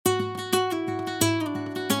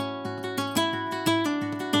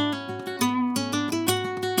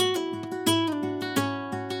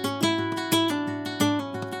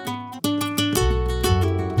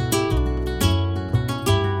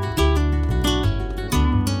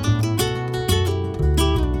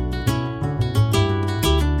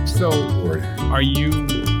Lord. How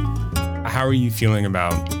are you feeling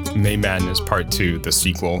about May Madness Part 2, the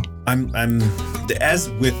sequel? I'm as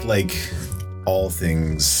with like all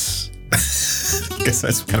things. I guess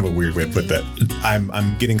that's kind of a weird way to put that.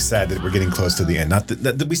 I'm getting sad that we're getting close to the end. Not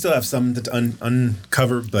that we still have some to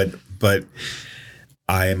uncover, but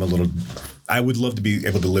I would love to be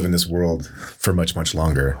able to live in this world for much, much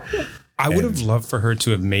longer. I would have loved for her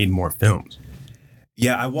to have made more films.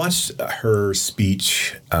 Yeah, I watched her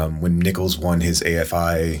speech when Nichols won his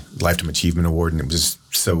AFI Lifetime Achievement Award, and it was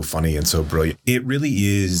so funny and so brilliant. It really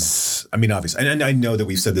is. I mean, obviously, and I know that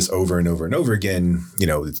we've said this over and over and over again, you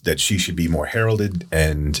know, that she should be more heralded.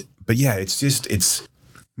 But yeah, it's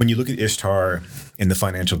when you look at Ishtar and the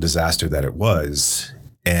financial disaster that it was,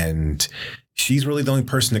 and she's really the only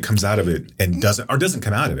person that comes out of it and doesn't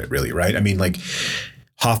come out of it, really, right? I mean, like,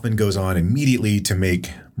 Hoffman goes on immediately to make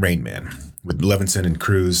Rain Man with Levinson and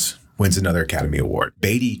Cruz, wins another Academy Award.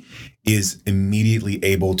 Beatty is immediately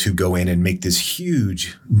able to go in and make this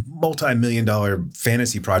huge multi-million-dollar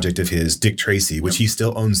fantasy project of his, Dick Tracy, which he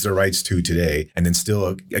still owns the rights to today, and then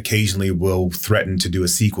still occasionally will threaten to do a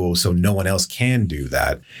sequel so no one else can do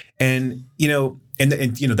that. And, you know,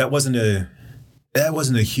 and you know, that wasn't a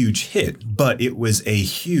huge hit, but it was a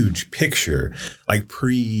huge picture, like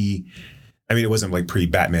it wasn't like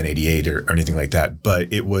pre-Batman 88 or anything like that,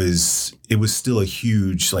 but it was still a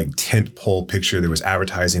huge like tent pole picture. There was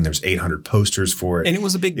advertising. There was 800 posters for it. And it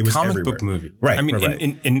was a big comic book movie. Right. I mean, right.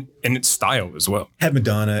 In its style as well. Had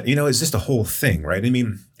Madonna, you know, it's just a whole thing, right? I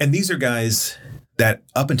mean, and these are guys that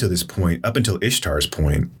up until this point, up until Ishtar's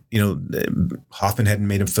point, you know, Hoffman hadn't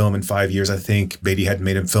made a film in 5 years, I think. Beatty hadn't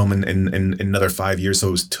made a film in another 5 years. So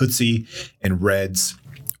it was Tootsie and Reds.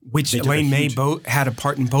 Which Elaine May had a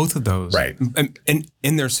part in both of those. Right. And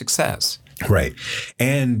in their success. Right.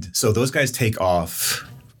 And so those guys take off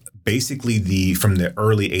basically from the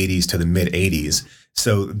early 80s to the mid 80s.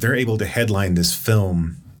 So they're able to headline this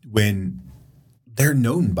film when they're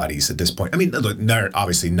known buddies at this point. I mean, they're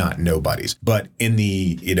obviously not nobodies, but in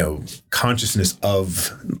the, you know, consciousness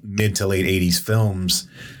of mid to late 80s films,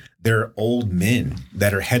 they're old men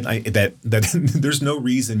that are that there's no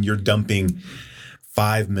reason you're dumping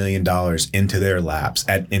 $5 million into their laps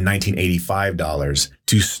in 1985 dollars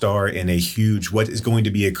to star in a huge, what is going to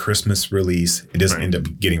be a Christmas release. It doesn't end up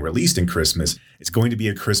getting released in Christmas. It's going to be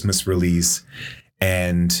a Christmas release,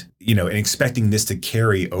 and, you know, and expecting this to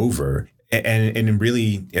carry over. And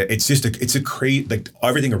really, it's a crazy, like,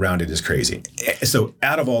 everything around it is crazy. So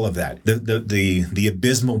out of all of that, the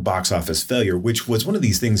abysmal box office failure, which was one of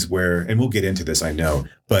these things where, and we'll get into this, I know,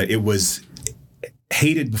 but it was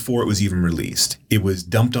hated before it was even released. It was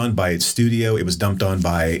dumped on by its studio. It was dumped on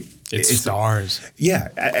by its stars. Yeah,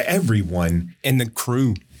 everyone. And the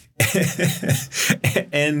crew.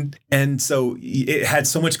 and so it had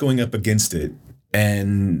so much going up against it.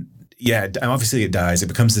 And yeah, obviously it dies. It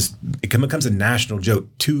becomes a national joke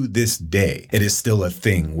to this day. It is still a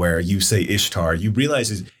thing where you say Ishtar, you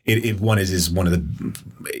realize it is one of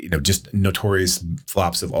the, you know, just notorious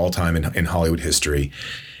flops of all time in Hollywood history.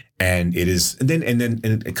 And it is, and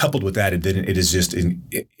then coupled with that, it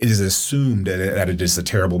is assumed that it is a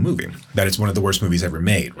terrible movie, that it's one of the worst movies ever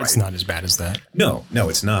made. Right? It's not as bad as that. No,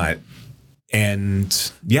 it's not.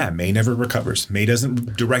 And yeah, May never recovers. May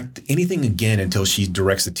doesn't direct anything again until she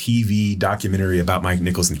directs a TV documentary about Mike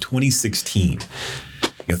Nichols in 2016. You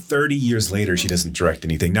know, 30 years later, she doesn't direct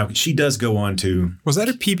anything. Now, she does go on to... Was that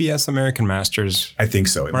a PBS American Masters? I think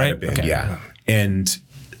so. It might have been, okay. Yeah. And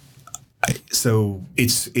so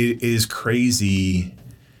it is crazy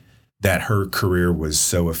that her career was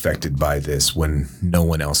so affected by this when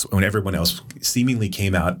everyone else seemingly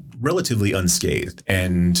came out relatively unscathed.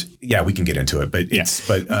 And yeah, we can get into it, but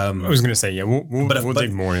I was going to say, yeah, we'll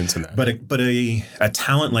dig more into that. But a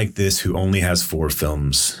talent like this who only has 4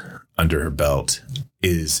 films under her belt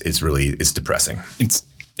it's depressing.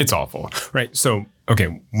 It's awful. Right. So,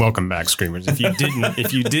 okay. Welcome back, Screamers. If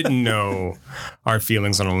you didn't know our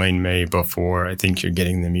feelings on Elaine May before, I think you're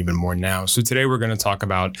getting them even more now. So today we're going to talk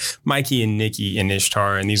about Mikey and Nicky and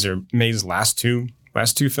Ishtar. And these are May's last two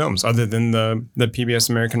films, other than the PBS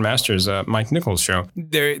American Masters Mike Nichols show.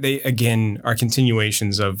 They again are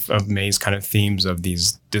continuations of May's kind of themes of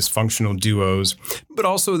these dysfunctional duos, but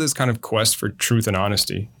also this kind of quest for truth and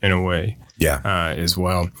honesty in a way. Yeah. As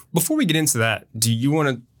well. Before we get into that, do you want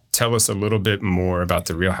to tell us a little bit more about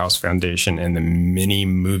the Real House Foundation and the mini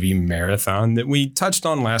movie marathon that we touched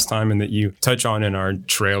on last time, and that you touch on in our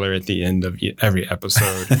trailer at the end of every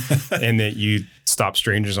episode, and that you stop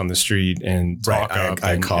strangers on the street and talk up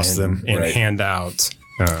I accost them and hand out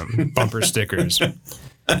bumper stickers.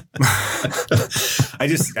 I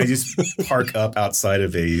just park up outside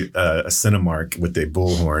of a Cinemark with a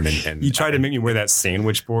bullhorn and You tried to make me wear that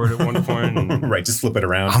sandwich board at one point. And right, just flip it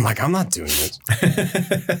around. I'm like, I'm not doing this.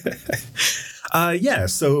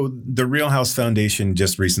 So the Real House Foundation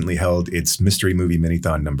just recently held its Mystery Movie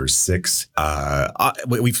Minithon number 6.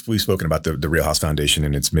 We've spoken about the Real House Foundation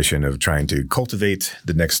and its mission of trying to cultivate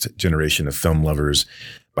the next generation of film lovers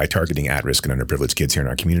by targeting at-risk and underprivileged kids here in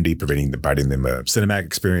our community, providing them a cinematic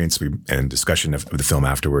experience and discussion of the film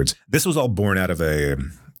afterwards. This was all born out of a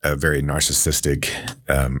very narcissistic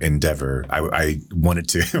endeavor. I wanted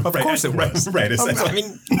to. Of course it was. Right. I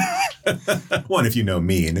mean, one, if you know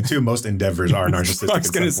me, and the two, most endeavors are narcissistic. I was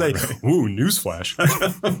going to say, right? ooh, newsflash.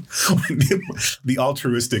 The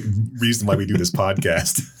altruistic reason why we do this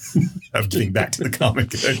podcast of getting back to the comic.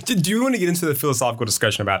 Do you want to get into the philosophical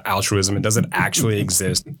discussion about altruism and does it actually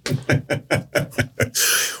exist?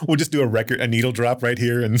 We'll just do a needle drop right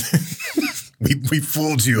here and we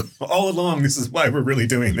fooled you all along. This is why we're really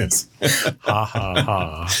doing this. Ha ha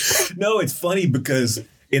ha. No, it's funny because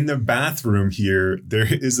in the bathroom here, there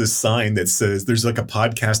is a sign that says there's like a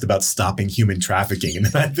podcast about stopping human trafficking. And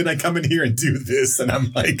then I come in here and do this and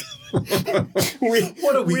I'm like,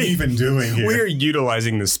 what are we even doing here? We're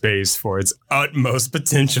utilizing the space for its utmost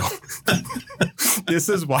potential. This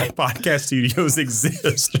is why podcast studios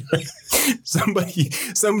exist.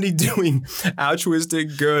 Somebody doing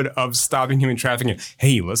altruistic good of stopping human trafficking.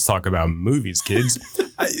 Hey, let's talk about movies, kids.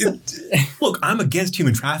 Look, I'm against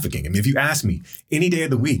human trafficking. I mean, if you ask me any day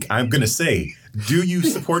of the week, I'm going to say, do you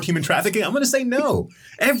support human trafficking? I'm going to say no.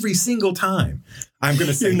 Every single time. I'm going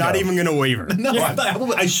to say You're not no. even going to waver. No, yeah.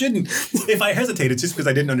 I shouldn't. If I hesitate, it's just because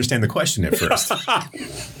I didn't understand the question at first.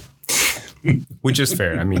 Which is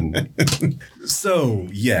fair. I mean, so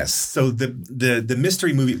yes. So the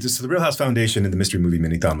mystery movie, so the Real House Foundation and the Mystery Movie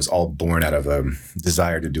Minithon was all born out of a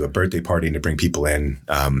desire to do a birthday party and to bring people in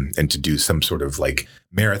and to do some sort of like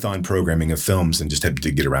marathon programming of films and just have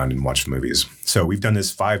to get around and watch movies. So we've done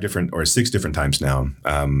this 6 different times now,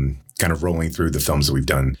 kind of rolling through the films that we've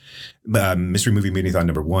done. Mystery Movie Minithon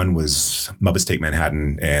number 1 was Muppets Take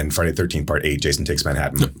Manhattan, and Friday the 13th Part 8, Jason Takes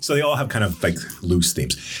Manhattan. So they all have kind of like loose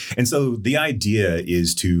themes. And so the idea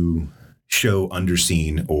is to show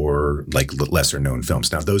underseen or like lesser known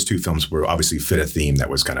films. Now, those 2 films were obviously fit a theme that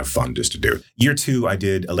was kind of fun just to do. Year 2, I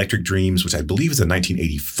did Electric Dreams, which I believe is a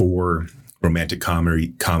 1984 romantic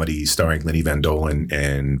comedy starring Lenny Van Dolen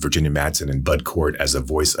and Virginia Madsen and Bud Cort as a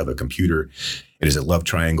voice of a computer. It is a love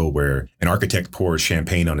triangle where an architect pours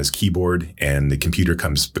champagne on his keyboard and the computer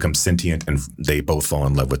becomes sentient and they both fall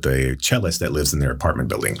in love with a cellist that lives in their apartment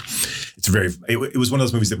building. It was one of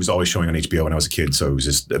those movies that was always showing on HBO when I was a kid, so it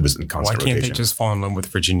was in constant rotation. Why can't they just fall in love with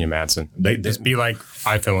Virginia Madsen? They just be like,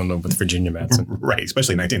 I fell in love with Virginia Madsen. Right,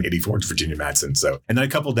 especially 1984 Virginia Madsen. So, and then I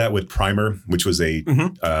coupled that with Primer, which was a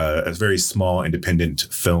very small independent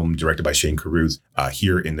film directed by Shane Carruth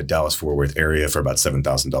here in the Dallas-Fort Worth area for about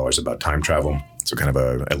 $7,000 about time travel. So kind of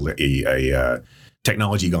a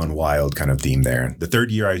technology gone wild kind of theme there. The third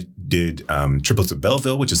year I did Triplets of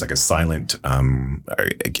Belleville, which is like a silent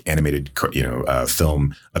animated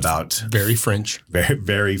film about very French,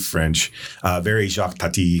 very French, very Jacques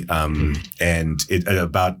Tati, and it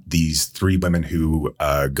about these 3 women who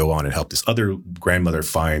go on and help this other grandmother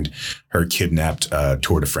find her kidnapped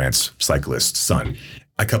Tour de France cyclist son.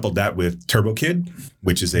 I coupled that with Turbo Kid,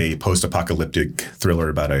 which is a post-apocalyptic thriller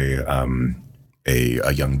about a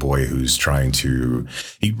young boy who's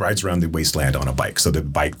he rides around the wasteland on a bike. So the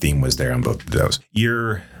bike theme was there on both of those.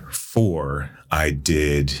 Year 4, I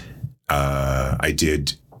did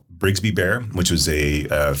Brigsby Bear, which was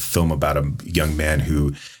a film about a young man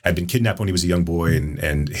who had been kidnapped when he was a young boy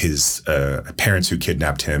and his parents who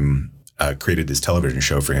kidnapped him created this television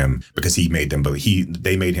show for him because they made him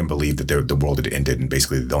believe that the world had ended and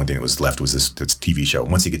basically the only thing that was left was this TV show.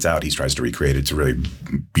 Once he gets out, he tries to recreate it. It's a really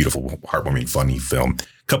beautiful, heartwarming, funny film.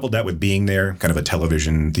 Coupled that with Being There, kind of a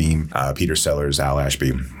television theme, Peter Sellers, Al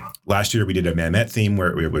Ashby. Last year, we did a Mamet theme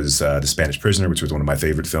where it was The Spanish Prisoner, which was one of my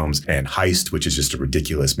favorite films, and Heist, which is just a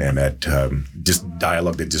ridiculous Mamet, just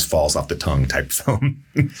dialogue that just falls off the tongue type film.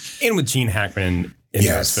 And with Gene Hackman in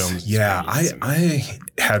those films. Yeah, I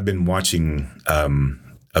have been watching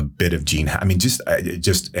a bit of Gene. I mean,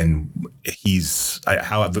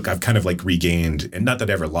 I've kind of like regained, and not that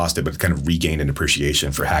I ever lost it, but kind of regained an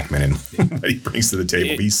appreciation for Hackman and what he brings to the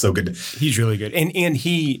table. He's so good. He's really good, and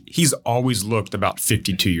he's always looked about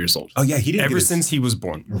 52 years old. Oh yeah, he did ever since he was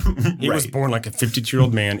born. He was born like a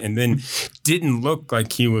 52-year-old man, and then didn't look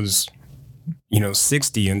like he was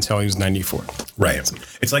 60 until he was 94. Right.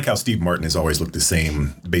 It's like how Steve Martin has always looked the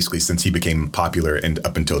same, basically since he became popular and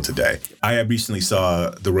up until today. I recently saw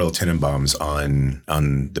The Royal Tenenbaums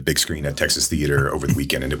on the big screen at Texas Theater over the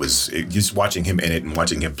weekend, and just watching him in it and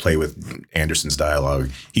watching him play with Anderson's dialogue.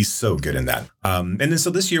 He's so good in that. And then so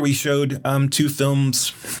this year we showed 2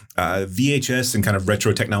 films. VHS and kind of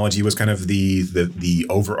retro technology was kind of the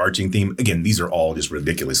overarching theme. Again, these are all just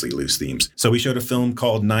ridiculously loose themes. So we showed a film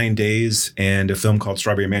called 9 Days and a film called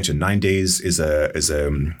Strawberry Mansion. 9 Days is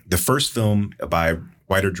the first film by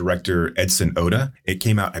writer director Edson Oda. It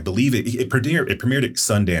came out, I believe it premiered at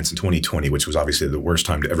Sundance in 2020, which was obviously the worst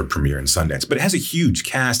time to ever premiere in Sundance. But it has a huge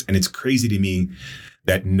cast, and it's crazy to me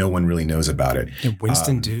that no one really knows about it. Yeah,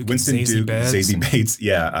 Winston Duke, Zazie Bates,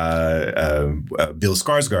 Bill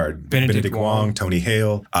Skarsgård, Benedict Wong, Tony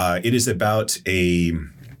Hale. It is about a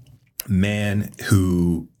man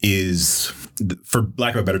who is, for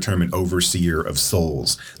lack of a better term, an overseer of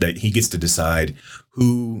souls, that he gets to decide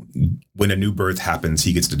who, when a new birth happens,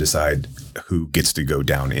 he gets to decide who gets to go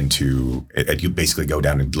down into, you basically go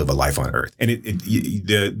down and live a life on Earth. And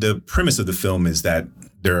the premise of the film is that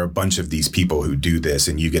there are a bunch of these people who do this,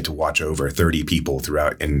 and you get to watch over 30 people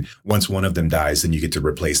throughout. And once one of them dies, then you get to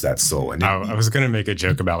replace that soul. And I was going to make a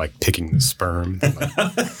joke about like picking the sperm.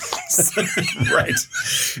 Right.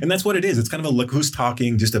 And that's what it is. It's kind of a look who's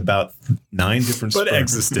talking, just about 9 different but sperm.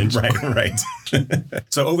 existential. Right.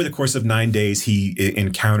 So over the course of 9 days, he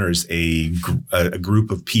encounters a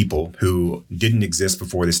group of people who didn't exist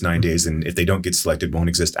before this 9 days. And if they don't get selected, won't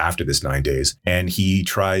exist after this 9 days. And he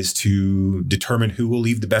tries to determine who will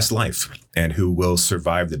lead the best life and who will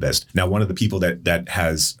survive the best. Now, one of the people that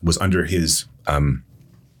was under his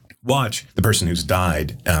watch, the person who's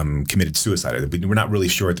died, committed suicide. We're not really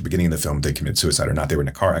sure at the beginning of the film if they committed suicide or not. They were in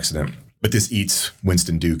a car accident. But this eats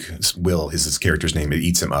Winston Duke. Will is his character's name. It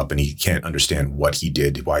eats him up, and he can't understand what he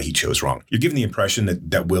did, why he chose wrong. You're given the impression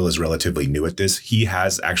that Will is relatively new at this. He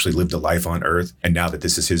has actually lived a life on Earth, and now that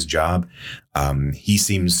this is his job, he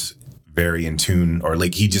seems very in tune, or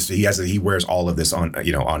like he wears all of this on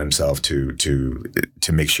himself to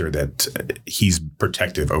make sure that he's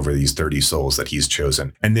protective over these 30 souls that he's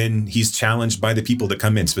chosen. And then he's challenged by the people that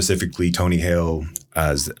come in, specifically Tony Hale,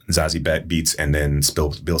 Zazie Beetz, and then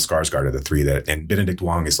Bill Skarsgård are the 3 and Benedict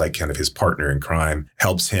Wong is like kind of his partner in crime,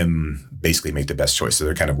 helps him basically make the best choice. So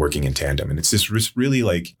they're kind of working in tandem, and it's just really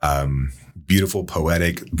like beautiful,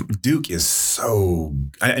 poetic. Duke is so,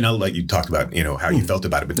 and I'll let you talk about how you felt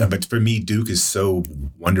about it, but for me, Duke is so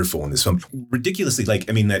wonderful in this film. Ridiculously,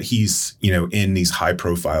 that he's in these high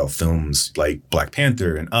profile films like Black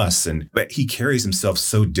Panther and Us, but he carries himself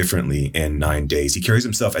so differently in 9 days. He carries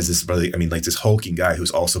himself as this really, this hulking guy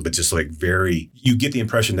who's also, but just like you get the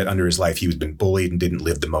impression that under his life he was been bullied and didn't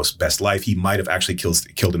live the best life. He might have actually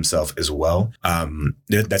killed himself as well.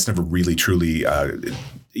 That's never really truly.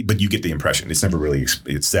 But you get the impression. It's never really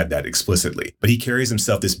said that explicitly. But he carries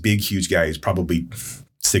himself, this big, huge guy. He's probably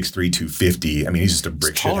 6'3", 250. He's just a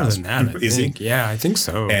brick shit house. Taller than that, I think. Yeah, I think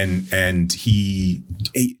so. And the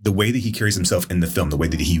way that he carries himself in the film, the way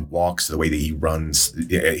that he walks, the way that he runs,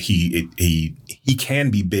 he can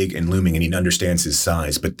be big and looming, and he understands his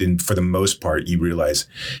size. But then for the most part, you realize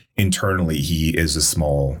internally he is a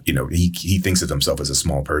small, he thinks of himself as a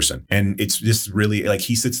small person. And it's just really like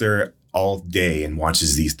he sits there all day and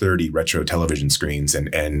watches these 30 retro television screens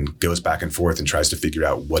and goes back and forth and tries to figure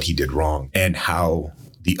out what he did wrong and how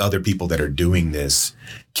the other people that are doing this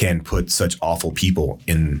can put such awful people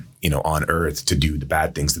in, on Earth to do the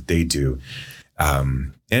bad things that they do.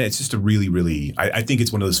 And it's just a really, really, I think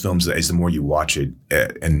it's one of those films that as the more you watch it,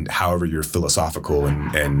 and however your philosophical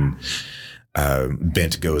and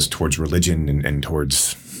bent goes towards religion and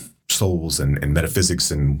towards souls and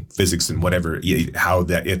metaphysics and physics and whatever, I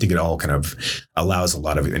think it all kind of allows a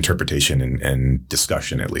lot of interpretation and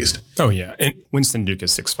discussion, at least. Oh, yeah. And Winston Duke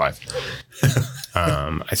is 6'5".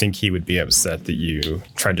 I think he would be upset that you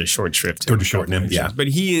tried to shorten him. Yeah. But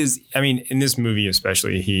he is, in this movie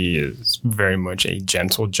especially, he is very much a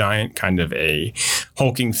gentle giant, kind of a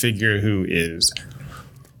hulking figure who is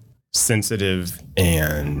sensitive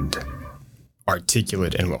and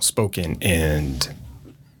articulate and well-spoken and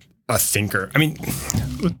a thinker.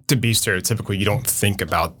 To be stereotypical, you don't think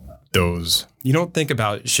about those. You don't think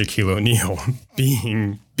about Shaquille O'Neal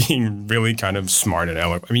being really kind of smart and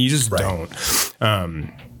eloquent. You just don't.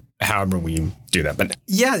 However we do that. But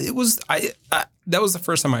yeah, it was. That was the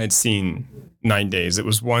first time I had seen 9 Days. It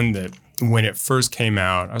was one that when it first came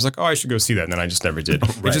out, I was like, oh, I should go see that. And then I just never did.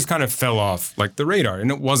 Right. It just kind of fell off like the radar, and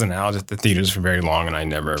it wasn't out at the theaters for very long. And I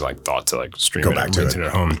never thought to stream it or rent it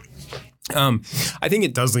at home. I think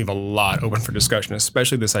it does leave a lot open for discussion,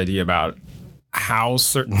 especially this idea about how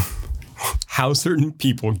certain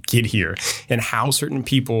people get here and how certain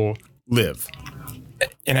people live.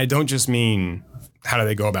 And I don't just mean how do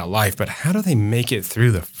they go about life, but how do they make it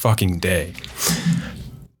through the fucking day?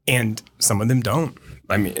 And some of them don't.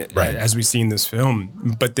 I mean, right. As we see in this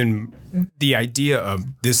film, but then the idea of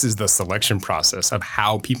this is the selection process of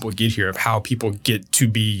how people get here, of how people get to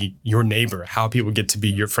be your neighbor, how people get to be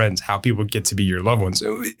your friends, how people get to be your loved ones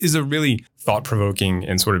is a really thought-provoking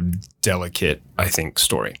and sort of delicate, I think,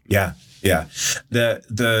 story. Yeah. Yeah.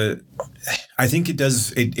 I think it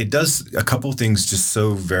does a couple things just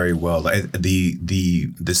so very well.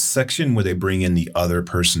 The section where they bring in the other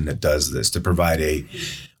person that does this to provide a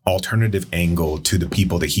alternative angle to the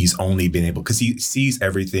people that he's only been able, because he sees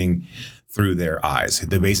everything through their eyes.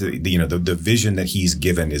 The vision that he's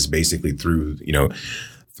given is basically through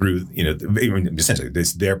essentially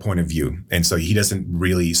it's their point of view. And so he doesn't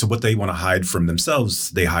really, so what they want to hide from themselves,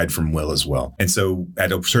 they hide from Will as well. And so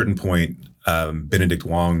at a certain point, Benedict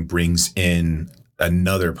Wong brings in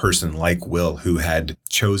another person like Will who had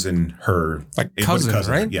chosen her like cousin,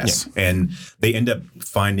 right? Yes. Yeah. And they end up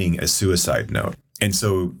finding a suicide note. And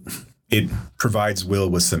so it provides Will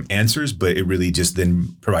with some answers, but it really just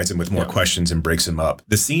then provides him with more questions and breaks him up.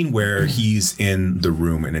 The scene where he's in the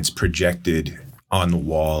room and it's projected on the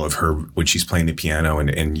wall of her when she's playing the piano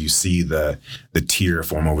and you see the tear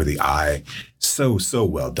form over the eye. So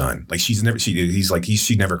well done. Like she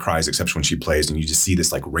never cries except when she plays, and you just see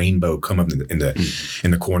this like rainbow come up in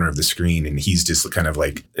the corner of the screen, and he's just kind of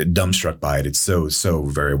like dumbstruck by it. It's so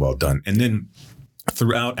very well done. And then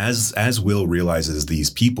throughout, as Will realizes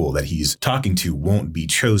these people that he's talking to won't be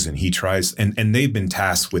chosen, he tries, and they've been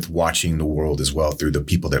tasked with watching the world as well through the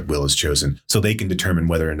people that Will has chosen, so they can determine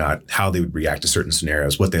whether or not how they would react to certain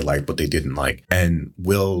scenarios, what they liked, what they didn't like. And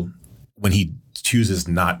Will, when he chooses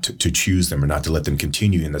not to choose them or not to let them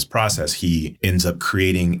continue in this process, he ends up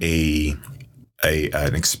creating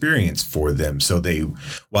an experience for them. So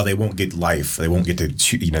while they won't get life, they won't get to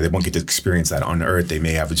experience that on Earth. They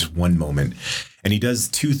may have just one moment. And he does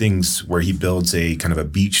two things where he builds a kind of a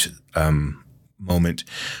beach moment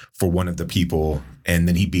for one of the people, and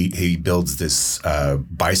then he builds this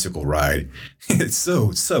bicycle ride. It's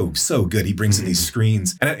so good. He brings in these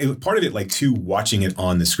screens, and part of it, like too, watching it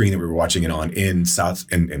on the screen that we were watching it on in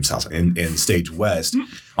Stage West,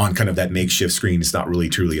 on kind of that makeshift screen. It's not really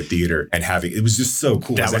truly a theater, and it was just so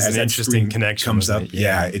cool. That was an interesting connection. Comes up,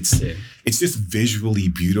 it's just visually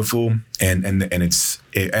beautiful, and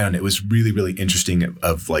it was really interesting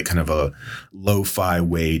of like kind of a lo-fi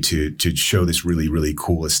way to show this really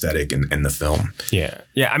cool aesthetic in the film. Yeah.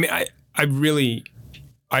 I mean,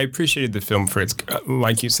 I appreciated the film for its,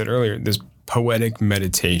 like you said earlier, this poetic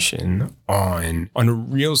meditation on a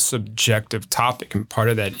real subjective topic. And part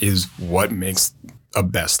of that is what makes a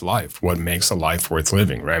best life, what makes a life worth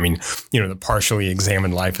living, right? I mean, the partially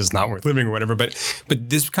examined life is not worth living or whatever, but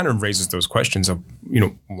this kind of raises those questions of,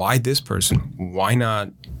 why this person? Why not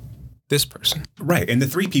this person? Right. And the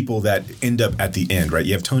three people that end up at the end, right?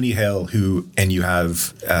 You have Tony Hale, and you have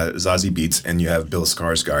Zazie Beetz, and you have Bill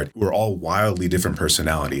Skarsgård, who are all wildly different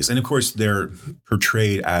personalities. And of course, they're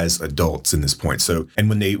portrayed as adults in this point. So, and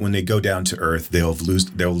when they go down to Earth, they'll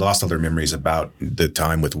lost all their memories about the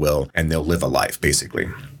time with Will, and they'll live a life, basically.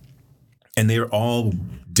 And they're all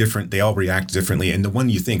different. They all react differently. And the one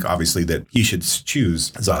you think, obviously, that he should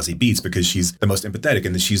choose Zazie Beetz because she's the most empathetic,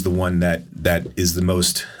 and that she's the one that is the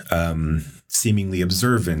most seemingly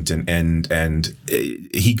observant. And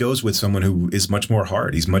he goes with someone who is much more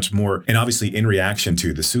hard. He's much more, and obviously in reaction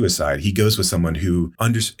to the suicide, he goes with someone who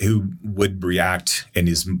would react and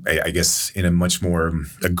is, I guess, in a much more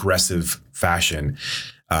aggressive fashion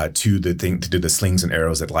to the slings and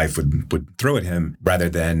arrows that life would throw at him, rather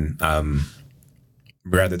than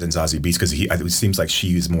Zazie Beetz, because it seems like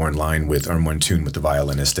she's more in line with, or more in tune with, the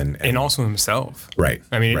violinist and also himself. Right.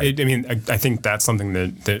 I mean, right. I think that's something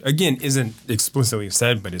that again isn't explicitly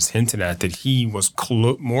said, but is hinted at, that he was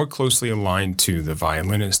more closely aligned to the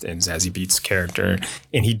violinist and Zazie Beetz' character,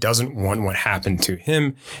 and he doesn't want what happened to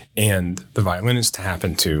him and the violinist to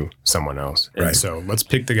happen to someone else. And right. So let's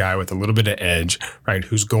pick the guy with a little bit of edge, right?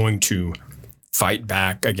 Who's going to fight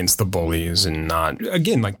back against the bullies, and not,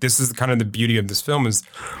 again, like, this is kind of the beauty of this film, is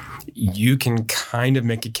you can kind of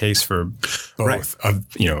make a case for both, right, of,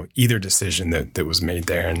 either decision that was made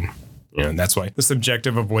there. And that's why the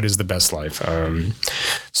subjective of what is the best life.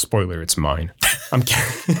 Spoiler, it's mine. I'm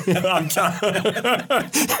kidding.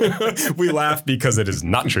 We laugh because it is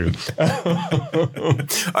not true. All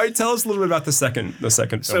right, tell us a little bit about the second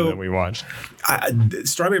film that we watched.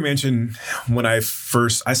 Strawberry Mansion, when I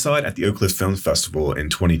saw it at the Oak Cliff Film Festival in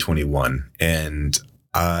 2021, and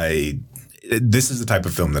this is the type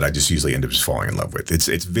of film that I just usually end up just falling in love with. It's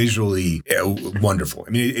visually wonderful.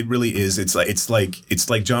 I mean, it really is. It's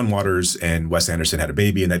like John Waters and Wes Anderson had a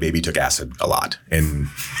baby, and that baby took acid a lot. And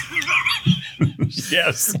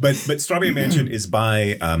yes, but Strawberry Mansion is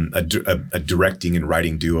by a directing and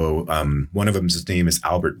writing duo. One of them's name is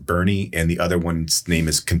Albert Burney, and the other one's name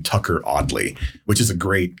is Kentucker Audley, which is a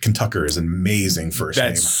great. Kentucker is an amazing first name.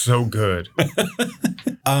 That's so good.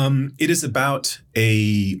 It is about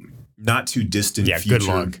a not too distant future. Good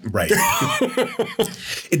luck. Right.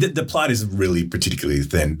 The plot is really particularly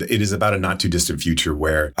thin. It is about a not too distant future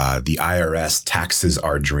where the IRS taxes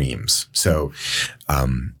our dreams. So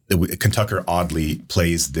Kentucker Audley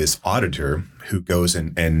plays this auditor who goes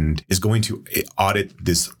and is going to audit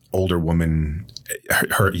this older woman.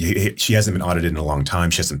 She hasn't been audited in a long time.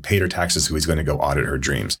 She hasn't paid her taxes, so he's going to go audit her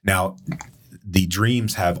dreams. Now, the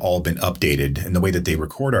dreams have all been updated, and the way that they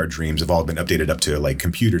record our dreams have all been updated up to like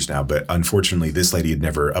computers now. But unfortunately, this lady had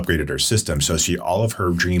never upgraded her system. So all of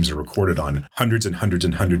her dreams are recorded on hundreds and hundreds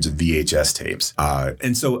and hundreds of VHS tapes.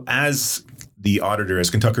 And so as the auditor, as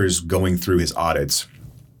Kentucker is going through his audits,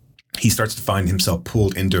 he starts to find himself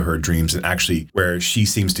pulled into her dreams, and actually where she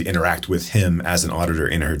seems to interact with him as an auditor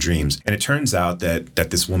in her dreams. And it turns out that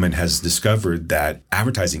this woman has discovered that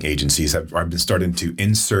advertising agencies have been starting to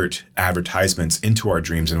insert advertisements into our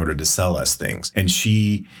dreams in order to sell us things. And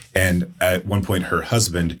she, and at one point her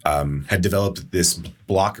husband, had developed this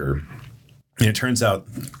blocker. And it turns out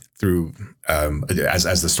through,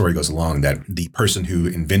 as the story goes along, that the person who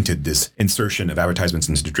invented this insertion of advertisements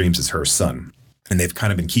into dreams is her son. And they've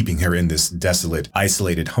kind of been keeping her in this desolate,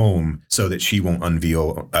 isolated home so that she won't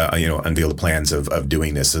unveil the plans of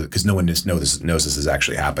doing this, because no one knows this is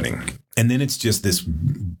actually happening. And then it's just this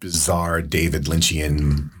bizarre David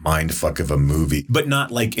Lynchian mindfuck of a movie, but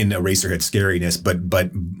not like in Eraserhead scariness, but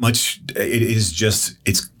much.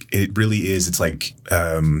 It really is. It's like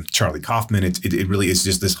Charlie Kaufman. It really is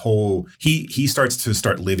just this whole. He starts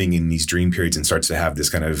to living in these dream periods and starts to have this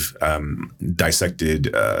kind of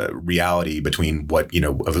dissected reality between what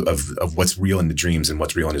of what's real in the dreams and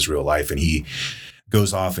what's real in his real life. And he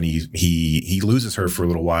goes off and he loses her for a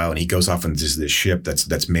little while, and he goes off into this ship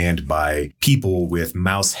that's manned by people with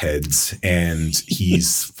mouse heads, and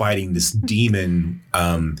he's fighting this demon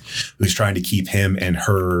who's trying to keep him and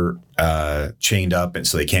her chained up, and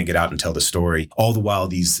so they can't get out and tell the story. All the while,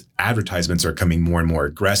 these advertisements are coming more and more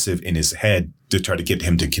aggressive in his head to try to get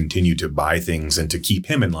him to continue to buy things and to keep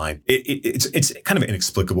him in line. It's kind of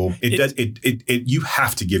inexplicable. You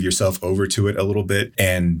have to give yourself over to it a little bit.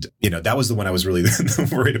 And, that was the one I was really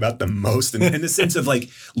worried about the most in the sense of like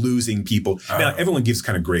losing people. Now, everyone gives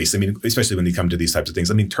kind of grace. I mean, especially when they come to these types of things.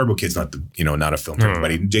 I mean, Turbo Kid's not a film for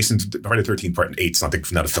everybody. Jason's Friday the 13th Part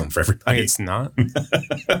 8's not a film for everybody. It's not.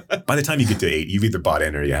 By the time you get to 8, you've either bought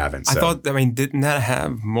in or you haven't. So. Didn't that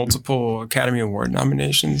have multiple Academy Award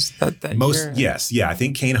nominations that year? Yes. Yeah. I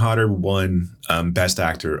think Kane Hodder won Best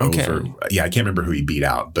Actor over. Yeah. I can't remember who he beat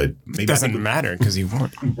out, but maybe it doesn't matter because he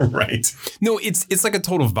won. Right. No, it's like a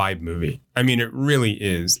total vibe movie. I mean, it really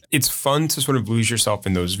is. It's fun to sort of lose yourself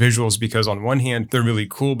in those visuals because on one hand, they're really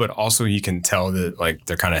cool, but also you can tell that like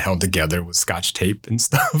they're kind of held together with Scotch tape and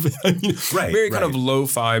stuff. I mean, very kind of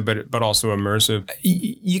lo-fi, but also immersive.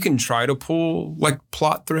 You can try to pull like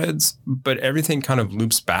plot threads, but everything kind of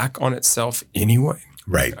loops back on itself anyway.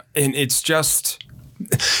 Right. And it's just...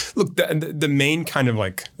 Look, the main kind of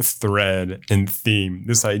like thread and theme,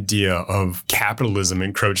 this idea of capitalism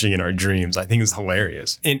encroaching in our dreams, I think is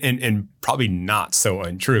hilarious and probably not so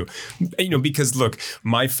untrue. Because look,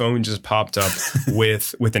 my phone just popped up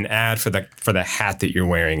with an ad for the hat that you're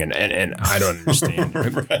wearing, and I don't understand.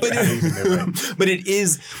 But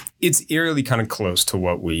it's eerily kind of close to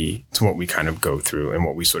what we kind of go through and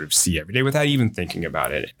what we sort of see every day without even thinking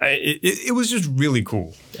about it. It was just really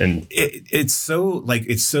cool, and it's so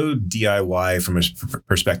DIY from a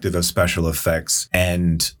perspective of special effects,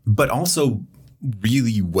 but also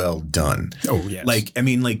really well done. Oh yes.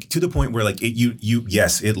 To the point where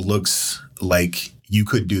it looks like you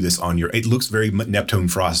could do this on it looks very Neptune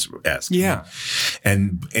Frost-esque. Yeah.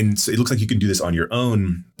 And so it looks like you can do this on your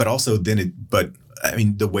own, but also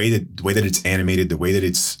the way that it's animated, the way that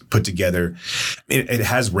it's put together, it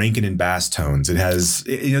has Rankin and Bass tones. It has,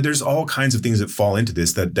 there's all kinds of things that fall into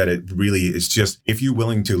this that it really is just, if you're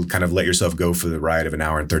willing to kind of let yourself go for the ride of an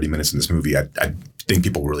hour and 30 minutes in this movie, I think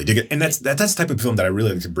people really dig it. And that's the type of film that I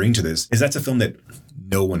really like to bring to this, is that's a film that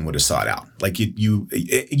no one would have sought out. Like you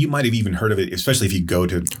might have even heard of it, especially if you go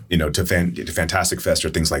to Fantastic Fest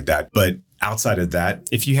or things like that. But outside of that,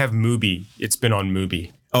 if you have Mubi, it's been on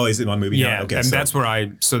Mubi. Oh, is it on movie? Yeah, now? Okay, and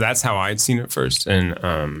so that's how I'd seen it first.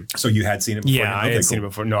 And so you had seen it before? yeah, I had seen it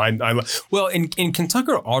before. No, well, in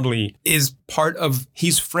Kentucky Audley is part of,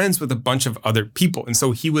 he's friends with a bunch of other people. And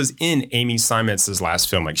so he was in Amy Seimetz's last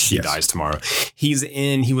film, like She Dies Tomorrow. He was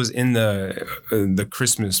in the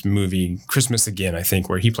Christmas movie, Christmas Again, I think,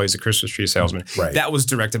 where he plays a Christmas tree salesman. Right. That was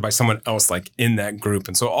directed by someone else, like in that group.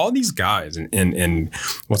 And so all these guys and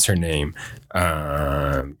what's her name?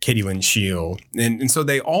 Katie Lynn Shield. And so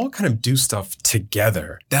they all kind of do stuff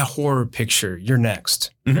together. That horror picture, You're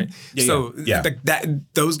Next. Right? Yeah, So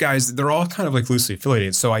those guys, they're all kind of like loosely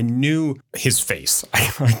affiliated. So I knew his face.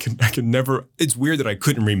 I could never. It's weird that I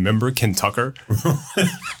couldn't remember Ken Tucker.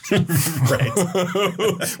 Right.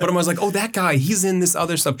 But I was like, oh, that guy, he's in this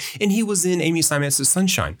other stuff. And he was in Amy Seimetz's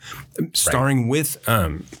Sunshine, starring with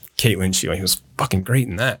Caitlin Sheila. He was fucking great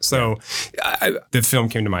in that. So the film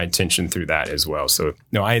came to my attention through that as well. So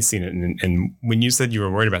no, I had seen it. And when you said you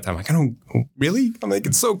were worried about that, I'm like, I don't really? I'm like,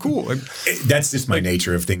 it's so cool. Like, that's just my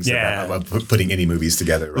nature of things. Yeah. About putting any movies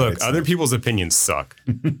together. Right? Look, other people's opinions suck.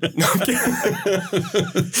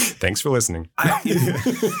 Thanks for listening.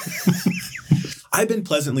 I've been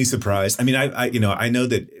pleasantly surprised. I mean, I know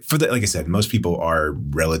that like I said, most people are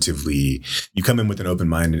relatively, you come in with an open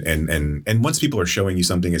mind and once people are showing you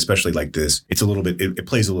something, especially like this, it's a little bit, it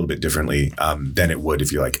plays a little bit differently than it would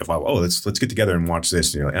if you're like, oh, let's get together and watch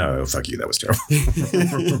this. And you're like, oh, fuck you. That was terrible.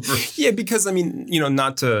 Yeah. Because I mean,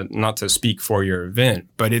 not to speak for your event,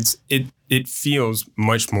 but it feels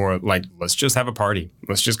much more like, let's just have a party.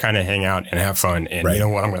 Let's just kind of hang out and have fun. And you know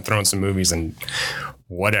what? I'm going to throw in some movies and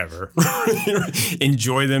whatever.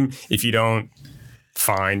 Enjoy them. If you don't,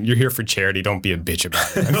 fine. You're here for charity. Don't be a bitch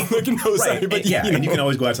about it. I don't know, right. But and you can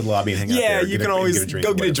always go out to the lobby and hang out there. You can always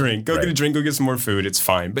go get a drink. Go get some more food. It's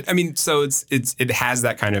fine. But I mean, so it has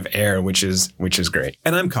that kind of air, which is great.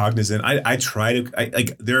 And I'm cognizant. I try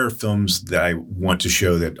to there are films that I want to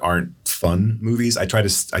show that aren't fun movies. I try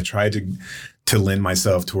to lend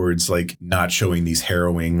myself towards like not showing these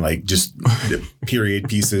harrowing, like just period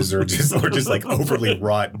pieces or just like overly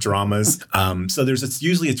wrought dramas. So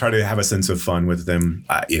usually I try to have a sense of fun with them,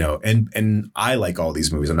 and I like all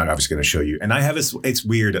these movies. I'm not obviously going to show you. And I have it's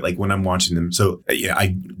weird that like when I'm watching them. So they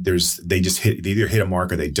either hit a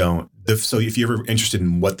mark or they don't. So if you're ever interested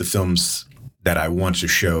in what the films that I want to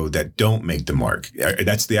show that don't make the mark,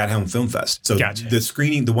 that's the At Home Film Fest. So gotcha.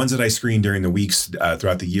 the ones that I screen during the weeks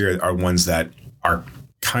throughout the year are ones that are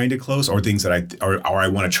kind of close or things that I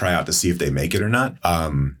want to try out to see if they make it or not.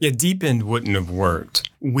 Deep End wouldn't have worked,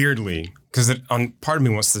 weirdly, because part of me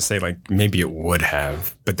wants to say like maybe it would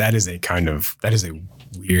have, but that is a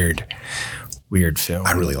weird film.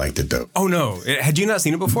 I really liked it though. Oh no, had you not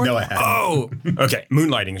seen it before? No, I haven't. Oh, okay.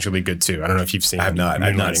 Moonlighting is really good too. I don't know if you've seen it. I've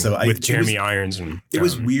not. So with Jeremy Irons and it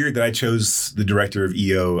was weird that I chose the director of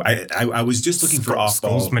EO. I was just looking for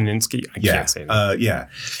off-ball. Skolsmaninsky. I can't say that.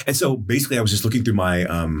 And so basically, I was just looking through my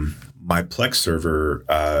Plex server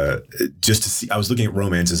just to see. I was looking at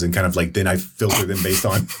romances and kind of like then I filter them based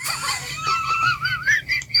on.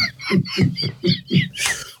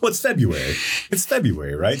 Well, it's February. It's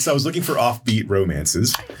February, right? So I was looking for offbeat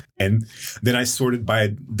romances, and then I sorted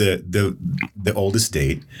by the oldest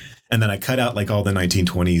date, and then I cut out like all the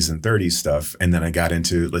 1920s and 30s stuff, and then I got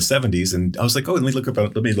into the 70s, and I was like, oh, let me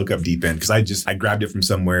look up Deep End because I grabbed it from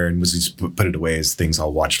somewhere and was just put it away as things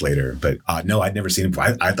I'll watch later. But no, I'd never seen it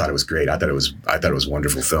before. I thought it was great. I thought it was a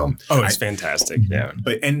wonderful film. Oh, it's fantastic. Yeah.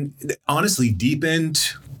 And honestly, Deep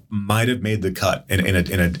End might have made the cut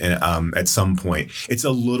at some point. It's a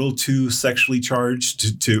little too sexually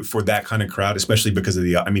charged for that kind of crowd, especially because of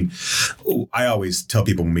I always tell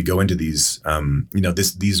people when we go into these,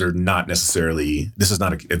 these are not necessarily, this is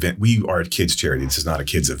not an event. We are a kids charity. This is not a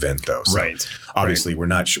kids event though. So right. Obviously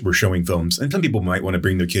we're showing films, and some people might want to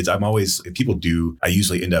bring their kids. If people do, I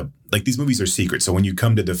usually end up like these movies are secret. So when you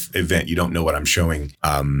come to the event, you don't know what I'm showing.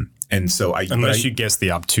 And so unless you guess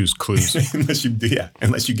the obtuse clues, unless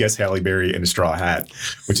you guess Halle Berry in a straw hat,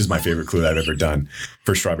 which is my favorite clue I've ever done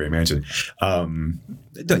for Strawberry Mansion.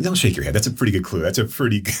 Don't shake your head. That's a pretty good clue. That's a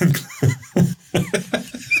pretty good clue.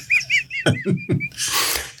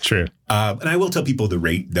 True. And I will tell people the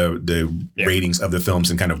ratings of the films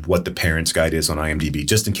and kind of what the parents' guide is on IMDb,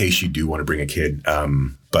 just in case you do want to bring a kid.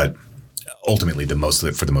 But ultimately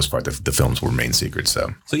for the most part, the films will remain secret.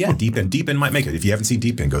 So yeah, Deep End might make it. If you haven't seen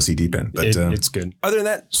Deep End, go see Deep End. But it's good. Other than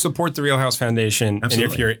that, support the Real House Foundation. Absolutely.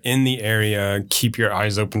 And if you're in the area, keep your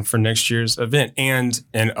eyes open for next year's event and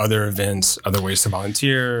other events, other ways to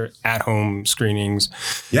volunteer, at-home screenings.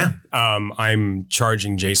 Yeah. I'm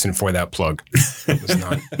charging Jason for that plug.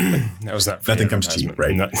 That was not nothing comes cheap,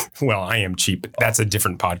 right? Well, I am cheap. That's a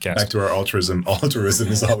different podcast. Back to our altruism. Altruism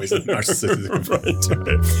is always a narcissistic.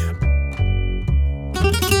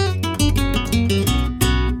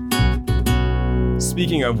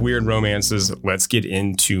 Speaking of weird romances, let's get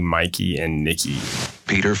into Mikey and Nicky.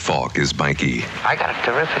 Peter Falk is Mikey. I got a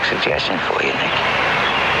terrific suggestion for you, Nicky.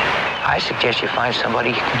 I suggest you find somebody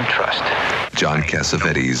you can trust. John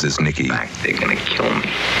Cassavetes is Nicky. They're gonna kill me,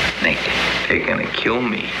 Nick. They're gonna kill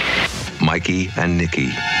me. Mikey and Nicky.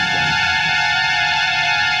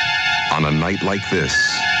 On a night like this,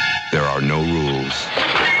 there are no rules.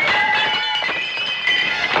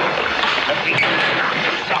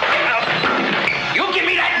 You give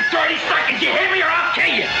me that in 30 seconds, you hear me, or I'll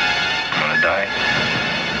kill you. I'm gonna die.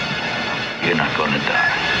 You're not gonna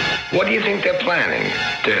die. What do you think they're planning?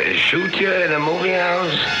 To shoot you in a movie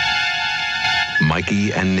house?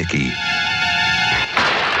 Mikey and Nicky.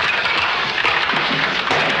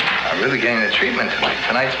 I'm really getting the treatment tonight.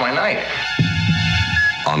 Tonight's my night.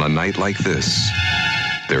 On a night like this,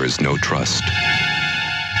 there is no trust.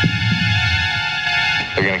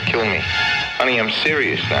 They're gonna kill me. Honey, I'm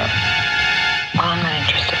serious now. Well, I'm not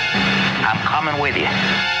interested. I'm coming with you.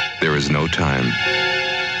 There is no time.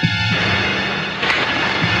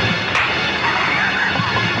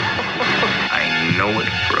 I know it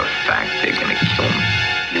for a fact they're gonna kill me.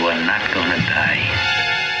 You are not gonna die.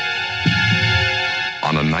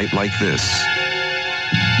 On a night like this,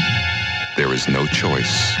 there is no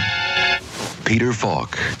choice. Peter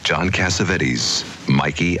Falk, John Cassavetes,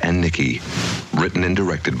 Mikey and Nicky. Written and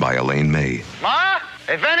directed by Elaine May. Ma,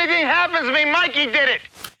 if anything happens to me, Mikey did it.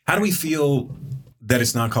 How do we feel that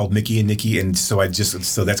it's not called Mickey and Nicky? And so that's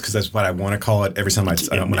because that's what I want to call it every time when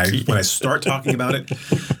I start talking about it.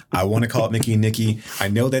 I want to call it Mickey and Nicky. I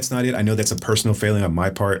know that's not it. I know that's a personal failing on my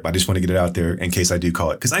part, but I just want to get it out there in case I do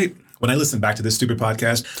call it. Because when I listen back to this stupid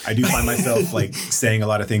podcast, I do find myself like saying a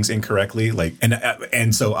lot of things incorrectly. Like,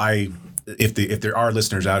 and so if there are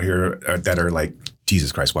listeners out here that are like,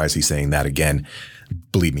 Jesus Christ, why is he saying that again?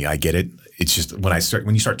 Believe me, I get it. It's just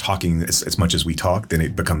when you start talking as much as we talk, then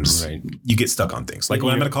it becomes you get stuck on things. Like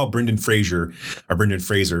when I'm going to call Brendan Fraser,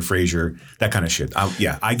 that kind of shit.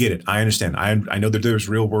 I get it. I understand. I know that there's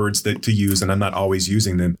real words to use, and I'm not always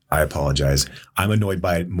using them. I apologize. I'm annoyed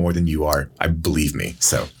by it more than you are. Believe me.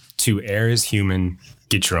 So to err is human.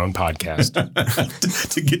 Get your own podcast.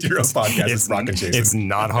 To get your own podcast, it's Rock and Jason. It's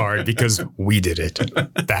not hard because we did it.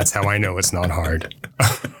 That's how I know it's not hard.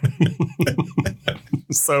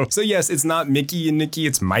 So yes, it's not Mickey and Nicky,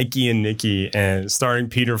 it's Mikey and Nicky, and starring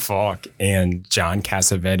Peter Falk and John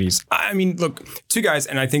Cassavetes. I mean, look, two guys,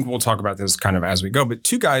 and I think we'll talk about this kind of as we go, but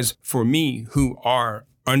two guys for me who are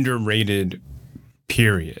underrated,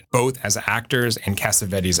 period, both as actors and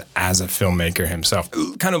Cassavetes as a filmmaker himself.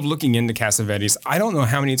 Kind of looking into Cassavetes, I don't know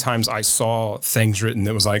how many times I saw things written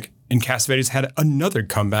that was like, and Cassavetes had another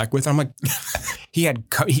comeback with. I'm like, he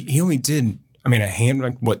only did, I mean,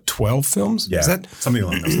 12 films? Yeah, is that something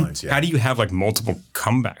along those lines? Yeah. How do you have like multiple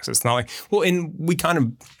comebacks? It's not like, well, and we kind of,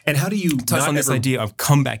 and how do you touch on this idea of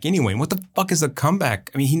comeback anyway? What the fuck is a comeback?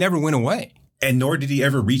 I mean, he never went away. And nor did he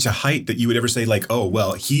ever reach a height that you would ever say like, oh,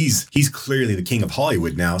 well, he's clearly the king of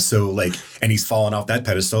Hollywood now. So like, and he's fallen off that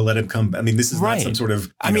pedestal. Let him come. I mean, this is not some sort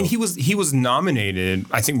of. I mean, he was nominated,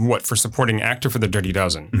 I think, for supporting actor for The Dirty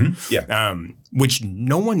Dozen. Mm-hmm. Yeah. Which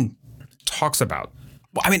no one talks about.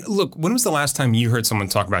 I mean, look, when was the last time you heard someone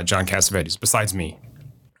talk about John Cassavetes besides me?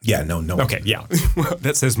 Yeah, no. Okay, yeah.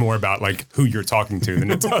 That says more about like who you're talking to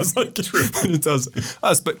than it does than it does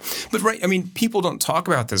us. But right, I mean, people don't talk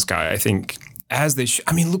about this guy, I think, as they should.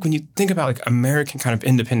 I mean, look, when you think about like American kind of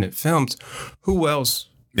independent films, who else?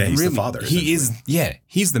 Yeah, he's the father. He is,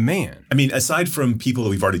 he's the man. I mean, aside from people that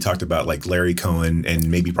we've already talked about, like Larry Cohen and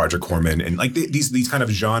maybe Roger Corman and like these kind of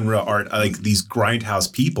genre art, like these grindhouse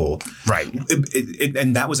people. Right.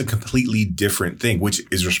 And that was a completely different thing, which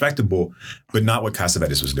is respectable, but not what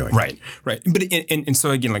Cassavetes was doing. Right. But and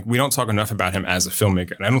so again, like we don't talk enough about him as a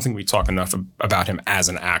filmmaker. And I don't think we talk enough about him as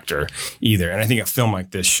an actor either. And I think a film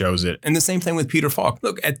like this shows it. And the same thing with Peter Falk.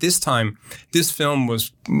 Look, at this time, this film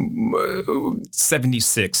was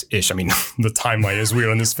 76-ish. I mean, the timeline is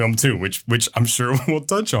weird on this film too, which I'm sure we'll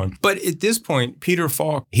touch on. But at this point, Peter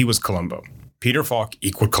Falk, he was Columbo. Peter Falk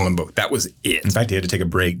equaled Columbo. That was it. In fact, he had to take a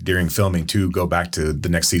break during filming to go back to the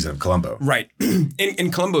next season of Columbo. Right.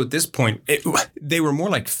 In Columbo at this point, they were more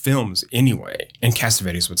like films anyway. And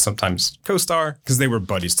Cassavetes would sometimes co-star because they were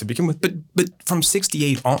buddies to begin with. But from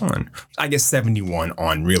 68 on, I guess 71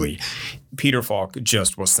 on really, Peter Falk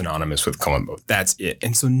just was synonymous with Columbo. That's it.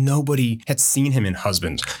 And so nobody had seen him in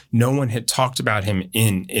Husbands. No one had talked about him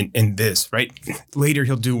in this, right? Later,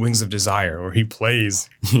 he'll do Wings of Desire, or he plays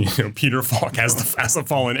Peter Falk as a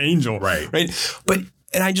fallen angel. Right.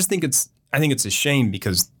 And I just think it's a shame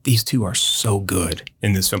because these two are so good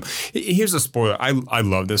in this film. Here's a spoiler. I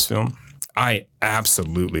love this film. I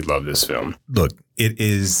absolutely love this film. Look, it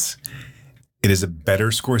is a better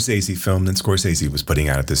Scorsese film than Scorsese was putting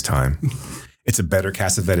out at this time. It's a better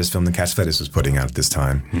Cassavetes film than Cassavetes was putting out at this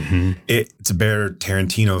time. Mm-hmm. It's a better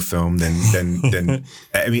Tarantino film than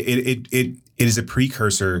I mean, it is a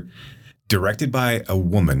precursor directed by a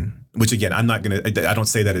woman. Which again, I don't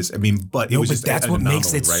say that as, I mean, but it was just that's what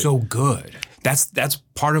makes it so good. That's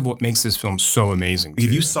part of what makes this film so amazing.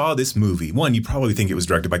 If you saw this movie, one, you probably think it was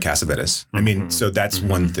directed by Cassavetes. I mean, so that's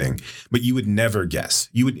one thing. But you would never guess.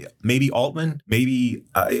 You would maybe Altman, maybe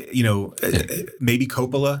maybe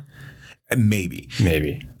Coppola, maybe.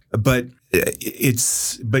 But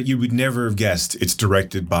you would never have guessed it's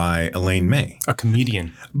directed by Elaine May, a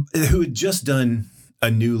comedian who had just done A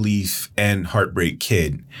New Leaf and Heartbreak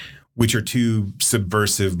Kid, which are two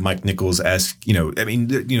subversive Mike Nichols-esque,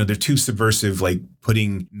 they're two subversive, like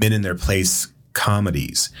putting men in their place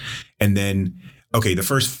comedies. And then, okay, the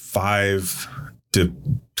first 5 to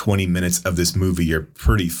 20 minutes of this movie are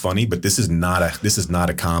pretty funny, but this is not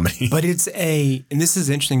a comedy. But and this is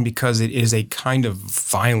interesting because it is a kind of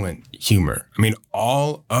violent humor. I mean,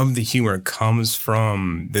 all of the humor comes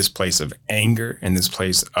from this place of anger and this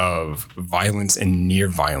place of violence and near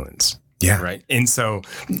violence. Yeah. Right. And so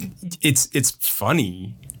it's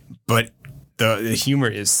funny, but the humor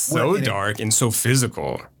is so dark and so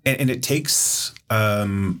physical. And it takes, a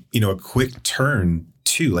quick turn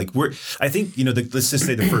too. Like I think, let's just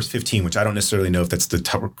say the first 15, which I don't necessarily know if that's the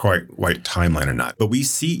quite right timeline or not, but we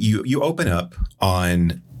see you open up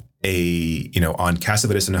on on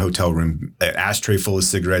Cassavetes in a hotel room, an ashtray full of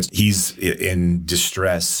cigarettes. He's in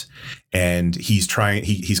distress and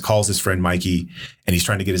he calls his friend Mikey and he's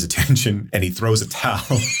trying to get his attention and he throws a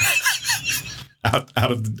towel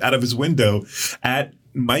out of his window at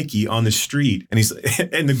Mikey on the street. And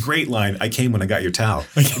the great line, "I came when I got your towel."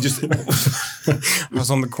 I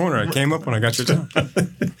was on the corner. I came up when I got your towel.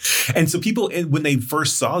 And so people, when they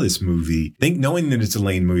first saw this movie, knowing that it's a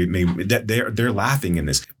Lane movie, that they're laughing in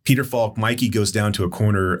this. Peter Falk, Mikey goes down to a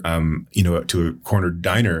corner, to a corner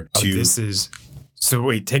diner. So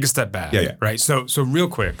wait, take a step back. Yeah. Right. So real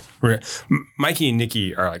quick, Mikey and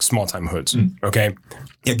Nicky are like small time hoods. Okay.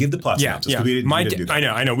 Yeah. Give the plot synopsis. Yeah. We didn't do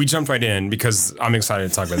that. I know. We jumped right in because I'm excited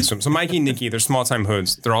to talk about this film. So Mikey and Nicky, they're small time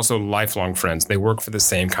hoods. They're also lifelong friends. They work for the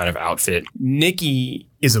same kind of outfit. Nicky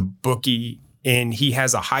is a bookie and he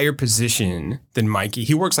has a higher position than Mikey.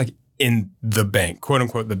 He works like in the bank, quote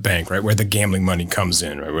unquote, the bank, right? Where the gambling money comes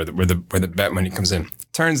in, right? Where the bet money comes in.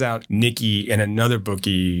 Turns out Nicky and another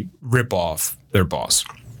bookie rip off their boss.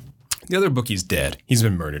 The other bookie's dead. He's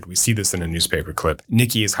been murdered. We see this in a newspaper clip.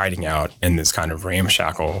 Nicky is hiding out in this kind of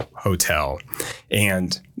ramshackle hotel.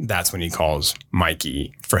 And that's when he calls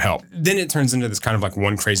Mikey for help. Then it turns into this kind of like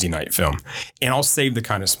One Crazy Night film. And I'll save the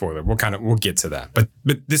kind of spoiler. We'll get to that. But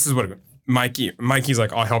this is what Mikey's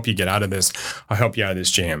like, "I'll help you get out of this. I'll help you out of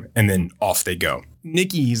this jam." And then off they go.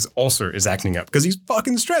 Nicky's ulcer is acting up because he's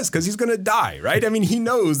fucking stressed because he's going to die, right? I mean, he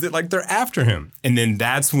knows that like they're after him. And then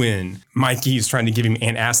that's when Mikey's trying to give him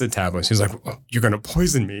antacid tablets. He's like, "You're going to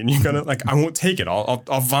poison me and you're going to like, I won't take it. I'll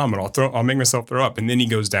vomit. I'll make myself throw up." And then he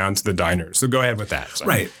goes down to the diner. So go ahead with that. Sorry.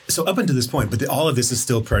 Right. So up until this point, but all of this is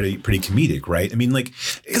still pretty comedic, right? I mean, like,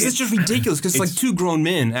 because it's just ridiculous because it's like two grown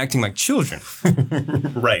men acting like children.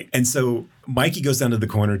 Right. And so Mikey goes down to the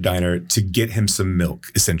corner diner to get him some milk,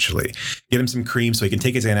 essentially. Get him some cream so he can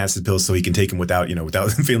take his antacid pills so he can take them without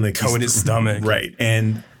feeling like in his stomach. Right.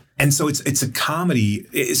 And so it's a comedy.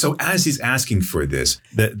 So as he's asking for this,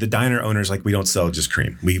 the diner owner's like, "We don't sell just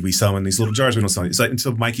cream. We sell them in these little jars. We don't sell it." It's like, and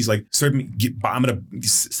so Mikey's like, "I'm going to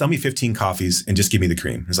sell me 15 coffees and just give me the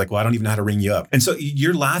cream." He's like, "Well, I don't even know how to ring you up." And so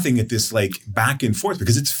you're laughing at this like back and forth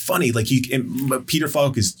because it's funny. Like Peter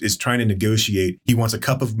Falk is trying to negotiate. He wants a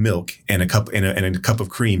cup of milk and a cup of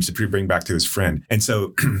cream to bring back to his friend. And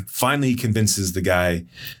so finally he convinces the guy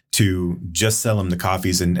to just sell him the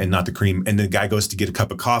coffees and not the cream. And the guy goes to get a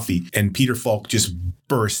cup of coffee and Peter Falk just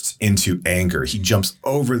bursts into anger. He jumps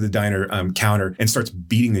over the diner counter and starts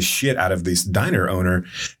beating the shit out of this diner owner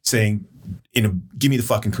saying, give me the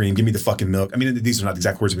fucking cream, give me the fucking milk. I mean, these are not the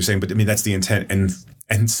exact words we're saying, but I mean, that's the intent.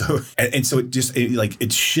 And so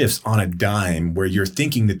it shifts on a dime where you're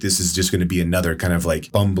thinking that this is just going to be another kind of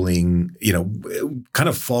like bumbling, kind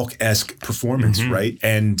of Falk-esque performance, right?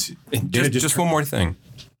 And just one more thing.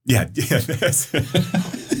 Yeah.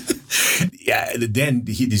 Yeah, then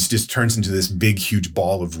he just turns into this big, huge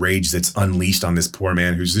ball of rage that's unleashed on this poor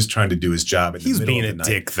man who's just trying to do his job. He's being a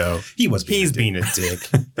dick, though. He's being a dick.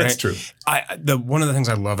 That's true. One of the things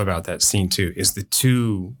I love about that scene too is the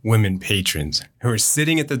two women patrons who are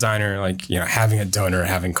sitting at the diner, like having a donut or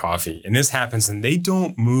having coffee, and this happens, and they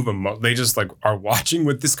don't move they just like are watching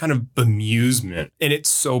with this kind of bemusement, and it's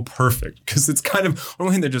so perfect because it's kind of on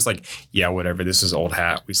one hand they're just like, yeah, whatever, this is old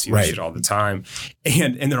hat, we see this shit all the time,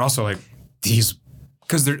 and they're also like these,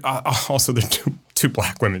 because they're also they're two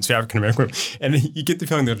black women, two African American women, and you get the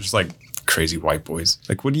feeling they're just like crazy white boys.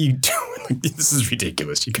 Like, what are you doing? Like, this is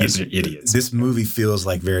ridiculous. You guys are idiots. This movie feels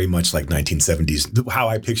like very much like 1970s, how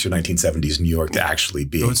I picture 1970s New York to actually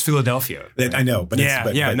be. Oh, it's Philadelphia. I know, but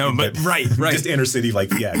right. Just inner city, like,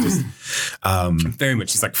 just very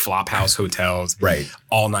much. It's like flop house hotels, right?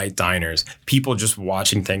 All night diners, people just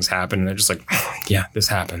watching things happen, and they're just like, yeah, this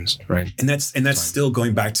happens, right? And that's still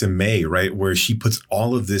going back to May, right, where she puts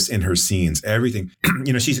all of this in her scenes, everything.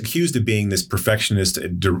 She's accused of being this perfectionist,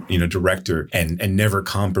 director, and never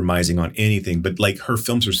compromising on anything. But like her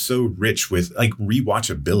films are so rich with like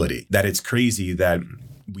rewatchability that it's crazy that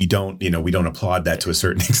we don't applaud that to a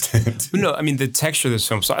certain extent. No, I mean the texture of this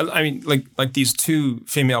film. So I mean, like these two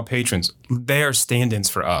female patrons, they are stand-ins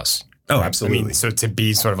for us. Oh, absolutely. I mean, so to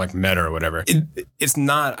be sort of like meta or whatever, it's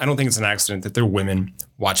not. I don't think it's an accident that they're women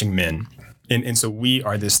watching men, and so we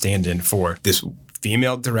are this stand-in for this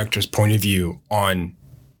female director's point of view on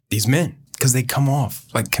these men because they come off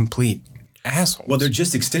like complete assholes. Well, they're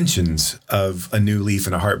just extensions of A New Leaf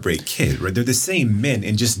and A Heartbreak Kid, right? They're the same men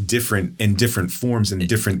in just different forms and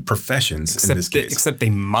different professions in this case. Except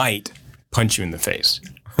they might punch you in the face.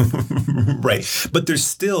 Right. But they're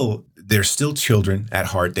still children at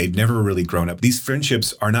heart. They've never really grown up. These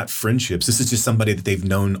friendships are not friendships. This is just somebody that they've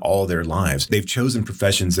known all their lives. They've chosen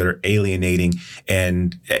professions that are alienating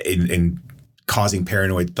and causing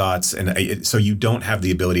paranoid thoughts. And so you don't have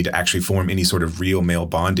the ability to actually form any sort of real male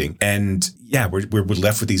bonding. And yeah, we're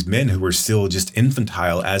left with these men who are still just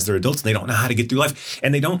infantile as they're adults. And they don't know how to get through life.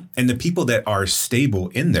 And the people that are stable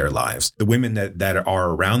in their lives, the women that are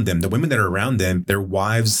around them, their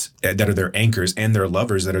wives that are their anchors and their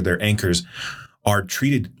lovers that are their anchors are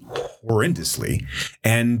treated horrendously,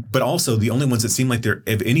 but also the only ones that seem like they're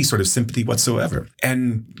of any sort of sympathy whatsoever.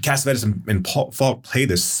 And Cassavetes and Falk play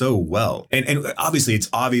this so well. And obviously it's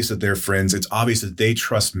obvious that they're friends. It's obvious that they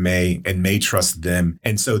trust May and May trusts them.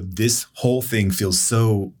 And so this whole thing feels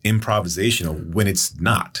so improvisational when it's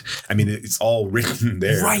not. I mean, it's all written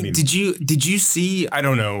there. Right. I mean, did you see, I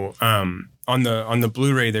don't know, on the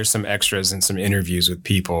Blu-ray, there's some extras and some interviews with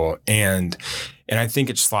people, and I think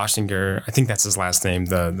it's Schlesinger, I think that's his last name,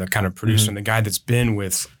 the kind of producer and the guy that's been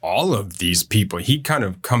with all of these people. He kind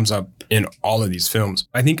of comes up in all of these films.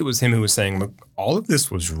 I think it was him who was saying, look, all of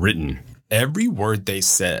this was written. Every word they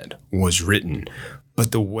said was written.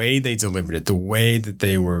 But the way they delivered it, the way that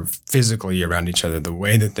they were physically around each other, the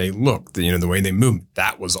way that they looked, the way they moved,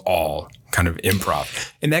 that was all kind of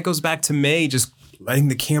improv. And that goes back to May just letting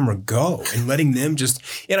the camera go and letting them just,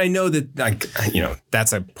 and I know that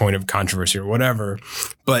that's a point of controversy or whatever,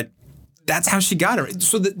 but that's how she got her.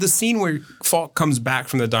 So the scene where Falk comes back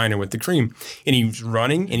from the diner with the cream and he's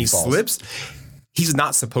running and he slips, he's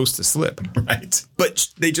not supposed to slip. Right. But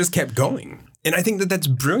they just kept going. And I think that that's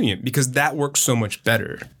brilliant because that works so much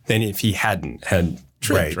better than if he hadn't had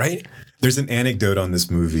tripped, right? There's an anecdote on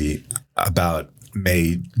this movie about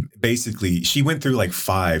May. Basically, she went through like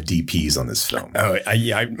 5 DPs on this film. Oh,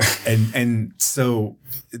 yeah. And so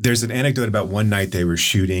there's an anecdote about one night they were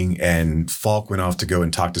shooting and Falk went off to go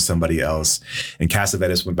and talk to somebody else. And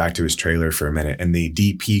Cassavetes went back to his trailer for a minute and the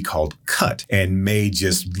DP called cut. And May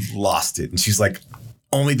just lost it. And she's like,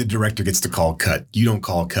 only the director gets to call cut. You don't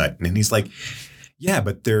call cut. And he's like, yeah,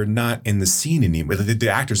 but they're not in the scene anymore. The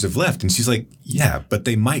actors have left. And she's like, yeah, but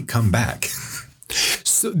they might come back.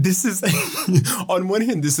 So this is, on one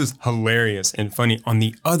hand, this is hilarious and funny. On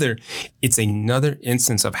the other, it's another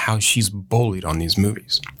instance of how she's bullied on these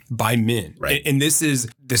movies by men. Right. And this is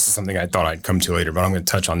something I thought I'd come to later, but I'm going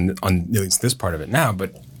to touch on at least this part of it now.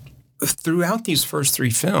 But throughout these first 3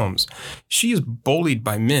 films, she is bullied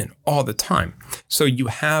by men all the time. So you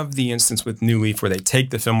have the instance with New Leaf where they take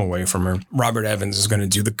the film away from her. Robert Evans is going to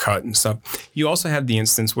do the cut and stuff. You also have the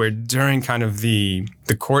instance where during kind of the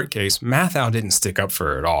court case, Matthau didn't stick up for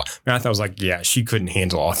her at all. Matthau was like, yeah, she couldn't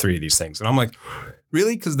handle all 3 of these things. And I'm like,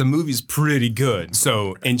 really? Because the movie's pretty good.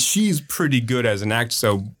 So, and she's pretty good as an actor.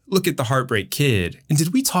 So look at The Heartbreak Kid. And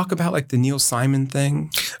did we talk about like the Neil Simon thing?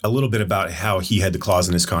 A little bit about how he had the clause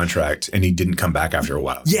in his contract and he didn't come back after a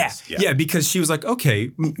while. Yeah, because she was like,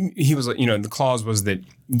 okay. He was like, the clause was that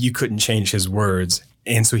you couldn't change his words.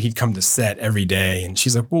 And so he'd come to set every day. And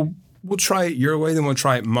she's like, well, we'll try it your way, then we'll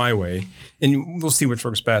try it my way. And we'll see which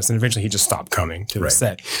works best. And eventually he just stopped coming to the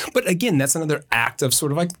set. But again, that's another act of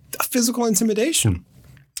sort of like a physical intimidation.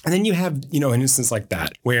 And then you have, an instance like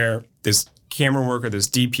that where this camera worker, this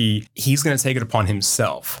DP, he's going to take it upon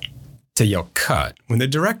himself to yell cut when the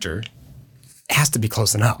director has to be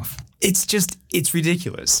close enough. It's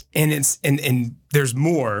ridiculous. And and there's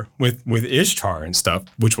more with Ishtar and stuff,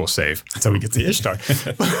 which we'll save until we get to Ishtar.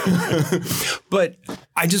 But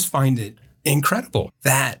I just find it incredible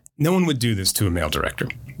that no one would do this to a male director.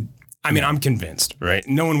 I mean, I'm convinced, right?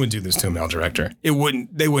 No one would do this to a male director. They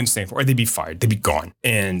wouldn't stand for it, or they'd be fired. They'd be gone.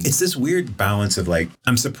 And it's this weird balance of like,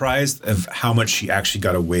 I'm surprised of how much she actually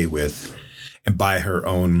got away with and by her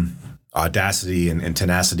own audacity and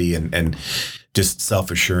tenacity and just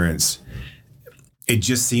self-assurance. It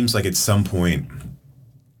just seems like at some point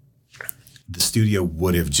the studio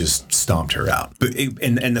would have just stomped her out. But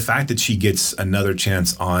and the fact that she gets another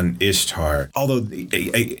chance on Ishtar, although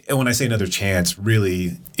when I say another chance,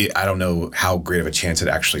 really, I don't know how great of a chance it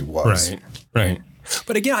actually was. Right.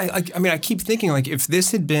 But again, I keep thinking like if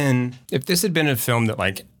this had been a film that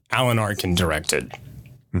like Alan Arkin directed,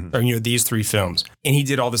 or these 3 films, and he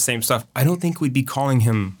did all the same stuff, I don't think we'd be calling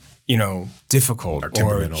him difficult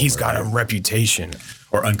or he's got a reputation.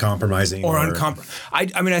 Or uncompromising.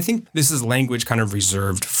 I think this is language kind of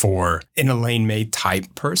reserved for an Elaine May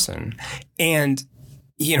type person. And,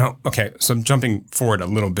 okay, so I'm jumping forward a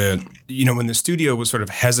little bit. When the studio was sort of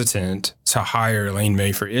hesitant to hire Elaine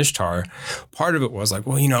May for Ishtar, part of it was like,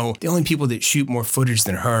 well, the only people that shoot more footage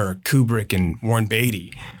than her are Kubrick and Warren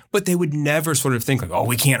Beatty. But they would never sort of think like, oh,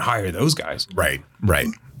 we can't hire those guys. Right.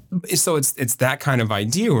 So it's that kind of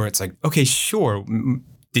idea where it's like, okay, sure.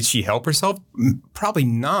 Did she help herself? Probably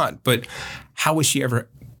not. But how was she ever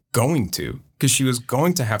going to? Because she was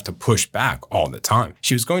going to have to push back all the time.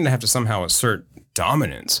 She was going to have to somehow assert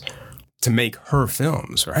dominance to make her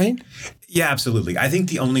films, right? Yeah, absolutely. I think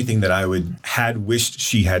the only thing that I had wished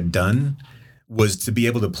she had done was to be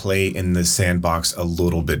able to play in the sandbox a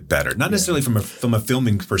little bit better. Not necessarily from a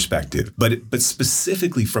filming perspective, but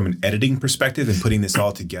specifically from an editing perspective and putting this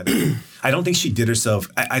all together. I don't think she did herself.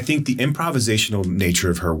 I think the improvisational nature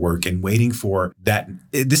of her work and waiting for that,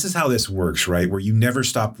 this is how this works, right? Where you never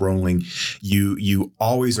stop rolling. You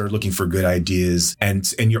always are looking for good ideas and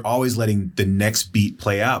you're always letting the next beat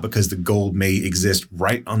play out because the gold may exist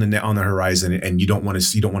right on the horizon and you don't want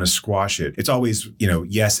to squash it. It's always,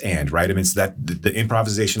 yes and, right? I mean, it's that the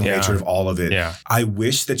improvisational nature of all of it. Yeah. I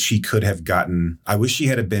wish that she could have I wish she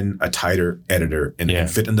had been a tighter editor and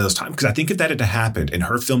fit into those times. Because I think if that had happened and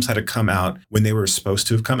her films had to come out when they were supposed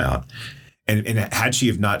to have come out, and had she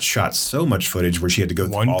have not shot so much footage where she had to go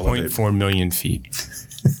through all of it. 1.4 million feet.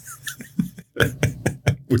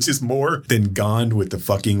 Which is more than Gone with the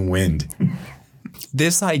fucking Wind.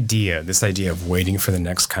 This idea of waiting for the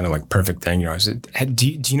next kind of like perfect thing, do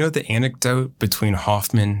you know the anecdote between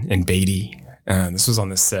Hoffman and Beatty? This was on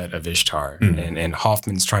the set of Ishtar, and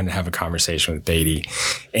Hoffman's trying to have a conversation with Beatty,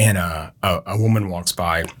 and a woman walks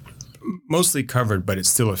by, mostly covered, but it's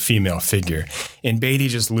still a female figure. And Beatty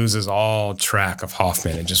just loses all track of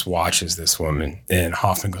Hoffman and just watches this woman. And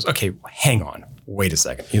Hoffman goes, okay, hang on, wait a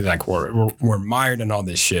second. He's like, we're mired in all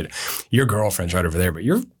this shit. Your girlfriend's right over there, but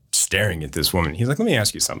you're staring at this woman. He's like, let me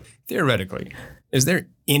ask you something. Theoretically, is there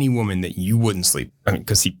any woman that you wouldn't sleep? I mean,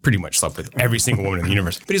 because he pretty much slept with every single woman in the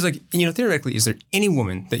universe. But he's like, theoretically, is there any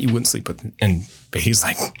woman that you wouldn't sleep with? And he's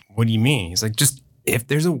like, what do you mean? He's like, just if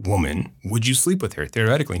there's a woman, would you sleep with her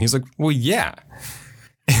theoretically? And he's like, well, yeah.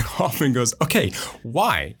 And Hoffman goes, okay,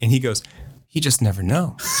 why? And he goes, you just never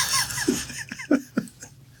know.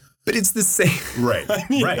 But it's the same. Right.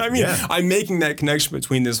 I'm making that connection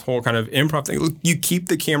between this whole kind of improv thing. Look, you keep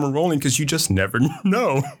the camera rolling because you just never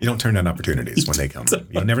know. You don't turn down opportunities when they come.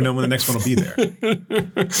 You never know when the next one will be there.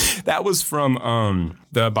 That was from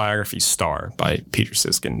the biography Star by Peter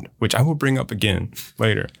Siskin, which I will bring up again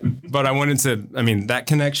later. But I wanted to, that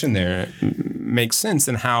connection there makes sense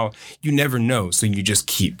in how you never know. So you just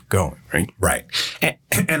keep going, right? Right.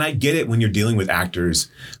 And I get it when you're dealing with actors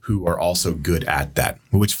who are also good at that,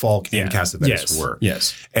 which Falk and Cassavetes were.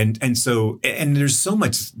 Yes. And there's so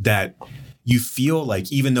much that you feel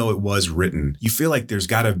like, even though it was written, you feel like there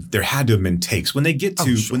had to have been takes. When they get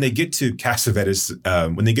to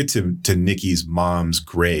Cassavetes, when they get to Nicky's mom's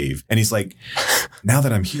grave, and he's like, now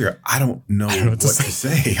that I'm here, I don't know what to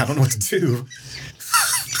say. I don't know what to do.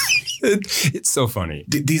 It's so funny.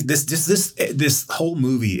 This whole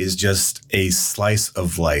movie is just a slice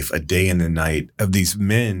of life, a day in the night of these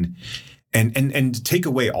men. And take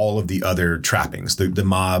away all of the other trappings, the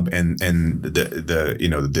mob and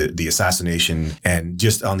the assassination, and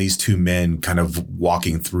just on these two men kind of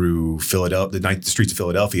walking through the streets of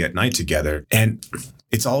Philadelphia at night together. And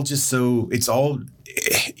it's all just so,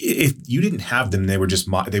 if you didn't have them, they weren't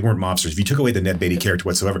mobsters. If you took away the Ned Beatty character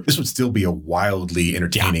whatsoever, this would still be a wildly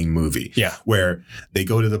entertaining movie. Yeah. Where they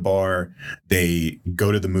go to the bar, they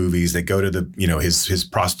go to the movies, they go to the, his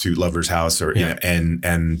prostitute lover's house,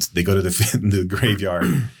 and they go to the graveyard,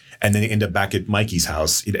 and then they end up back at Mikey's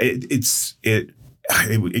house. It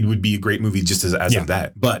would be a great movie just as of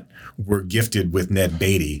that. But we're gifted with Ned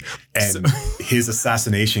Beatty and his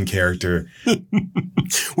assassination character.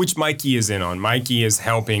 Which Mikey is in on. Mikey is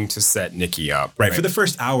helping to set Nicky up. Right. For the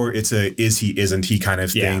first hour, it's a is he, isn't he kind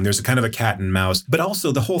of thing. Yeah. There's a kind of a cat and mouse. But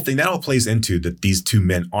also the whole thing, that all plays into that these two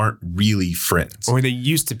men aren't really friends. Or they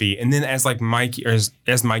used to be. And then as Mikey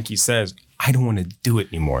says, I don't want to do it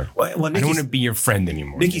anymore. Well, I don't want to be your friend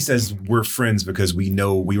anymore. Nicky says we're friends because we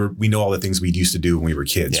know all the things we used to do when we were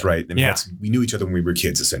kids, right? I mean, we knew each other when we were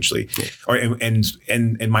kids, essentially. Yeah.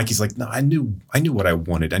 And Mikey's like, no, I knew what I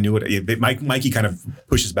wanted. I knew what. Mikey kind of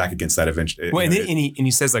pushes back against that eventually. Well, and he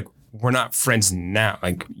says, like, we're not friends now.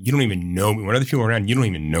 Like, you don't even know me. When other people are around, you don't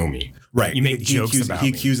even know me. Right. You make jokes about me.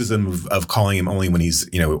 He accuses him of calling him only when he's,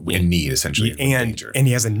 in need, essentially. And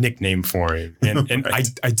he has a nickname for him. And right.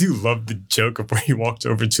 I do love the joke of where he walks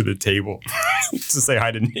over to the table to say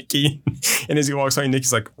hi to Nicky. And as he walks by,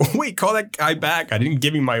 Nicky's like, oh, wait, call that guy back. I didn't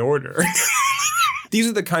give him my order. These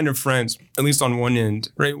are the kind of friends, at least on one end,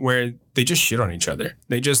 right, where they just shit on each other.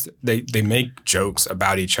 They make jokes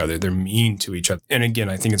about each other. They're mean to each other. And again,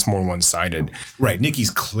 I think it's more one-sided. Right. Nicky's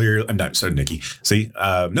clear. I'm not sorry, Nicky. See,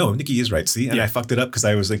 no, Nicky is right. See, and I fucked it up because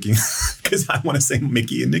I was thinking, because I want to say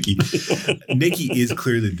Mickey and Nicky. Nicky is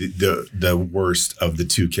clearly the worst of the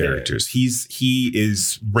two characters. Yeah. He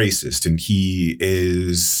is racist, and he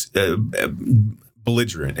is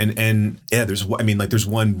belligerent, and there's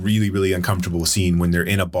one really, really uncomfortable scene when they're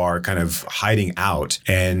in a bar kind of hiding out,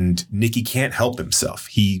 and Nicky can't help himself.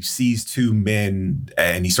 He sees two men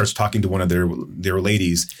and he starts talking to one of their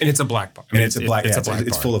ladies, and it's a black bar.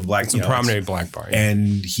 It's full of black. It's a prominent black bar,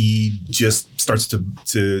 and he just starts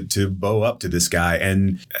to bow up to this guy,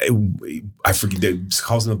 and I forget,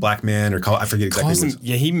 calls him a black man, I forget exactly.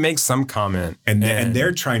 He makes some comment, and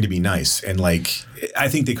they're trying to be nice, and like I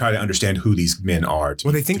think they try to understand who these men are.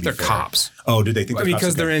 They think they're cops. Oh, do they think they're cops?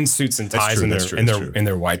 Because they're in suits and ties, and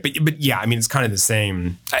they're white. But yeah, I mean, it's kind of the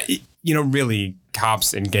same. Really,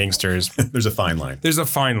 cops and gangsters. There's a fine line. There's a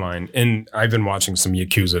fine line. And I've been watching some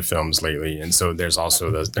Yakuza films lately. And so there's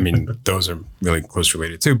also those. I mean, those are really close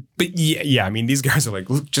related too. But yeah, I mean, these guys are like,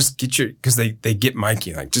 look, just get because they get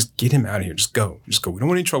Mikey, like, just get him out of here. Just go. We don't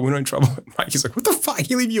want any trouble. Mikey's like, what the fuck?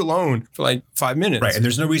 He leave you alone for like 5 minutes. Right. And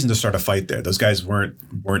there's no reason to start a fight there. Those guys weren't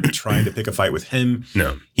trying to pick a fight with him.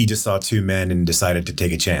 No. He just saw two men and decided to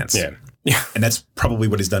take a chance. Yeah. Yeah. And that's probably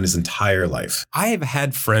what he's done his entire life. I have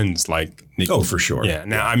had friends like Nicky. Oh, for sure. Yeah.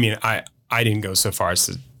 Now, I mean, I didn't go so far as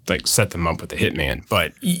to like set them up with a hitman,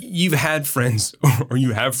 but you've had friends or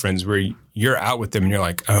you have friends where you're out with them and you're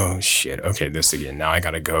like, oh shit, okay, this again. Now I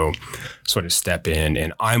got to go sort of step in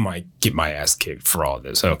and I might get my ass kicked for all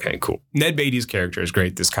this. Okay, cool. Ned Beatty's character is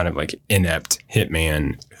great. This kind of like inept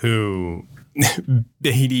hitman who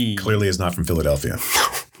Beatty clearly is not from Philadelphia.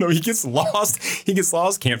 No, he gets lost.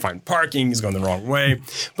 Can't find parking. He's going the wrong way.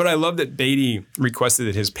 But I love that Beatty requested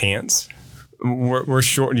that his pants were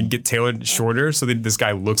short and get tailored shorter so that this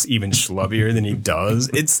guy looks even schlubbier than he does.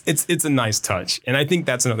 It's a nice touch. And I think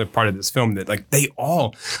that's another part of this film that like they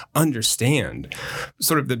all understand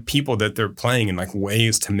sort of the people that they're playing in like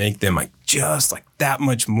ways to make them like just like that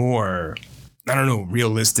much more, I don't know,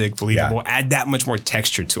 realistic, believable, add that much more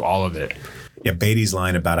texture to all of it. Yeah, Beatty's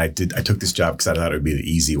line about I took this job because I thought it would be the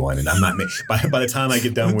easy one, and I'm not. By the time I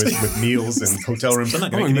get done with meals and hotel rooms, I'm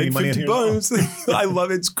not going to make any money in here. I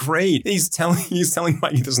love it. It's great. He's telling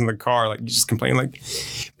Mikey this in the car, like you just complain, like.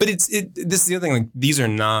 But this is the other thing. Like these are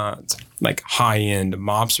not like high end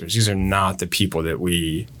mobsters. These are not the people that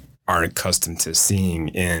we aren't accustomed to seeing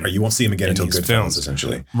in. Or you won't see him again until these Goodfellas, films.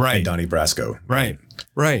 essentially. Right. And Donnie Brasco.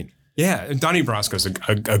 Right. Yeah, Donnie Brasco's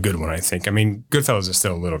a good one, I think. I mean, Goodfellas is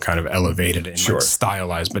still a little kind of elevated and like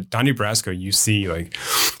stylized, but Donnie Brasco, you see like,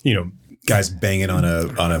 guys banging on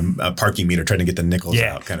a parking meter trying to get the nickels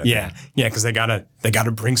out, kind of. Yeah, because they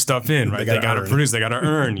gotta bring stuff in, right? They gotta produce, they gotta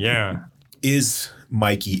earn. Yeah. Is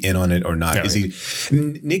Mikey in on it or not? Yeah, is he?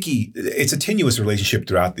 Nicky, it's a tenuous relationship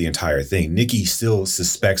throughout the entire thing. Nicky still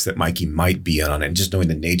suspects that Mikey might be in on it, and just knowing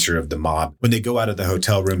the nature of the mob. When they go out of the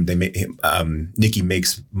hotel room, they make Nicky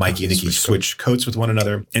makes Mikey and Nicky switch coats with one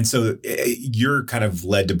another, and so you're kind of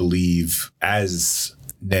led to believe as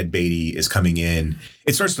Ned Beatty is coming in,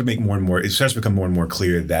 it starts to become more and more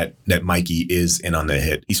clear that Mikey is in on the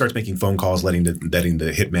hit. He starts making phone calls, letting the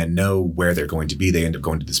hitman know where they're going to be. They end up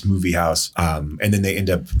going to this movie house, and then they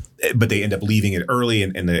end up leaving it early,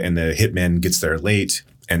 and the hitman gets there late,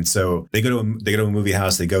 and so they go to a movie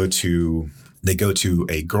house. They go to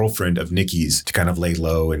a girlfriend of Nicky's to kind of lay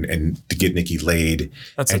low and to get Nicky laid.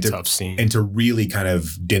 That's a tough scene. And to really kind of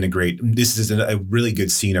denigrate. This is a really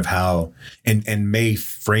good scene of how, and May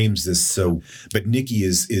frames this so, but Nicky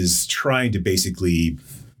is trying to basically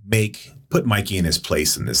put Mikey in his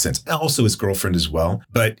place in this sense. Also his girlfriend as well.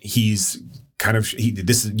 But he's kind of,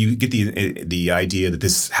 you get the idea that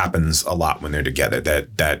this happens a lot when they're together,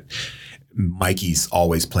 that Mikey's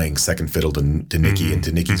always playing second fiddle to Nicky and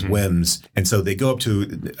to Nicky's whims. And so they go up to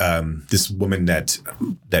this woman that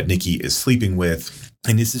Nicky is sleeping with.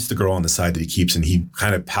 And this is the girl on the side that he keeps, and he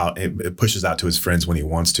kind of pushes out to his friends when he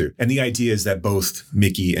wants to. And the idea is that both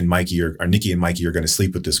Nicky and Mikey are going to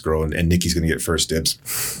sleep with this girl, and Nicky's going to get first dibs.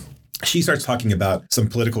 She starts talking about some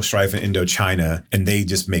political strife in Indochina, and they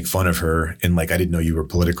just make fun of her. And like, I didn't know you were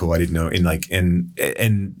political. I didn't know.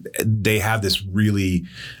 And they have this really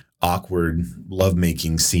awkward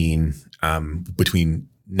lovemaking scene between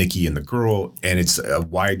Nicky and the girl, and it's a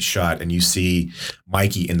wide shot, and you see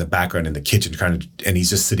Mikey in the background in the kitchen, and he's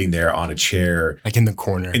just sitting there on a chair, like in the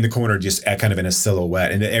corner, just kind of in a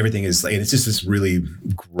silhouette, and everything is like, and it's just this really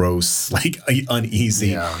gross, like uneasy.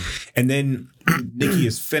 Yeah. And then Nicky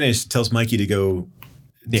is finished, tells Mikey to go.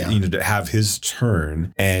 To have his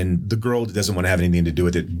turn, and the girl doesn't want to have anything to do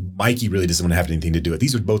with it. Mikey really doesn't want to have anything to do with it.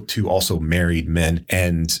 These are both two also married men,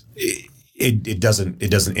 and it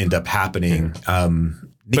doesn't end up happening.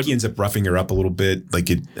 Nicky ends up roughing her up a little bit,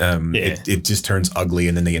 like it just turns ugly,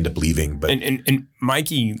 and then they end up leaving. But and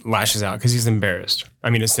Mikey lashes out because he's embarrassed.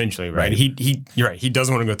 I mean, essentially, right? You're right. He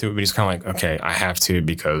doesn't want to go through it, but he's kind of like, okay, I have to,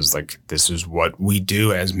 because like this is what we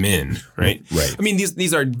do as men, right? Right. I mean,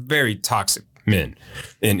 these are very toxic men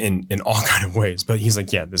in all kind of ways, but he's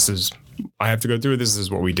like, yeah, I have to go through it. This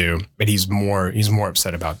is what we do. But he's more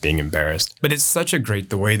upset about being embarrassed. But it's such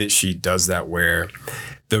the way that she does that, where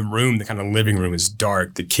the kind of living room is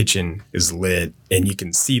dark, the kitchen is lit, and you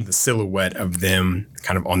can see the silhouette of them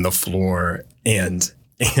kind of on the floor, and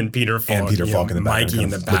Peter Falk in the background, Mikey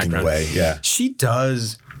in the background. Away. Yeah.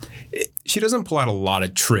 She doesn't pull out a lot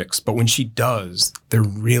of tricks, but when she does, they're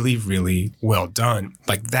really, really well done.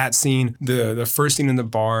 Like that scene, the first scene in the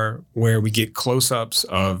bar where we get close-ups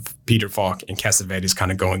of Peter Falk and Cassavetes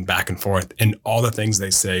kind of going back and forth, and all the things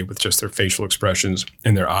they say with just their facial expressions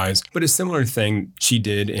and their eyes. But a similar thing she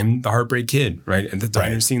did in The Heartbreak Kid, right? And the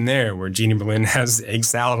diner scene there where Jeannie Berlin has egg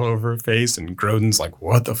salad all over her face, and Grodin's like,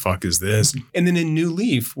 what the fuck is this? And then in New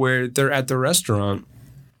Leaf, where they're at the restaurant,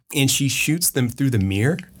 and she shoots them through the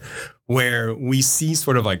mirror, where we see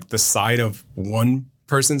sort of like the side of one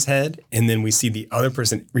person's head, and then we see the other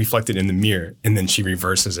person reflected in the mirror, and then she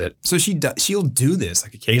reverses it. So she'll do this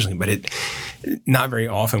like occasionally, but it not very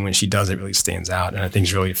often. When she does, it really stands out, and I think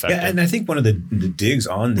it's really effective. Yeah, and I think one of the digs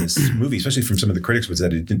on this movie, especially from some of the critics, was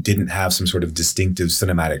that it didn't have some sort of distinctive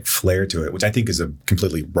cinematic flair to it, which I think is a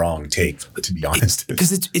completely wrong take, to be honest.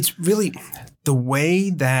 Because it's really the way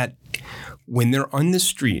that when they're on the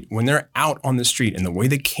street, when they're out on the street, and the way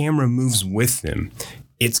the camera moves with them,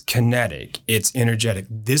 it's kinetic, it's energetic.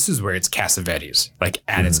 This is where it's Cassavetes, like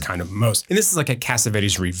at its kind of most. And this is like a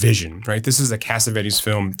Cassavetes revision, right? This is a Cassavetes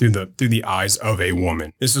film through the eyes of a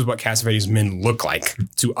woman. This is what Cassavetes men look like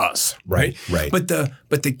to us, right? Right. But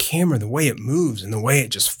the camera, the way it moves, and the way it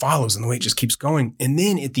just follows, and the way it just keeps going. And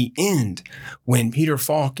then at the end, when Peter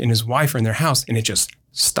Falk and his wife are in their house, and it just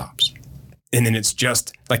stops. And then it's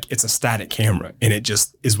just like, it's a static camera, and it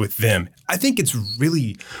just is with them. I think it's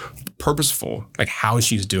really purposeful, like how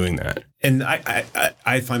she's doing that. And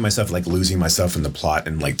I find myself like losing myself in the plot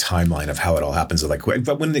and like timeline of how it all happens. Like,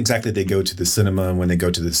 but when exactly they go to the cinema and when they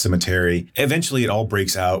go to the cemetery, eventually it all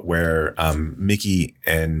breaks out where Mickey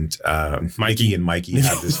and Mikey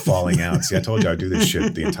have this falling out. See, I told you I'd do this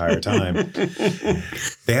shit the entire time.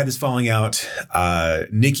 They had this falling out.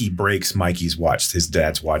 Nicky breaks Mikey's watch, his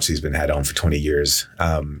dad's watch he's been had on for 20 years,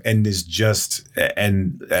 and is just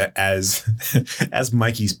as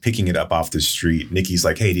Mikey's picking it up off the street, Nicky's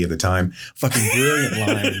like, "Hey, do you have the time?" Fucking brilliant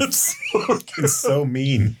lines. It's so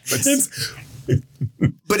mean.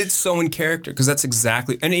 But it's so in character because that's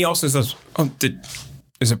exactly. And he also says, "Oh,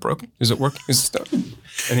 is it broken? Is it working? Is it stuck?"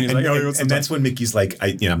 And he's like, "Oh, and that's when Mickey's like,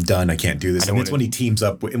 I'm done. I can't do this." And it's when he teams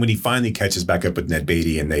up and when he finally catches back up with Ned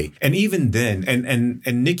Beatty, and even then,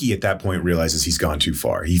 and Nicky at that point realizes he's gone too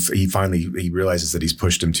far. He finally realizes that he's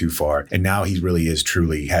pushed him too far, and now he really is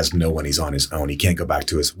truly has no one. He's on his own. He can't go back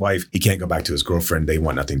to his wife. He can't go back to his girlfriend. They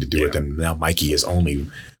want nothing to do with him. Now Mikey, his only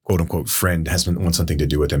quote unquote friend, wants something to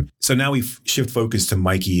do with him. So now we shift focus to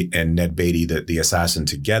Mikey and Ned Beatty, the assassin,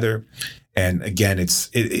 together. And again,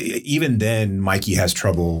 even then, Mikey has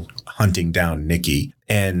trouble hunting down Nicky,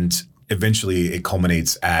 and eventually it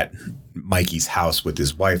culminates at Mikey's house with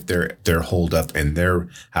his wife. They're holed up in their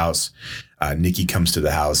house. Nicky comes to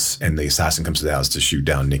the house, and the assassin comes to the house to shoot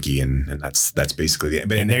down Nicky, and that's basically it.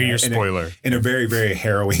 And there's your spoiler. In a very, very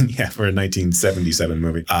harrowing, for a 1977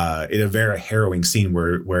 movie, in a very harrowing scene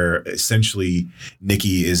where essentially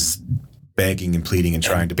Nicky is begging and pleading and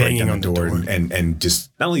trying to break down the door and just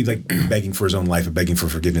not only like begging for his own life, but begging for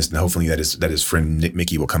forgiveness, and hopefully that his friend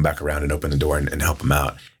Mickey will come back around and open the door and help him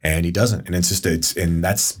out. And he doesn't, and and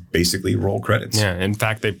that's basically roll credits. Yeah, in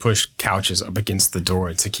fact, they push couches up against the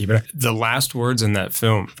door to keep it. The last words in that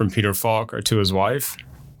film from Peter Falk are to his wife: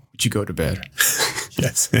 "Would you go to bed?"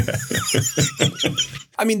 Yes.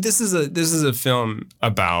 I mean, this is a film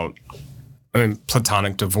about,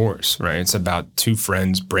 platonic divorce, right? It's about two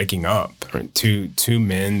friends breaking up, right? Two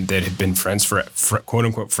men that have been friends for quote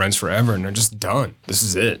unquote friends forever, and they're just done. This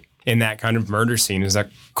is it. And that kind of murder scene is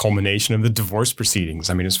that culmination of the divorce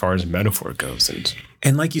proceedings. I mean, as far as metaphor goes.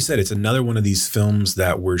 And like you said, it's another one of these films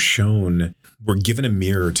that we're given a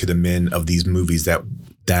mirror to the men of these movies that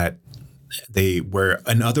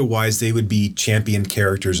and otherwise they would be champion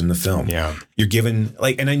characters in the film. Yeah. You're given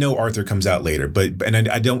and I know Arthur comes out later, but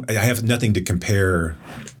I have nothing to compare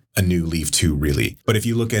A New Leaf to really. But if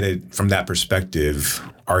you look at it from that perspective,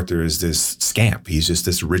 Arthur is this scamp. He's just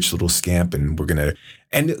this rich little scamp, and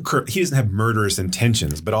he doesn't have murderous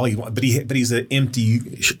intentions, but he's an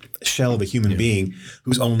empty shell of a human being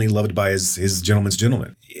who's only loved by his gentleman's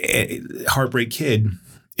gentleman. Heartbreak Kid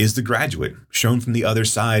is The Graduate, shown from the other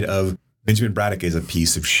side of Benjamin Braddock is a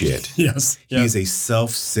piece of shit. Yes. He is a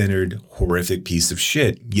self-centered, horrific piece of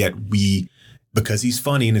shit. Yet because he's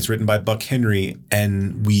funny and it's written by Buck Henry,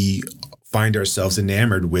 and we find ourselves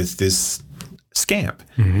enamored with this scamp.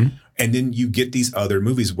 Mm-hmm. And then you get these other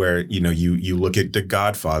movies where, you look at The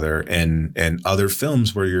Godfather and other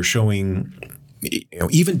films where you're showing,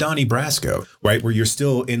 even Donnie Brasco, right? Where you're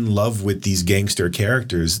still in love with these gangster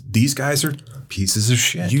characters. These guys are pieces of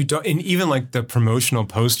shit. You don't, and even like the promotional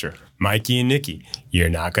poster, Mikey and Nicky, you're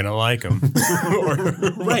not gonna like them.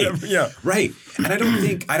 Right. Yeah. Right. And I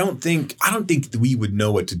don't think that we would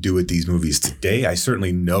know what to do with these movies today. I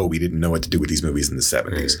certainly know we didn't know what to do with these movies in the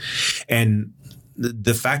 70s. And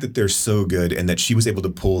the fact that they're so good and that she was able to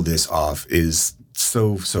pull this off is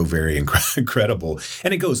so very incredible.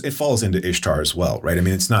 And it falls into Ishtar as well, right? I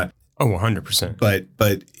mean, it's not 100%.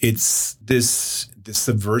 But it's this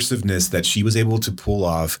subversiveness that she was able to pull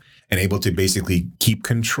off and able to basically keep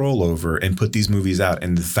control over and put these movies out.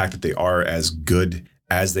 And the fact that they are as good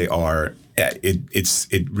as they are,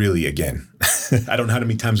 it really, again, I don't know how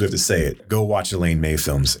many times we have to say it. Go watch Elaine May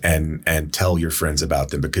films and tell your friends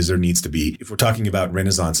about them, because there needs to be, if we're talking about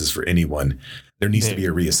renaissances for anyone, there needs to be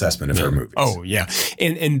a reassessment of her movies. Oh yeah,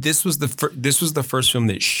 and this was the first film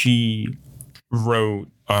that she wrote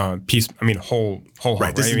whole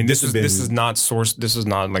right. I mean, this is not source. This is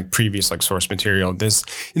not like previous like source material. This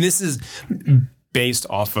is based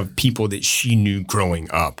off of people that she knew growing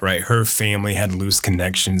up, right? Her family had loose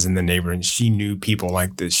connections in the neighborhood. She knew people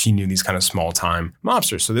like this. She knew these kind of small time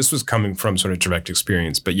mobsters. So this was coming from sort of direct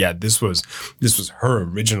experience. But yeah, this was her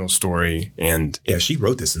original story. And yeah, she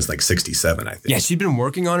wrote this since like 67, I think. Yeah, she'd been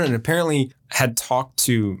working on it and apparently had talked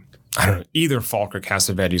to, I don't know, either Falk or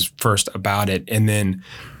Cassavetes first about it. And then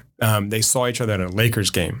they saw each other at a Lakers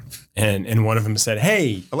game. And one of them said,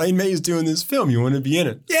 "Hey, Elaine May is doing this film. You want to be in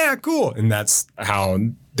it?" "Yeah, cool." And that's how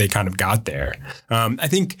they kind of got there. I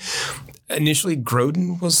think initially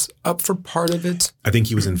Grodin was up for part of it. I think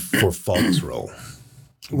he was in for Falk's role.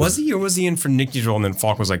 Was he, or was he in for Nicky's role and then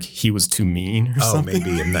Falk was like, he was too mean or something?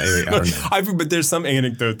 Maybe. I don't know. But there's some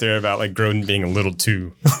anecdote there about like Grodin being a little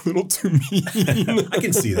too mean. I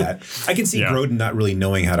can see that. I can see Grodin not really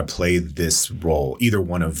knowing how to play this role, either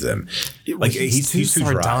one of them. Like he's too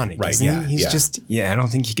sardonic, dry. Right? Yeah, he's just I don't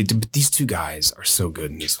think he could do. But these two guys are so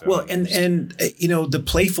good in this film. Well, and the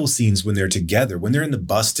playful scenes when they're together, when they're in the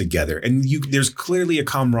bus together, and there's clearly a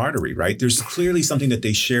camaraderie, right? There's clearly something that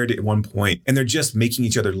they shared at one point, and they're just making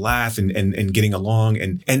each other laugh and getting along,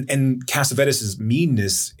 and Cassavetes'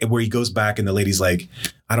 meanness, where he goes back and the lady's like,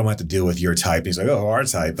 I don't have to deal with your type. And he's like, oh, our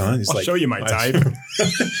type, huh? He's I'll like, show you my type.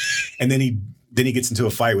 And then he gets into a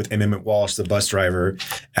fight with Emmett Walsh, the bus driver,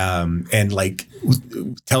 and like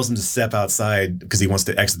tells him to step outside because he wants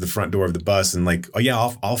to exit the front door of the bus. And like, oh yeah,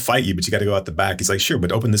 I'll fight you, but you got to go out the back. He's like, sure,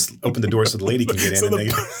 but open the door so the lady can get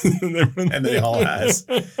in. And they all has.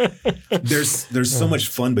 There's so much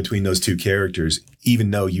fun between those two characters,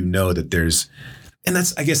 even though you know that there's. And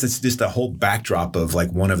I guess it's just the whole backdrop of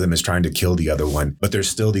like one of them is trying to kill the other one, but there's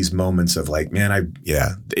still these moments of like, man,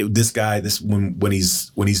 this guy, when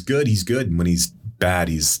he's good, he's good, and when he's bad,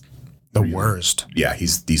 he's the worst. Yeah,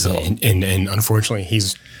 he's decent. And unfortunately,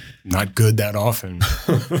 he's not good that often.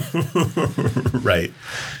 Right.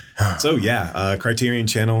 So yeah, Criterion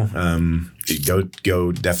Channel.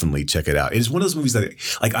 Go definitely check it out. It's one of those movies that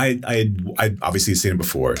like I obviously seen it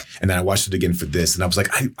before, and then I watched it again for this, and I was like,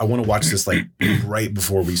 I want to watch this like right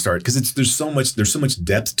before we start because there's so much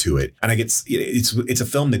depth to it, and it's a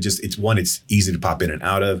film that just it's easy to pop in and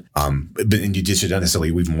out of, but and you just don't necessarily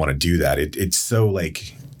even want to do that. It's so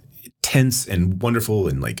like tense and wonderful,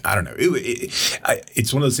 and like I don't know,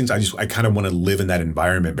 it's one of those things I kind of want to live in that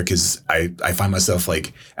environment because I find myself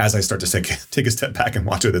like as I start to take a step back and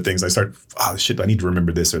watch other things, I start I need to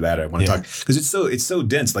remember this or that, I want to talk because it's so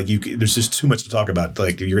dense, like there's just too much to talk about,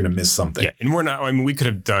 like you're gonna miss something. And we're not, we could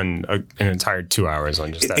have done an entire 2 hours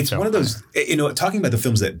on just that. It's film. one of those, talking about the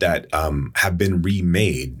films that have been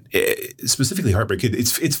remade, specifically Heartbreak Kid.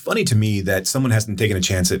 It's funny to me that someone hasn't taken a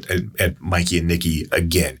chance at Mikey and Nicky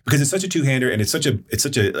again, because it's such a two-hander, and it's such a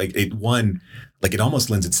like it almost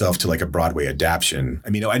lends itself to like a Broadway adaptation. I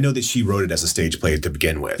mean, I know that she wrote it as a stage play to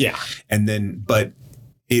begin with. Yeah. And then, but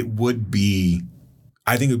I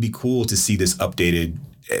think it would be cool to see this updated.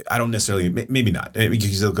 I don't necessarily, maybe not,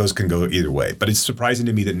 because those can go either way. But it's surprising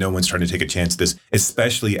to me that no one's trying to take a chance at this,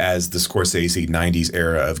 especially as the Scorsese 90s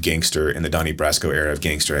era of gangster and the Donnie Brasco era of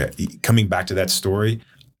gangster. Coming back to that story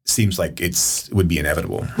seems like it would be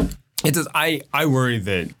inevitable. It does. I worry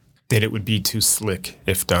that it would be too slick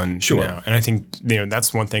if done now. And I think,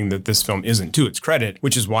 that's one thing that this film isn't, to its credit,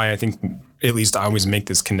 which is why I think, at least I always make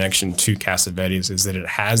this connection to Cassavetes, is that it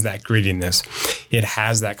has that grittiness. It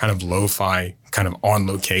has that kind of lo-fi, kind of on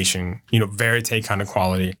location, verite kind of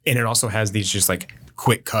quality. And it also has these just like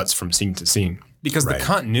quick cuts from scene to scene. Because the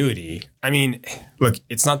continuity, I mean, look,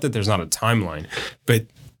 it's not that there's not a timeline, but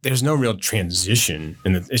there's no real transition,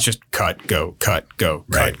 and it's just cut, go, cut, go,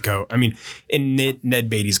 cut, go. I mean, and Ned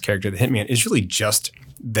Beatty's character, the hitman, is really just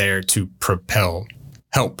there to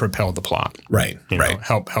help propel the plot. Right,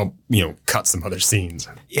 help, cut some other scenes.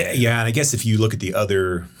 Yeah, and I guess if you look at the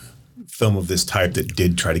other film of this type that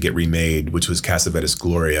did try to get remade, which was Cassavetes'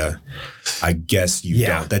 Gloria, I guess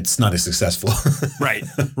don't. That's not as successful. Right.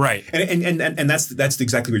 And that's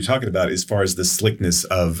exactly what you're talking about as far as the slickness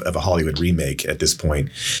of a Hollywood remake at this point,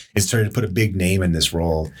 is trying to put a big name in this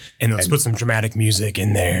role. And let's put some dramatic music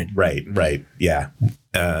in there. Right. Yeah.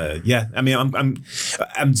 I mean, I'm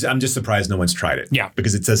just surprised no one's tried it. Yeah.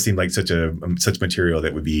 Because it does seem like such material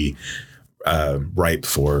that would be ripe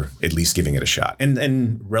for at least giving it a shot,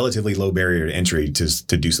 and relatively low barrier to entry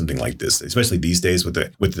to do something like this, especially these days with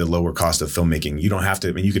the lower cost of filmmaking. You don't have to.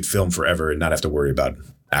 I mean, you could film forever and not have to worry about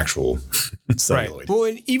actual celluloid. Right. Well,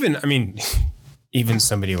 and even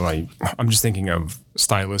somebody like, I'm just thinking of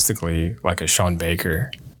stylistically like a Sean Baker,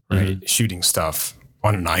 right, shooting stuff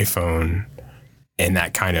on an iPhone, and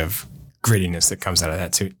that kind of grittiness that comes out of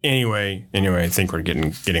that too. Anyway, I think we're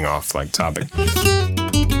getting off like topic.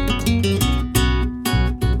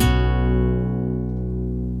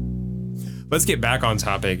 Let's get back on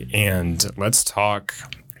topic and let's talk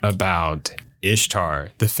about Ishtar,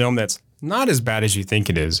 the film that's not as bad as you think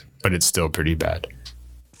it is, but it's still pretty bad.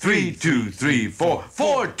 3, 2, 3, 4,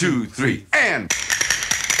 4, 2, 3, and...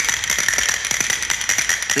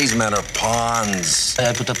 These men are pawns.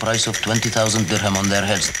 I put a price of 20,000 dirham on their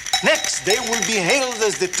heads. Next, they will be hailed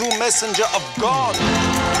as the two messenger of God.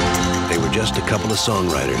 They were just a couple of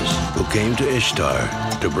songwriters who came to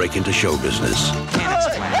Ishtar to break into show business.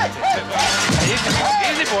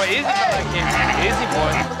 boy. Easy boy. Easy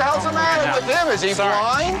boy. What the hell's the matter with him? Is he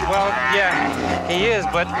blind? Well, yeah, he is,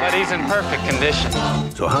 but he's in perfect condition.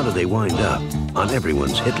 So how do they wind up on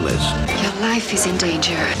everyone's hit list? Your life is in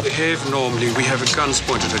danger. Behave normally. We have guns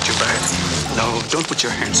pointed at your back. No, don't put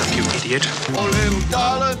your hands up, you idiot. Oh, little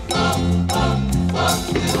darling.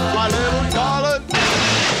 My little darling.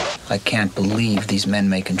 I can't believe these men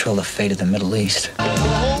may control the fate of the Middle East.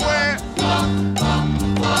 Oh, where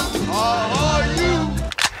are you?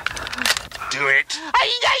 Do it.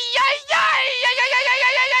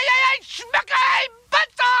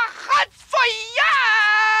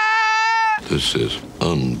 This is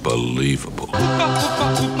unbelievable.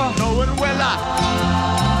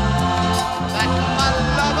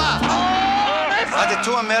 Are the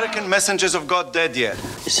two American messengers of God dead yet?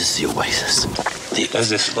 Is this the oasis? Does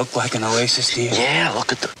this look like an oasis to you? Yeah,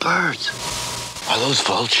 look at the birds. Are those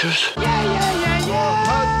vultures? Just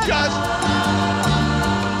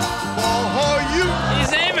for you.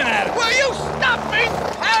 He's aiming at him. Will you stop being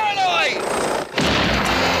paranoid?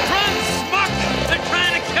 Run, Smuck! They're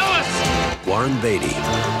trying to kill us. Warren Beatty,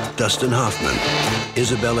 Dustin Hoffman,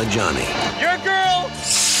 Isabella Johnny. Your girl.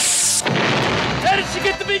 How did she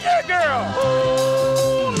get to be your girl?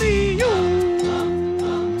 Only you.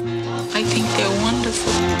 I think they're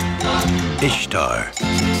wonderful. Ishtar,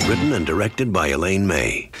 written and directed by Elaine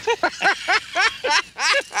May.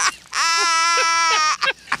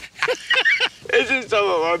 This is some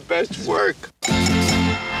of our best work.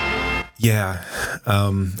 Yeah,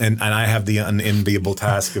 and I have the unenviable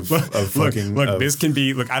task of fucking. Look, this can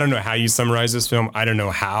be. Look, I don't know how you summarize this film. I don't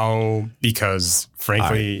know how, because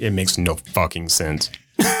frankly, it makes no fucking sense.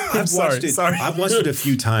 I've watched it a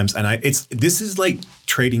few times, and this is like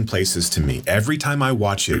Trading Places to me. Every time I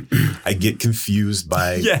watch it, I get confused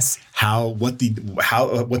by what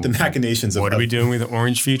the machinations of what are we doing with the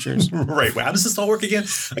orange features? Right. How does this all work again?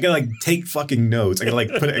 I gotta take fucking notes. I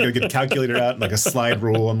gotta get a calculator out and like a slide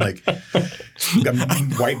rule. I'm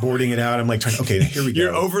whiteboarding it out. I'm like trying. Okay, here we go.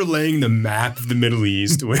 You're overlaying the map of the Middle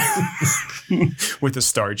East with a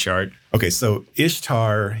star chart. Okay, so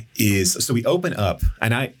Ishtar is. So we open up,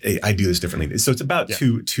 and I do this differently. So it's about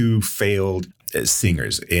two failed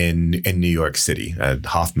singers in New York City,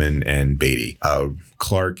 Hoffman and Beatty,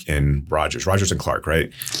 Clark and Rogers and Clark, right?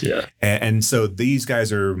 Yeah. And so these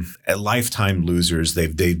guys are lifetime losers.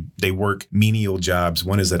 They work menial jobs.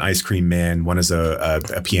 One is an ice cream man. One is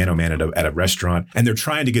a piano man at a restaurant. And they're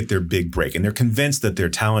trying to get their big break. And they're convinced that they're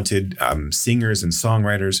talented singers and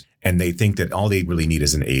songwriters. And they think that all they really need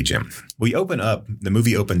is an agent. The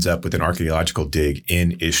movie opens up with an archaeological dig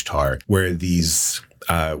in Ishtar where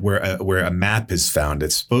where a map is found.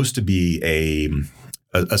 It's supposed to be a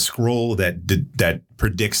scroll that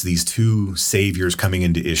predicts these two saviors coming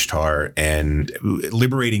into Ishtar and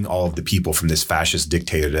liberating all of the people from this fascist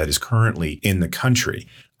dictator that is currently in the country.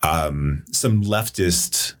 Some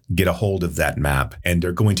leftists get a hold of that map, and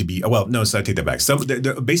they're going to be so I take that back.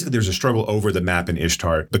 Basically, there's a struggle over the map in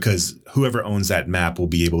Ishtar because whoever owns that map will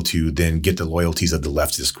be able to then get the loyalties of the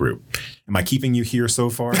leftist group. Am I keeping you here so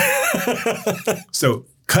far? So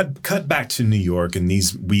cut back to New York, and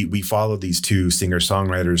we follow these two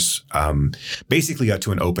singer-songwriters basically up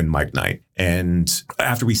to an open mic night. And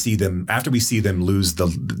after we see them lose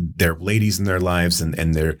their ladies in their lives,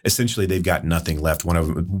 and they've got nothing left. One of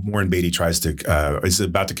them, Warren Beatty, is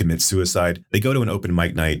about to commit suicide. They go to an open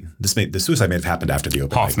mic night. The suicide may have happened after the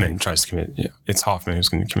open mic night. Hoffman tries to commit. Yeah, it's Hoffman who's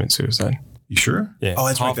going to commit suicide. You sure? Yeah. Oh,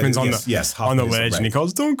 that's Hoffman's right. on the ledge, and he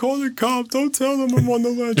calls, "Don't call the cops! Don't tell them I'm on the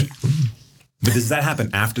ledge." But does that happen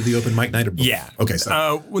after the open mic night? Or before? Yeah. Okay.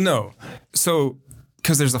 So no. So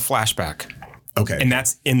because there's a flashback. Okay. And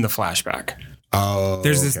that's in the flashback. Oh.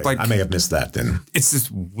 There's this I may have missed that then. It's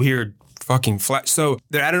this weird fucking flash. So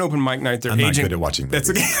they're at an open mic night. I'm not good at watching movies.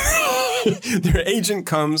 That's okay. Their agent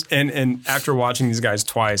comes, and after watching these guys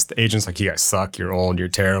twice, the agent's like, "You guys suck. You're old. You're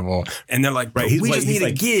terrible." And they're like, "Right, we just need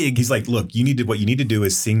a gig." He's like, "Look, what you need to do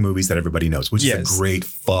is sing movies that everybody knows," which is a great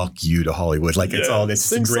fuck you to Hollywood. Like it's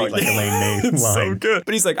a great like Elaine May line. So good.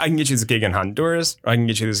 But he's like, "I can get you this gig in Honduras, or I can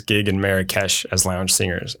get you this gig in Marrakesh as lounge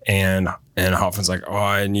singers." And Hoffman's like, "Oh,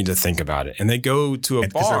 I need to think about it." And they go to a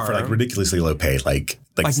bar for like ridiculously low pay, like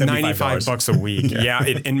 $95 a week. Yeah,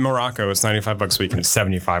 in Morocco it's $95 a week, and it's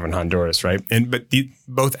 $75 in Honduras, right? But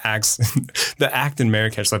both acts, the act in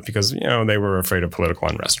Marrakesh left because they were afraid of political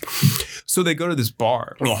unrest. So they go to this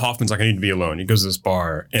bar. Well, Hoffman's like, "I need to be alone." He goes to this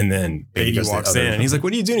bar, and then Beatty walks in, and he's like,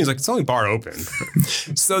 "What are you doing?" He's like, "It's only bar open."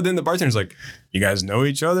 So then the bartender's like, "You guys know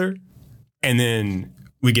each other?" And then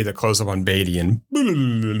we get a close up on Beatty and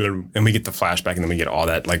we get the flashback, and then we get all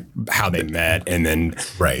that, like how they met, and then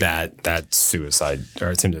that suicide or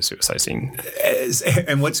attempted suicide scene.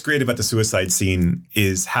 And what's great about the suicide scene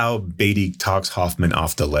is how Beatty talks Hoffman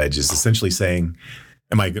off the ledge, is essentially saying,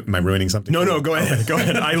 Am I ruining something? No, go ahead. Go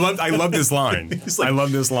ahead. I love this line. Like, I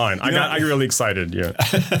love this line. I got really excited. Yeah.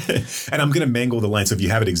 And I'm going to mangle the line. So if you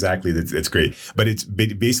have it exactly, it's great. But it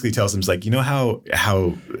basically tells him, it's like, you know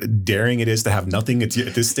how daring it is to have nothing at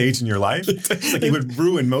this stage in your life? It's like it would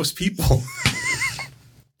ruin most people.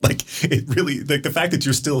 Like, it really, like, the fact that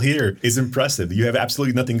you're still here is impressive. You have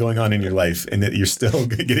absolutely nothing going on in your life, and that you're still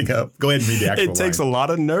getting up. Go ahead and read the actual line. It takes a lot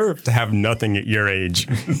of nerve to have nothing at your age.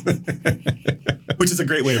 Which is a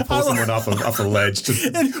great way to pull someone off a ledge.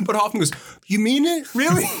 But Hoffman goes, "You mean it?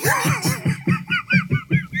 Really?"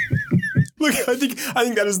 Look, I think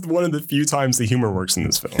that is one of the few times the humor works in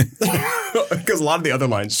this film. Because a lot of the other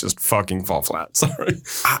lines just fucking fall flat. Sorry.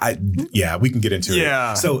 Yeah, we can get into it.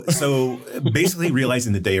 Yeah. So basically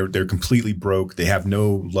realizing that they're completely broke. They have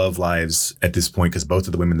no love lives at this point, because both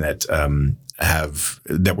of the women that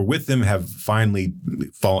were with them have finally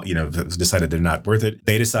decided they're not worth it.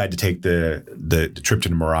 They decide to take the trip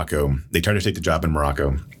to Morocco. They try to take the job in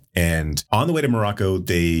Morocco. And on the way to Morocco,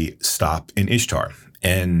 they stop in Ishtar.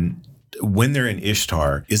 And when they're in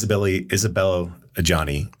Ishtar, Isabella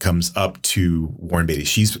Adjani comes up to Warren Beatty.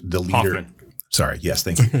 She's the leader. Hoffman. Sorry. Yes.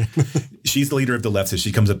 Thank you. She's the leader of the leftists.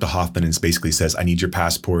 She comes up to Hoffman and basically says, "I need your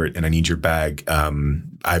passport and I need your bag.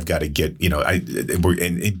 I've got to get,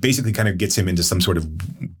 and it basically kind of gets him into some sort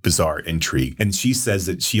of bizarre intrigue." And she says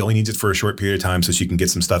that she only needs it for a short period of time so she can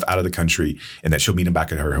get some stuff out of the country, and that she'll meet him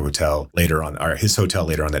back at her hotel later on, or his hotel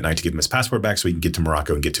later on that night, to give him his passport back so he can get to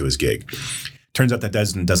Morocco and get to his gig. Turns out that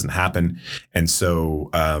doesn't happen. And so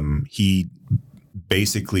he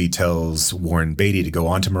basically tells Warren Beatty to go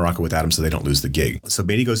on to Morocco without him so they don't lose the gig. So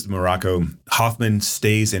Beatty goes to Morocco. Hoffman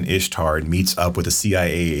stays in Ishtar and meets up with a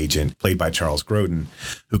CIA agent played by Charles Grodin,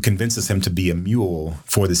 who convinces him to be a mule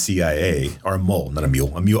for the CIA, or a mole, not a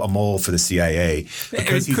mule, a mole for the CIA.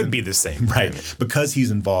 Because it could be the same. Right. Because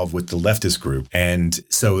he's involved with the leftist group. And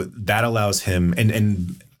so that allows him,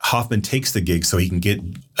 and Hoffman takes the gig so he can get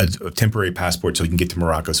a temporary passport so he can get to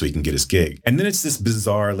Morocco so he can get his gig. And then it's this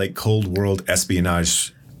bizarre, like, cold world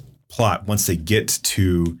espionage plot once they get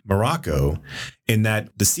to Morocco, in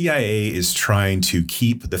that the CIA is trying to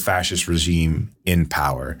keep the fascist regime in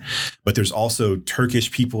power. But there's also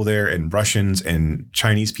Turkish people there and Russians and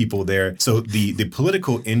Chinese people there. So the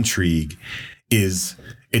political intrigue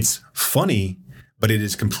it's funny, but it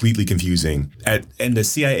is completely confusing. And the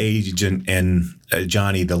CIA agent and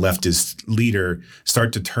Johnny, the leftist leader,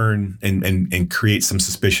 start to turn and create some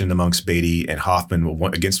suspicion amongst Beatty and Hoffman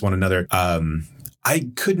against one another.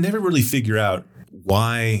 I could never really figure out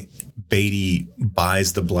why Beatty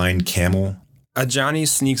buys the blind camel. Johnny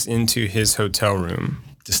sneaks into his hotel room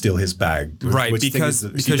to steal his bag. Right, because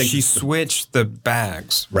she switched the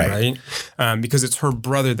bags, right? Because it's her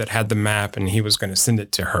brother that had the map and he was going to send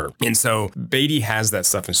it to her. And so Beatty has that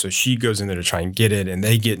stuff, and so she goes in there to try and get it, and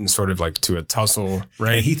they get in sort of like to a tussle,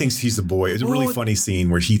 right? And he thinks he's a boy. It's a really funny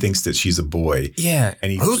scene where he thinks that she's a boy. Yeah.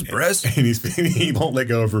 And whose breasts? And he won't let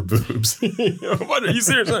go of her boobs. What, are you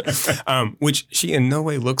serious? Which she in no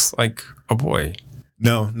way looks like a boy.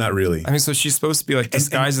 No, not really. I mean, so she's supposed to be like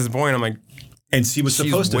disguised as a boy, and I'm like, and she was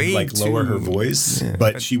supposed to like lower her voice,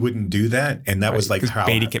 but she wouldn't do that. And that was like how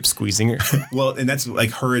Beatty kept squeezing her. Well, and that's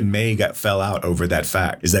like her and May fell out over that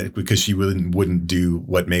fact. Is that because she wouldn't do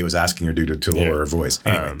what May was asking her to do to lower her voice?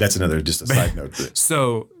 Anyway, that's just a side note.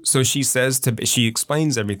 So she says she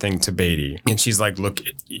explains everything to Beatty, and she's like, "Look,"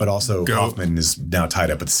 but also Hoffman is now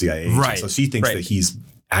tied up with the CIA agent, right? So she thinks that he's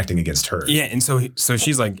acting against her. Yeah, and so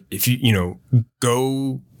she's like, "If you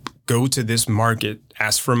go to this market,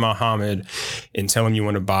 ask for Muhammad, and tell him you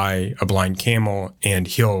want to buy a blind camel, and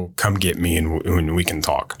he'll come get me, and we can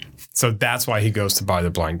talk." So that's why he goes to buy the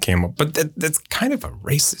blind camel. But that's kind of a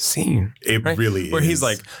racist scene. It really is. Where he's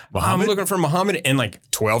like, "I'm looking for Muhammad," and like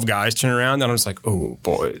 12 guys turn around, and I'm just like, "Oh,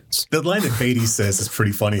 boys." The line that Beatty says is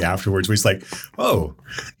pretty funny afterwards, where he's like, "Oh,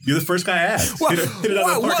 you're the first guy I asked. Hit it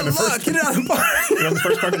out of the park in the first. Hit it out of the park. Hit it out of the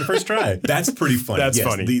first park in the first try." That's pretty funny. That's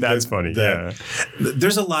funny. That's funny. Yeah.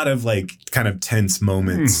 There's a lot of like kind of tense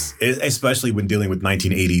moments, especially when dealing with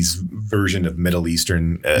 1980s version of Middle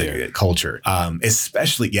Eastern culture.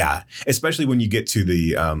 Especially when you get to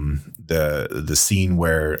the scene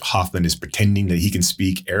where Hoffman is pretending that he can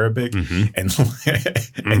speak Arabic, and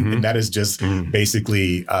that is just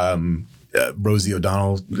basically Rosie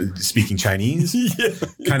O'Donnell speaking Chinese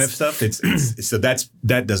kind of stuff. So that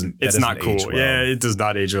doesn't not cool. age well. Yeah, it does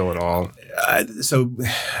not age well at all. So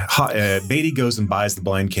Beatty goes and buys the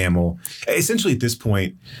blind camel. Essentially, at this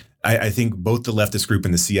point, I think both the leftist group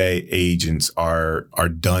and the CIA agents are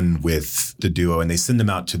done with the duo, and they send them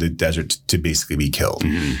out to the desert to basically be killed.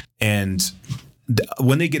 Mm-hmm. And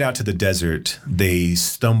when they get out to the desert, they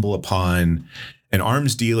stumble upon an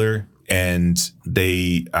arms dealer, and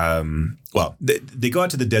they go out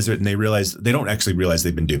to the desert and they don't actually realize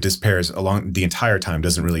they've been duped. This pair along the entire time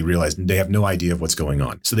doesn't really realize, they have no idea of what's going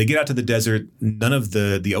on. So they get out to the desert. None of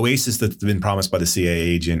the oasis that's been promised by the CIA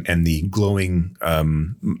agent and the glowing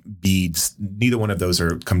beads, neither one of those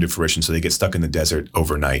are come to fruition. So they get stuck in the desert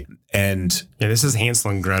overnight. And this is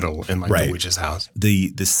Hansel and Gretel in the witch's house.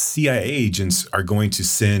 The CIA agents are going to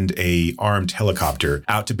send a armed helicopter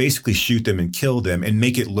out to basically shoot them and kill them and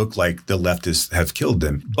make it look like the leftists have killed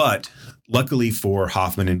them. But luckily for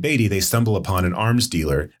Hoffman and Beatty, they stumble upon an arms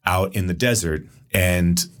dealer out in the desert,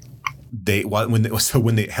 and when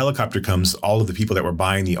the helicopter comes, all of the people that were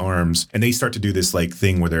buying the arms, and they start to do this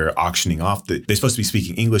thing where they're auctioning off. They're supposed to be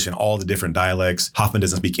speaking English in all the different dialects. Hoffman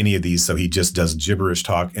doesn't speak any of these, so he just does gibberish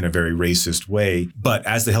talk in a very racist way. But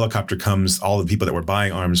as the helicopter comes, all the people that were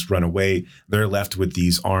buying arms run away. They're left with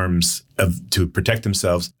these arms to protect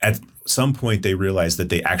themselves. At some point, they realize that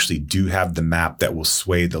they actually do have the map that will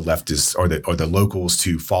sway the leftists or the locals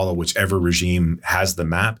to follow whichever regime has the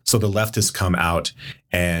map. So the leftists come out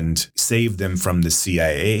and save them from the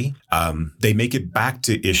CIA. They make it back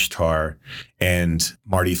to Ishtar, and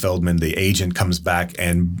Marty Feldman, the agent, comes back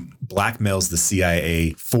and blackmails the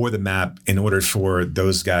CIA for the map in order for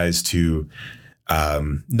those guys to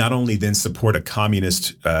not only then support a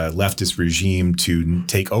communist leftist regime to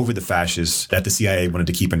take over the fascists that the CIA wanted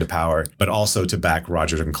to keep into power, but also to back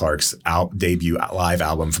Rogers and Clark's debut live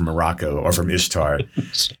album from Morocco or from Ishtar.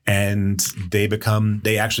 And they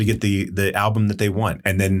actually get the album that they want.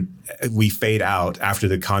 And then we fade out after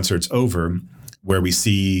the concert's over, where we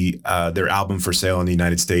see their album for sale in the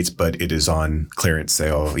United States, but it is on clearance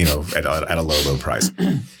sale, at a low price.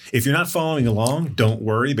 If you're not following along, don't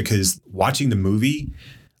worry, because watching the movie,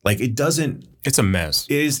 it's a mess.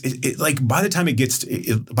 By the time it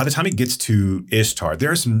gets to Ishtar,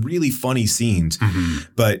 there are some really funny scenes,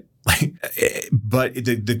 but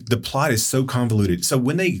the plot is so convoluted. So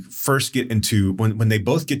when they first get when they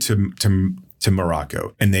both get to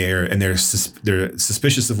Morocco, and they're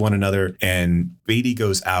suspicious of one another, and Beatty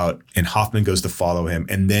goes out and Hoffman goes to follow him,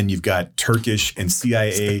 and then you've got Turkish and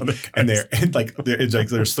CIA, and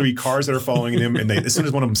there's three cars that are following him, and as soon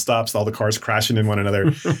as one of them stops, all the cars crash into one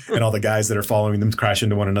another, and all the guys that are following them crash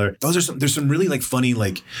into one another. There's some really funny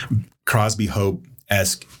Crosby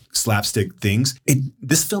Hope-esque slapstick things.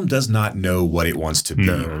 This film does not know what it wants to be,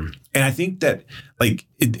 and I think that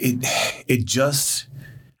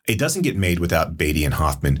it doesn't get made without Beatty and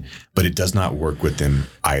Hoffman, but it does not work with them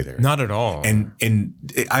either. Not at all. And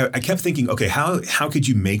I kept thinking, okay, how could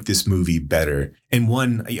you make this movie better? And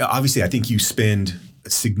one, obviously, I think you spend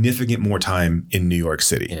significant more time in New York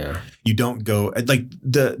City. Yeah. You don't go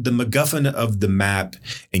the MacGuffin of the map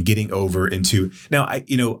and getting over into now.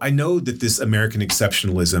 I know that this American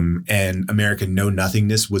exceptionalism and American know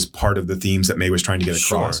nothingness was part of the themes that May was trying to get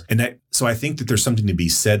across, sure. So I think that there's something to be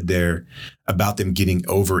said there about them getting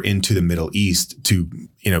over into the Middle East to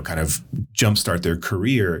kind of jumpstart their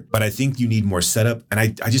career. But I think you need more setup, and I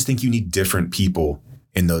just think you need different people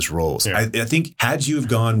in those roles. Yeah. I think had you have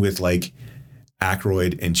gone with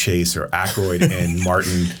Aykroyd and Chase, or Aykroyd and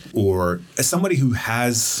Martin, or as somebody who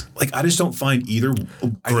has I just don't find either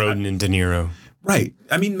Grodin and De Niro. Right.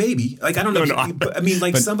 I mean, maybe I don't know. No. But I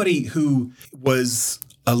mean, somebody who was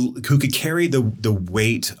who could carry the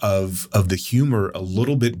weight of the humor a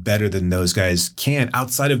little bit better than those guys can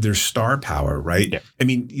outside of their star power. Right. Yeah. I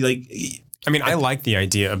mean, I like the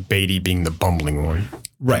idea of Beatty being the bumbling one.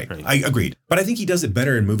 Right. I agreed. But I think he does it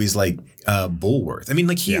better in movies like Bulworth. I mean,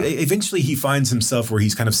 eventually he finds himself where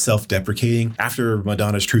he's kind of self-deprecating after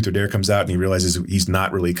Madonna's Truth or Dare comes out, and he realizes he's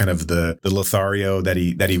not really kind of the Lothario that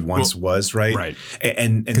he once was, right? Right.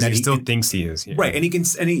 And that he still thinks he is. Yeah. Right. And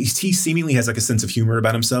he seemingly has a sense of humor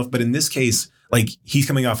about himself, but in this case, he's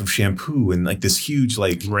coming off of Shampoo and this huge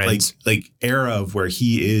era of where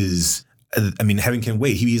he is. I mean, heaven can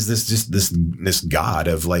wait. He is this god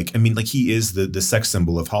of he is the sex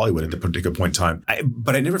symbol of Hollywood at a particular point in time.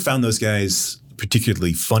 But I never found those guys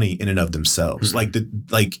particularly funny in and of themselves.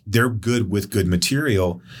 Mm-hmm. They're good with good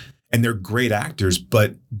material, and they're great actors,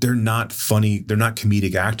 but they're not funny. They're not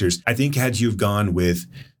comedic actors. I think had you have gone with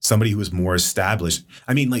somebody who was more established,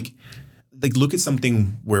 I mean, like look at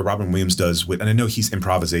something where Robin Williams does with, and I know he's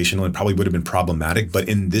improvisational and probably would have been problematic, but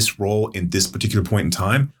in this role, in this particular point in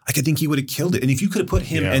time, like I think he would have killed it. And if you could have put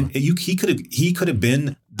him, and he could have been he could have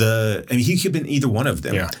been either one of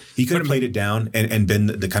them. Yeah. He could have played it down and been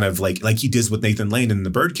the kind of like he did with Nathan Lane in The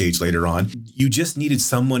Birdcage later on. You just needed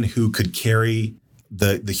someone who could carry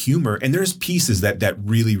the humor, and there's pieces that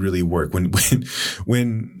really, really work.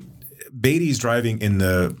 When Beatty's driving in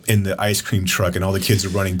the ice cream truck and all the kids are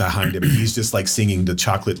running behind him and he's just like singing the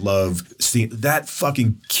Chocolate Love scene. That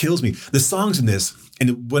fucking kills me. The songs in this,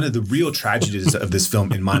 and one of the real tragedies of this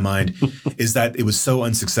film in my mind is that it was so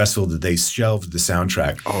unsuccessful that they shelved the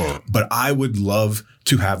soundtrack. Oh. But I would love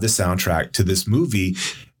to have the soundtrack to this movie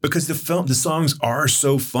because the songs are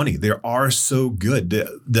so funny. They are so good.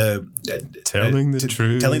 Telling the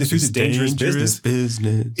truth is dangerous business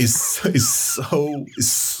is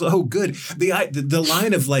so good. The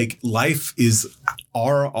line of like life is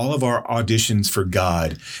all of our auditions for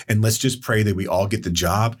God, and let's just pray that we all get the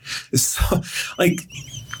job. It's so, like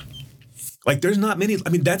there's not many. I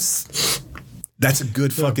mean, that's a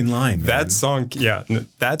good fucking line. Man. That song,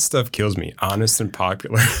 that stuff kills me. Honest and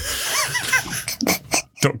popular.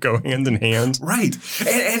 Don't go hand in hand. Right.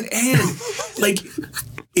 And like,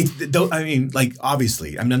 I mean, like,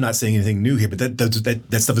 obviously, I'm not saying anything new here, but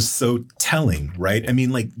that stuff is so telling, right? I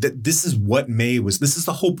mean, like, this is what this is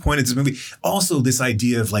the whole point of this movie. Also, this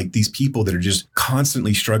idea of like these people that are just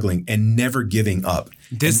constantly struggling and never giving up.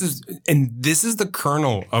 This is the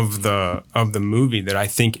kernel of the movie that I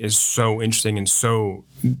think is so interesting and so.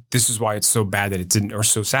 This is why it's so bad that it didn't, or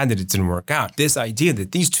so sad that it didn't work out. This idea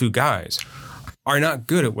that these two guys are not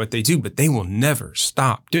good at what they do, but they will never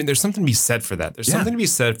stop doing. There's something to be said for that. There's something to be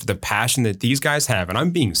said for the passion that these guys have, and I'm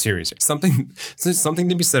being serious. Something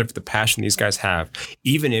to be said for the passion these guys have,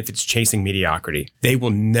 even if it's chasing mediocrity. They will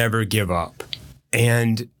never give up.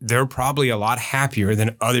 And they're probably a lot happier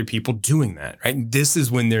than other people doing that, right? This is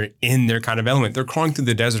when they're in their kind of element. They're crawling through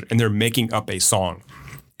the desert and they're making up a song.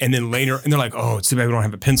 And then later, and they're like, oh, it's too bad we don't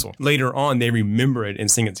have a pencil. Later on, they remember it and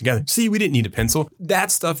sing it together. See, we didn't need a pencil.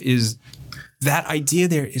 That idea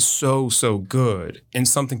there is so, so good and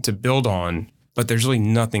something to build on, but there's really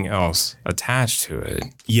nothing else attached to it.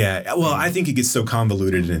 Yeah. Well, I think it gets so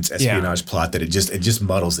convoluted in its espionage plot that it just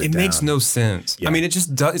muddles it down. It makes no sense. Yeah. I mean, it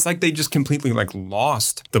just does. It's like they just completely like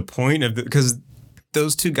lost the point of it because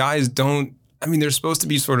those two guys they're supposed to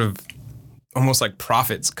be sort of almost like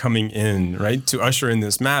prophets coming in, right, to usher in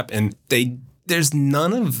this map. And there's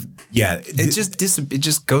none of, it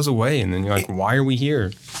just goes away. And then you're like, why are we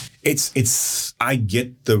here? I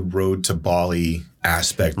get the Road to Bali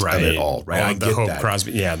aspect of it all, right? I get Hope that.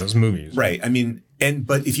 Crosby, those movies. Right. I mean,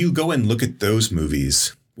 but if you go and look at those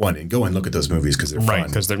movies, because they're fun. Right,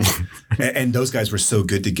 because they're... and those guys were so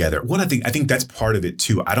good together. I think that's part of it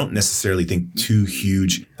too. I don't necessarily think too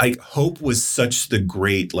huge. Like Hope was such the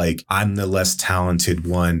great, like, I'm the less talented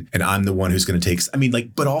one and I'm the one who's going to take,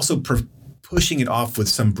 but also pushing it off with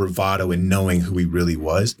some bravado and knowing who he really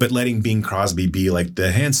was, but letting Bing Crosby be like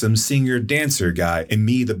the handsome singer dancer guy and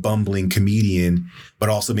me, the bumbling comedian, but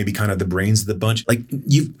also maybe kind of the brains of the bunch. Like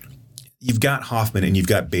you've got Hoffman and you've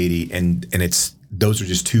got Beatty and those are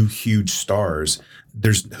just two huge stars.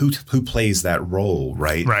 There's who plays that role,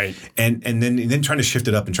 right? Right. And then trying to shift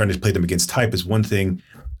it up and trying to play them against type is one thing.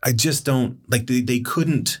 I just don't like they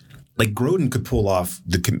couldn't. Like Grodin could pull off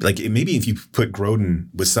maybe if you put Grodin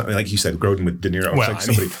with something like you said, Grodin with De Niro,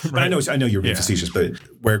 But I know you're being facetious, but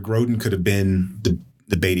where Grodin could have been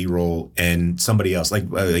the Beatty role and somebody else, like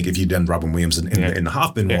if you'd done Robin Williams in the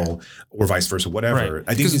Hoffman role or vice versa, whatever. Right.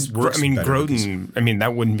 I think this works. Grodin.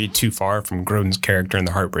 That wouldn't be too far from Grodin's character in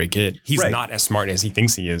The Heartbreak Kid. He's not as smart as he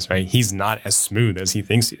thinks he is, right? He's not as smooth as he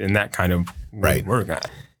thinks in that kind of work.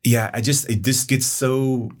 Yeah, this gets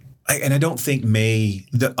so. And I don't think May,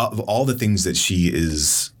 of all the things that she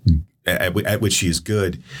is, at which she is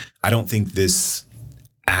good, I don't think this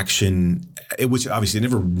action, which obviously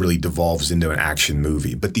never really devolves into an action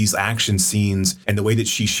movie, but these action scenes and the way that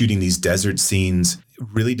she's shooting these desert scenes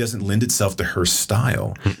really doesn't lend itself to her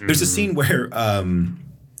style. Mm-hmm. There's a scene where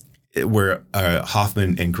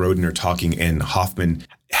Hoffman and Grodin are talking and Hoffman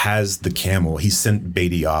has the camel. He sent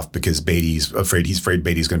Beatty off because Beatty's afraid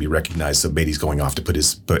Beatty's going to be recognized. So Beatty's going off to put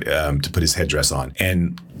his headdress on.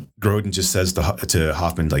 And Grodin just says to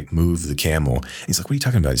Hoffman, like, move the camel. He's like, what are you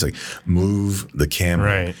talking about? He's like, move the camel.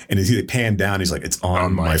 Right. And as he panned down, he's like, it's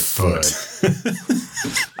on my foot.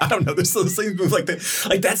 I don't know. There's those things move like that.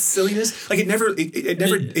 Like that silliness. Like it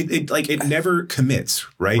never commits,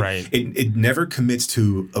 right? Right. It never commits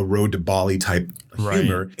to a Road to Bali type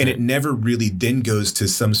humor, and it never really then goes to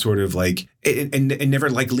some sort of like it never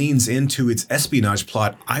like leans into its espionage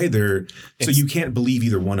plot either. So you can't believe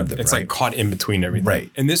either one of them. It's like caught in between everything.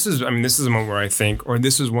 Right. And this is a moment where I think, or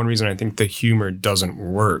this is one reason I think the humor doesn't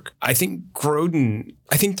work. I think Grodin,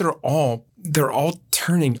 they're all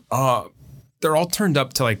turning up. They're all turned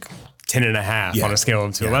up to like 10.5 on a scale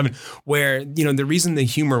of 11, where, the reason the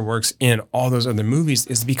humor works in all those other movies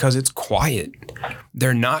is because it's quiet.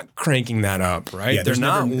 They're not cranking that up, right? Yeah, they're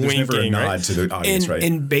not winking. There's never a nod to the audience, right?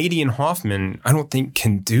 And Beatty and Hoffman, I don't think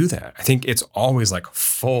can do that. I think it's always like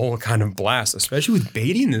full kind of blast, especially with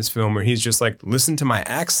Beatty in this film, where he's just like, listen to my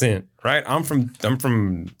accent, right? I'm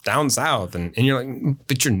from down south, and you're like,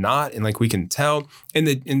 but you're not, and like we can tell. And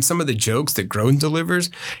in some of the jokes that Grodin delivers,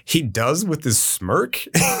 he does with this smirk.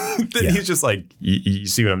 He's just like, you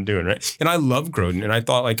see what I'm doing, right? And I love Grodin, and I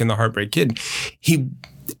thought like in The Heartbreak Kid, he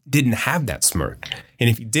didn't have that smirk, and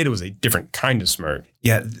if he did, it was a different kind of smirk.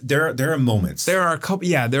 Yeah, there are moments. There are a couple.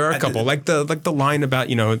 Yeah, there are a couple. Like the line about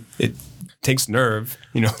it takes nerve,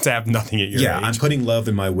 to have nothing at your age. I'm putting love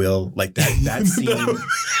in my will. Like that scene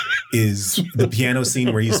is the piano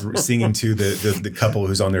scene where he's singing to the couple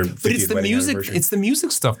who's on their 50th but it's the wedding music. anniversary. It's the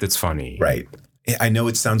music stuff that's funny, right? I know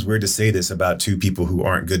it sounds weird to say this about two people who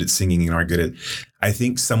aren't good at singing and aren't good at. I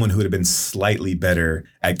think someone who would have been slightly better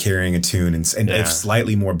at carrying a tune and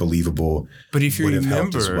slightly more believable. But if you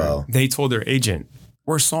remember, as well. They told their agent,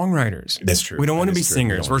 "We're songwriters. That's true. We don't want to be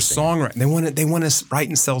singers. We're songwriters. They want to write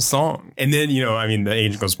and sell songs." And then the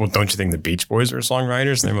agent goes, "Well, don't you think the Beach Boys are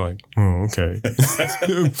songwriters?" And they're like, "Oh, okay."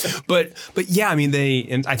 but yeah,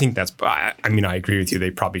 and I think that's. I agree with you.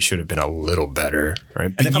 They probably should have been a little better,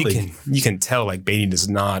 right? But you can tell like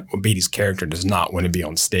Beatty's character does not want to be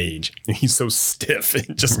on stage. He's so stiff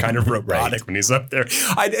and just kind of robotic when he's up there.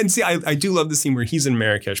 I do love the scene where he's in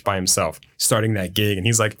Marrakesh by himself, starting that gig, and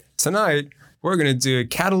he's like, "Tonight, we're going to do a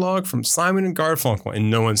catalog from Simon and Garfunkel."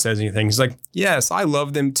 And no one says anything. He's like, "Yes, I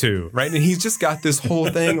love them too." Right. And he's just got this whole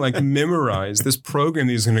thing like memorized, this program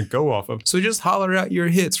that he's going to go off of. So just holler out your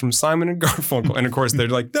hits from Simon and Garfunkel. And of course, they're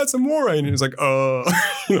like, "That's Amore." And he's like,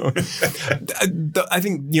 I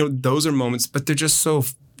think, those are moments, but they're just so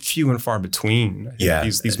few and far between.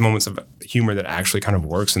 These moments of humor that actually kind of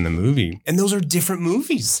works in the movie. And those are different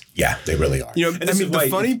movies. Yeah, they really are. And the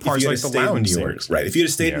funny part is like the lounge singers. Right. If you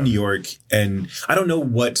had stayed in New York, and I don't know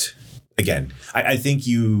what, again, I think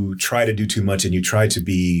you try to do too much and you try to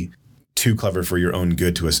be too clever for your own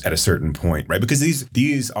good to us at a certain point, right? Because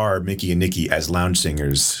these are Mickey and Nicky as lounge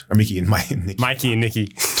singers, or Mikey and Nicky.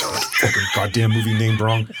 Goddamn movie name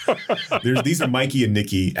wrong. These are Mikey and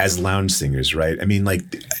Nicky as lounge singers, right?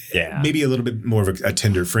 Maybe a little bit more of a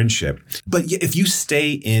tender friendship. But if you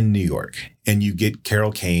stay in New York and you get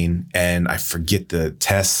Carol Kane and I forget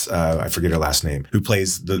I forget her last name, who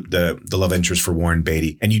plays the love interest for Warren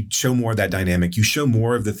Beatty, and you show more of that dynamic, you show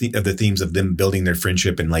more of the themes of them building their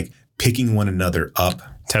friendship and like picking one another up.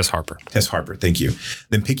 Tess Harper, thank you.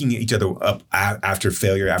 Then picking each other up after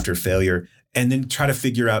failure. And then try to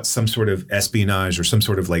figure out some sort of espionage or some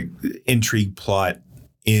sort of like intrigue plot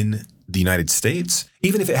in the United States,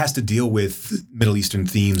 even if it has to deal with Middle Eastern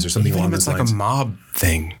themes or something along those lines. It's like a mob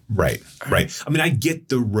thing. Right. I get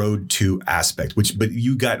the Road to aspect, but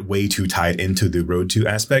you got way too tied into the Road to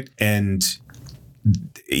aspect, and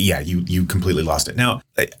you completely lost it. Now,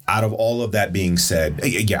 out of all of that being said,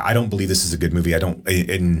 I don't believe this is a good movie.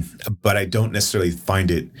 But I don't necessarily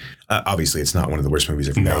find it. Obviously, it's not one of the worst movies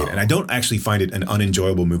ever made, and I don't actually find it an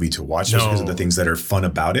unenjoyable movie to watch just because of the things that are fun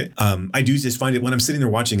about it. I do just find it when I'm sitting there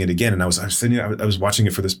watching it again, and I was watching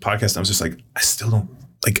it for this podcast, and I was just like, I still don't.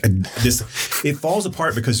 This, it falls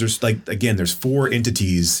apart because there's four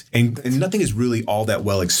entities and nothing is really all that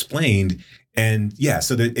well explained. And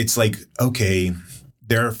so that it's like, okay,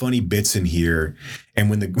 there are funny bits in here. And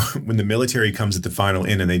when the military comes at the final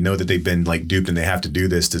end and they know that they've been like duped and they have to do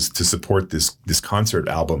this to support this concert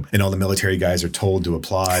album, and all the military guys are told to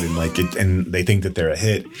applaud and they think that they're a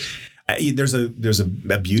hit. There's a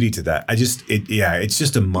beauty to that. It's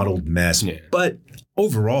just a muddled mess. Yeah. But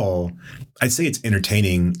overall, I'd say it's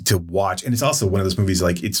entertaining to watch. And it's also one of those movies,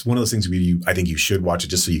 like it's one of those things where I think you should watch it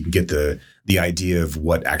just so you can get the idea of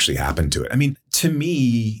what actually happened to it. I mean, to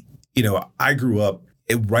me, I grew up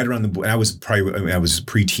right around I was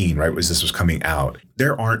preteen, right? This was coming out.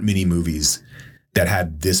 There aren't many movies that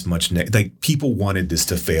had this much, people wanted this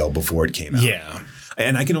to fail before it came out. Yeah.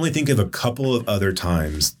 And I can only think of a couple of other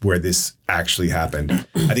times where this actually happened.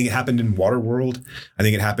 I think it happened in Waterworld. I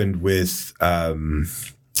think it happened with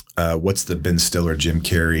what's the Ben Stiller, Jim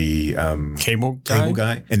Carrey Cable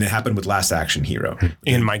guy? And it happened with Last Action Hero.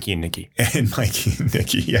 And Mikey and Nicky.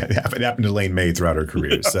 Yeah, it happened to Elaine May throughout her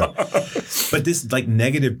career. So, but this like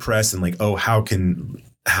negative press and like, oh, how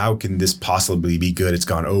can this possibly be good? It's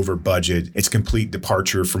gone over budget. It's complete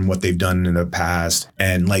departure from what they've done in the past.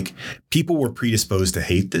 And like people were predisposed to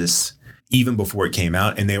hate this even before it came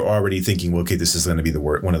out. And they were already thinking, well, okay, this is going to be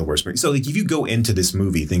one of the worst movies. So like if you go into this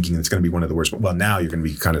movie thinking it's going to be one of the worst, well, now you're going to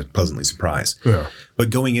be kind of pleasantly surprised. Yeah. But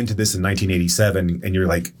going into this in 1987 and you're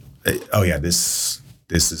like, oh yeah, this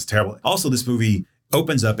is terrible. Also, this movie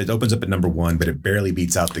opens up at number 1, but it barely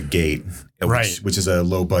beats out the gate, which is a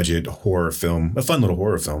low budget horror film, a fun little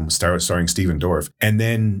horror film starring Stephen Dorff. And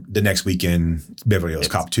then the next weekend, Beverly Hills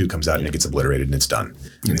Cop 2 comes out and it gets obliterated and it's done.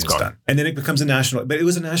 It's done. And then it becomes but it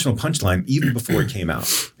was a national punchline even before it came out.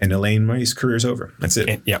 And Elaine May's career is over. That's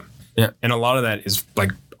it. Yeah. And a lot of that is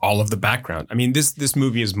like all of the background. I mean, this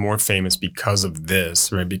movie is more famous because of this,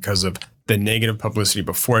 right? Because of the negative publicity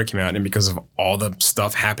before it came out and because of all the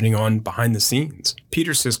stuff happening on behind the scenes.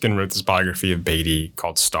 Peter Siskin wrote this biography of Beatty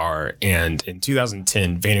called Star. And in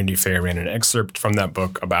 2010, Vanity Fair ran an excerpt from that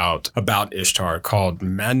book about Ishtar called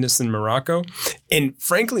Madness in Morocco. And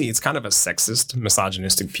frankly, it's kind of a sexist,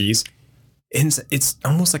 misogynistic piece. And it's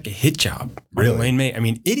almost like a hit job. Really? Elaine May. I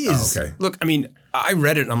mean, it is. Oh, okay. Look, I mean, I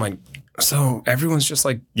read it and I'm like, so everyone's just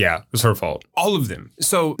like, yeah, it was her fault. All of them.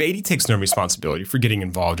 So Beatty takes no responsibility for getting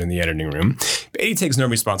involved in the editing room. Beatty takes no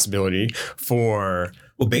responsibility for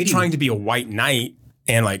trying to be a white knight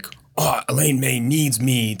and like, oh, Elaine May needs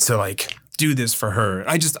me to like do this for her.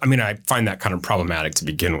 I find that kind of problematic to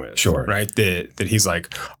begin with. Sure. Right? That he's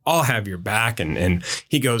like, I'll have your back. And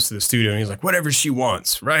he goes to the studio and he's like, whatever she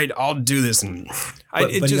wants, right? I'll do this. And But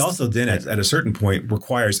he also then at a certain point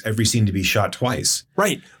requires every scene to be shot twice.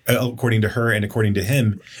 Right. According to her and according to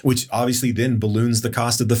him, which obviously then balloons the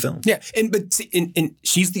cost of the film. Yeah. And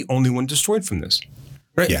she's the only one destroyed from this.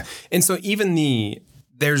 Right. Yeah. And so even the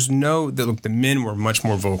men were much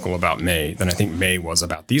more vocal about May than I think May was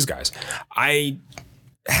about these guys. I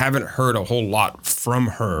haven't heard a whole lot from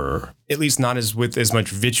her, at least not with as much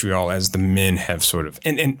vitriol as the men have sort of.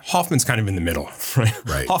 And Hoffman's kind of in the middle, right?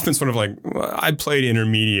 Right. Hoffman's sort of like, well, I played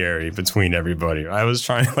intermediary between everybody. I was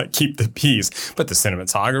trying to like keep the peace. But the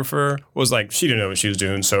cinematographer was like, she didn't know what she was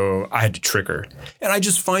doing, so I had to trick her. And I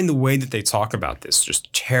just find the way that they talk about this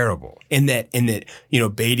just terrible. And that,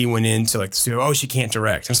 Beatty went into like the studio, oh, she can't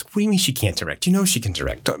direct. I was like, what do you mean she can't direct? You know she can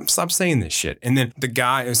direct. Stop saying this shit. And then the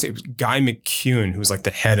guy, it was Guy McCune, who was like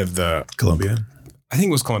the head of the Columbia. I think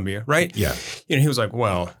it was Columbia, right? Yeah. He was like,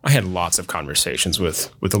 well, I had lots of conversations with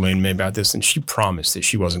Elaine May about this, and she promised that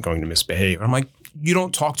she wasn't going to misbehave. And I'm like, you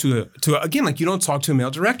don't talk to you don't talk to a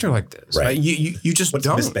male director like this, right? You just What's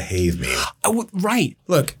don't. misbehave mean? Right.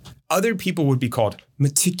 Look, other people would be called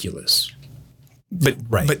meticulous. But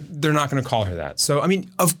they're not going to call her that. So, I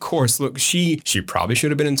mean, of course, look, she probably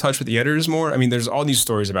should have been in touch with the editors more. I mean, there's all these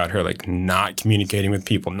stories about her, like not communicating with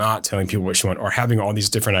people, not telling people what she wants, or having all these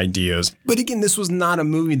different ideas. But again, this was not a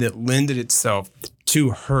movie that lended itself to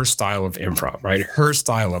her style of improv, right? Her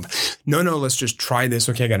style of, no, let's just try this.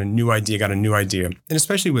 Okay, I got a new idea. And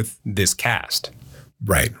especially with this cast.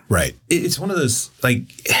 Right. It's one of those, like,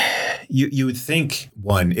 you would think,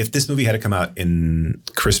 one, if this movie had to come out in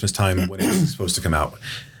Christmas time when it was supposed to come out,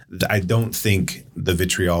 I don't think the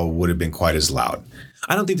vitriol would have been quite as loud.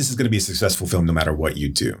 I don't think this is going to be a successful film no matter what you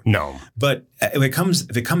do. No. But if it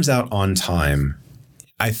comes out on time,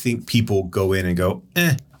 I think people go in and go,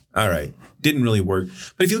 all right. Didn't really work.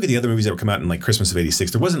 But if you look at the other movies that were come out in like Christmas of '86,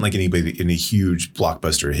 there wasn't like anybody in a huge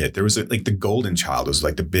blockbuster hit. There was like The Golden Child was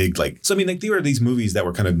like the big so I mean, like there were these movies that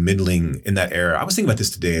were kind of middling in that era. I was thinking about this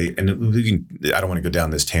today, and I don't want to go down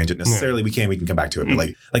this tangent necessarily. We can come back to it. But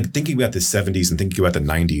like thinking about the '70s and thinking about the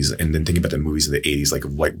 '90s, and then thinking about the movies of the '80s, like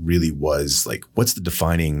what really was like what's the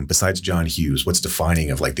defining besides John Hughes? What's defining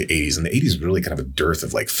of like the '80s? And the '80s was really kind of a dearth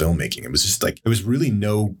of like filmmaking. It was just like there was really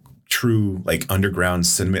no true like underground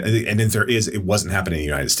cinema, and if there is, it wasn't happening in the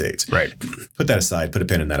United States. Right. Put that aside. Put a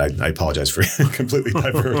pin in that. I apologize for completely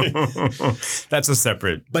diverting. That's a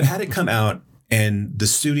separate. But had it come out and the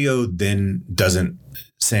studio then doesn't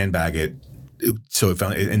sandbag it, so it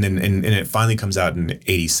finally, and it finally comes out in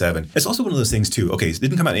 '87. It's also one of those things too. Okay, it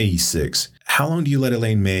didn't come out in '86. How long do you let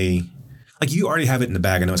Elaine May? Like you already have it in the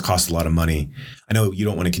bag. I know it's cost a lot of money. I know you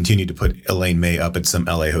don't want to continue to put Elaine May up at some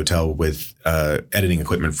LA hotel with editing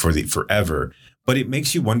equipment for forever. But it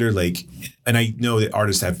makes you wonder, like, and I know that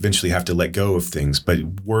artists eventually have to let go of things, but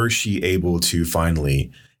were she able to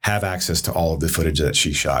finally have access to all of the footage that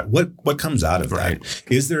she shot? What comes out of that?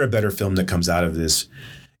 Is there a better film that comes out of this?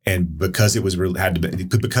 And because it was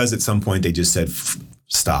because at some point they just said,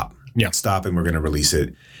 stop. Yeah. Stop, and we're going to release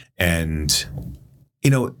it. And,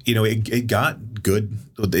 it got good.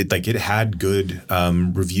 It had good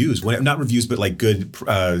reviews. Not reviews, but like good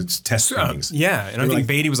test screenings. Yeah. And I think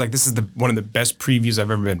Beatty was like, this is one of the best previews I've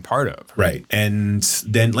ever been part of. Right. And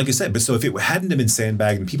then, like I said, but so if it hadn't have been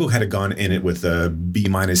sandbagged and people had gone in it with a B-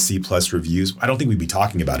 C+ reviews, I don't think we'd be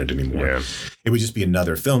talking about it anymore. Yeah. It would just be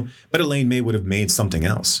another film. But Elaine May would have made something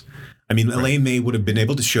else. I mean, Elaine May would have been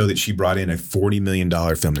able to show that she brought in a $40 million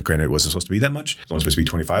film. That granted, it wasn't supposed to be that much. It was only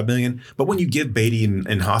supposed to be $25 million. But when you give Beatty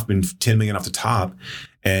and Hoffman $10 million off the top,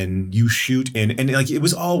 and you shoot and like it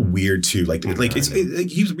was all weird too.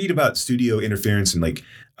 You read about studio interference and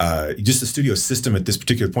just the studio system at this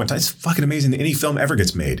particular point in time. It's fucking amazing that any film ever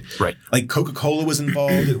gets made. Right. Like Coca-Cola was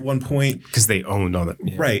involved at one point because they owned all that.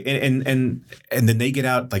 Yeah. Right. And then they get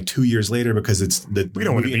out like 2 years later because it's we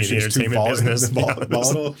don't want to be in the entertainment business.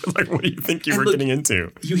 Volatile. Like, what do you think you were getting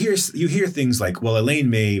into? You hear things like, well,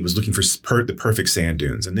 Elaine May was looking for the perfect sand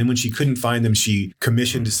dunes, and then when she couldn't find them, she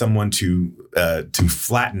commissioned someone to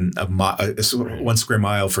flatten a 1 square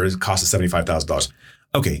mile for a cost of $75,000.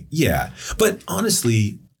 Okay, yeah, but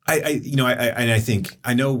honestly, I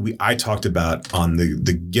talked about on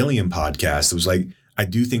the Gilliam podcast. It was like, I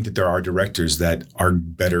do think that there are directors that are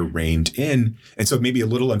better reined in, and so it may be a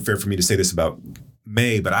little unfair for me to say this about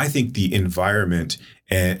May, but I think the environment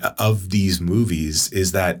of these movies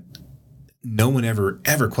is that no one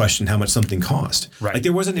ever questioned how much something cost. Right. Like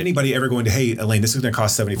there wasn't anybody ever going to, hey, Elaine, this is going to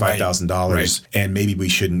cost $75,000, and maybe we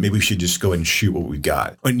should just go ahead and shoot what we've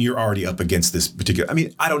got. And you're already up against this particular. I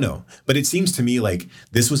mean, I don't know, but it seems to me like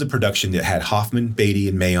this was a production that had Hoffman, Beatty,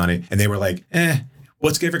 and May on it, and they were like,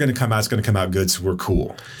 what's ever going to come out? It's going to come out good, so we're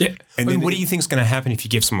cool. Yeah. And then, what do you think is going to happen if you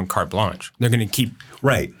give someone carte blanche? They're going to keep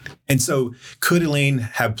right. And so, could Elaine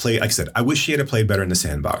have played? Like I said, I wish she had played better in the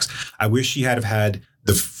sandbox. I wish she had had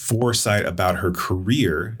the foresight about her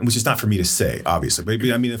career, which is not for me to say, obviously. But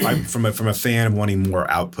I mean, if I'm from a fan of wanting more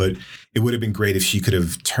output, it would have been great if she could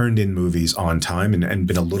have turned in movies on time and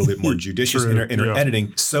been a little bit more judicious in her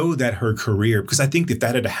editing, so that her career. Because I think if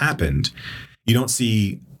that had happened, you don't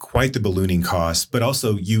see quite the ballooning costs, but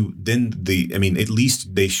also at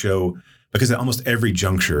least they show, because at almost every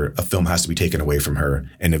juncture, a film has to be taken away from her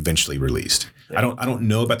and eventually released. Yeah. I don't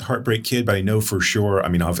know about The Heartbreak Kid, but I know for sure, I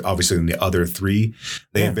mean, obviously in the other three,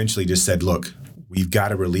 they eventually just said, look, we've got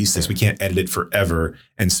to release this. We can't edit it forever.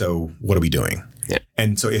 And so what are we doing? Yeah.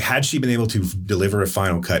 And so had she been able to deliver a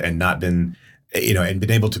final cut and not been, and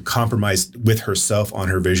been able to compromise with herself on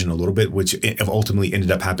her vision a little bit, which ultimately ended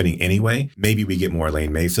up happening anyway, maybe we get more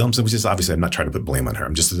Elaine May films. Which is obviously, I'm not trying to put blame on her.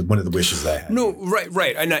 I'm just one of the wishes that I had. No,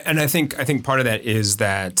 right. And I think part of that is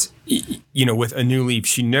that, with A New Leaf,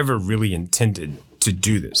 she never really intended to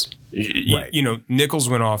do this. Right. Nichols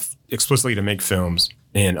went off explicitly to make films,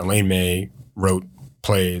 and Elaine May wrote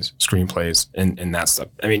plays, screenplays, and that stuff.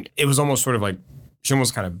 I mean, it was almost sort of like, she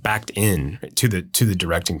almost kind of backed in to the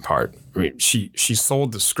directing part. I mean, she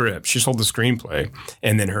sold the script, she sold the screenplay,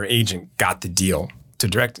 and then her agent got the deal to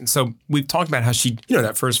direct. And so we've talked about how she,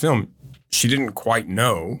 that first film, she didn't quite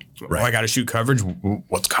know, I got to shoot coverage.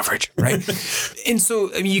 What's coverage, right? And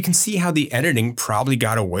so, I mean, you can see how the editing probably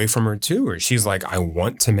got away from her too, where she's like, I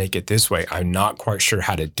want to make it this way. I'm not quite sure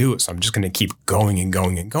how to do it, so I'm just going to keep going and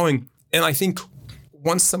going and going. And I think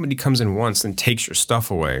once somebody comes in once and takes your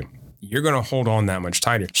stuff away, you're going to hold on that much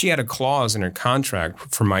tighter. She had a clause in her contract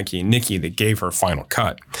for Mikey and Nicky that gave her final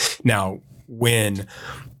cut. Now, when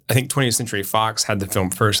I think 20th Century Fox had the film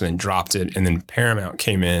first and then dropped it, and then Paramount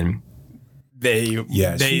came in, they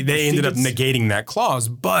ended up negating that clause.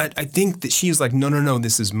 But I think that she's like, no,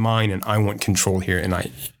 this is mine, and I want control here. And I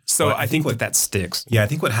think that sticks. Yeah, I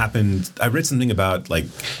think what happened, I read something about like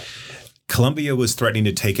Columbia was threatening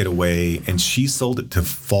to take it away, and she sold it to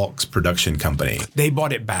Falk's production company. They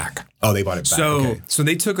bought it back. Oh, they bought it back. So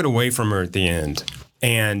they took it away from her at the end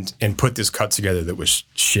and put this cut together that was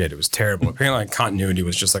shit. It was terrible. Apparently, like, continuity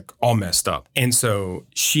was just like all messed up. And so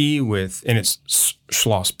and it's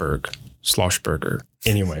Schlossberger.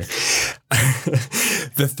 Anyway,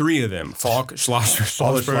 the three of them, Falk, Schlossberger.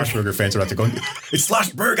 All the Schlossberger fans are out there going, it's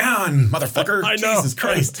Schlossberg on, motherfucker. I know. Jesus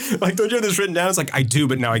Christ. Like, don't you have this written down? It's like, I do,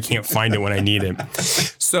 but now I can't find it when I need it.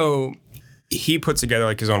 So he put together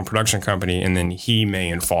like his own production company, and then May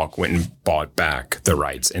and Falk went and bought back the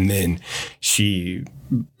rights. And then she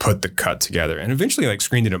put the cut together and eventually like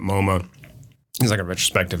screened it at MoMA. It's like a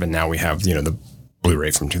retrospective, and now we have, the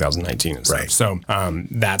Blu-ray from 2019 and stuff. Right. So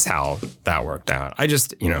that's how that worked out. I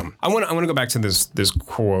just, I want to go back to this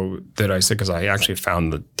quote that I said, because I actually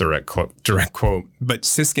found the direct quote. But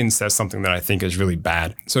Siskin says something that I think is really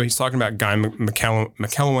bad. So he's talking about Guy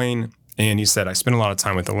McElwain And he said, I spent a lot of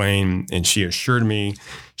time with Elaine and she assured me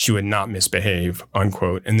she would not misbehave,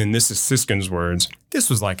 unquote. And then this is Siskin's words. This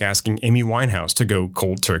was like asking Amy Winehouse to go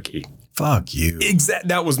cold turkey. Fuck you.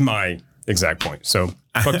 That was my exact point. So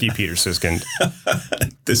fuck you, Peter Siskin.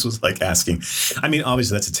 This was like asking. I mean,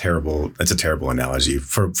 obviously that's a terrible analogy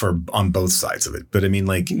for on both sides of it. But I mean,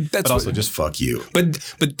 like, but also just fuck you. But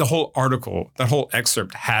the whole article, that whole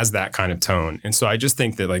excerpt has that kind of tone. And so I just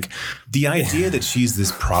think that, like, the idea that she's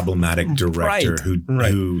this problematic director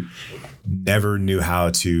who never knew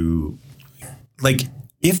how to, like,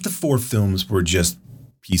 if the 4 films were just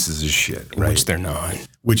pieces of shit, right? Which they're not.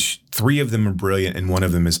 Which 3 of them are brilliant and 1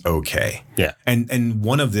 of them is okay. Yeah. And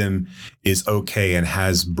 1 of them is okay and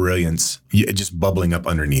has brilliance just bubbling up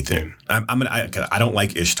underneath it. I don't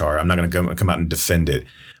like Ishtar. I'm not going to come out and defend it.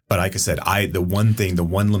 But like I said, the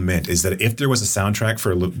one lament is that if there was a soundtrack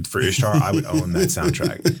for Ishtar, I would own that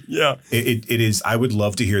soundtrack. Yeah, it is. I would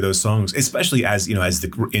love to hear those songs, especially as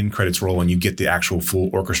the end credits roll and you get the actual full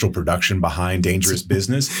orchestral production behind "Dangerous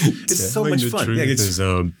Business." It's so much fun. Truth is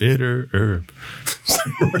a bitter herb.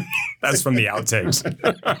 That's from the outtakes.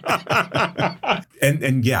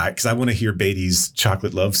 and yeah, because I want to hear Beatty's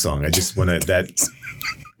 "Chocolate Love Song." I just want that.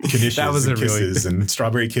 Knishes that was and kisses and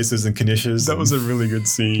strawberry kisses and knishes. That was a really good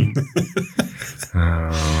scene.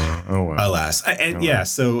 Well. Alas.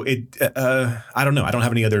 So it, I don't know. I don't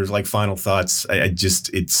have any other like final thoughts. I just,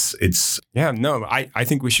 it's. Yeah, no, I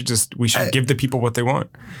think we should give the people what they want.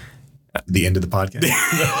 The end of the podcast.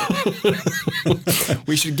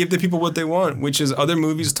 We should give the people what they want, which is other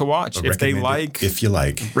movies to watch if they like. If you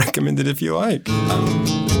like. Recommend it if you like.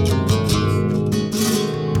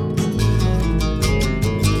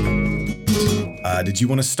 Did you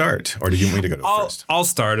want to start or did you want me to go first? I'll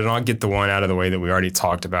start and I'll get the one out of the way that we already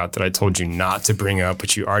talked about that I told you not to bring up,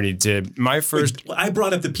 but you already did. My first... Wait, I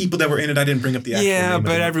brought up the people that were in it. I didn't bring up the actual name. Yeah,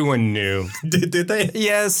 but everyone knew. Did they?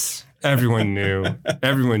 Yes. Everyone knew.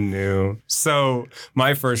 Everyone knew. So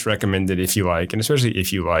my first recommended if you like, and especially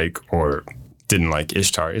if you like or didn't like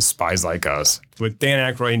Ishtar, is Spies Like Us, with Dan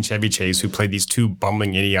Aykroyd and Chevy Chase, who play these 2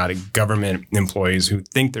 bumbling, idiotic government employees who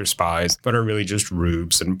think they're spies, but are really just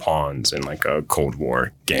rubes and pawns in like a Cold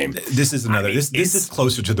War game. This is another. This is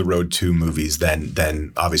closer to the Road 2 movies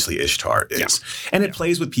than obviously Ishtar is, yeah. And it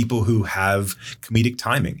plays with people who have comedic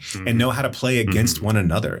timing and know how to play against one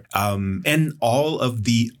another. And all of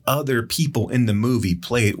the other people in the movie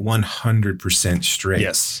play it 100% straight.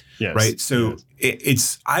 Yes. Right. So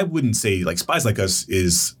it's. I wouldn't say like Spies Like Us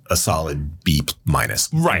is a solid B-. Right.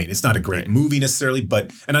 I mean, it's not a great movie necessarily,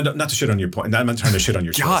 but not to shit on your point. I'm not trying to shit on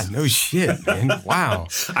your choice. God, no shit, man. Wow.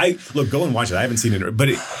 Go and watch it. I haven't seen it, but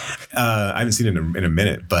I haven't seen it in a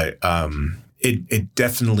minute. But it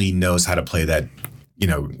definitely knows how to play that.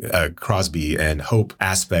 Crosby and Hope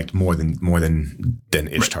aspect more than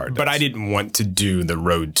Ishtar does. But I didn't want to do the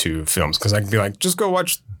Road 2 films because I could be like, just go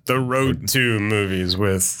watch the Road 2 movies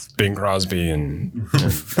with Bing Crosby and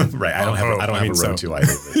right. I don't have a Road 2 either.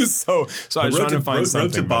 so I was trying to find something.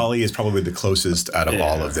 Road to Bali is probably the closest out of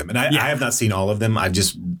all of them, and I have not seen all of them.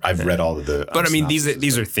 I've read all of the. But I mean,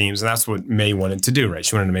 these are themes, and that's what May wanted to do, right?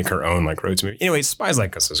 She wanted to make her own like Road 2 movie. Anyway, Spies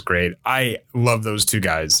Like Us is great. I love those 2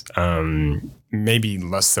 guys. Maybe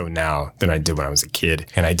less so now than I did when I was a kid,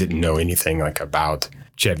 and I didn't know anything like about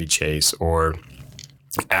Chevy Chase or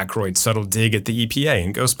Aykroyd's subtle dig at the EPA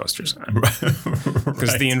and Ghostbusters,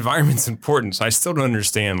 because the environment's important. So I still don't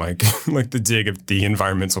understand like the dig of the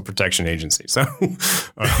Environmental Protection Agency. So,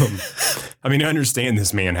 I mean, I understand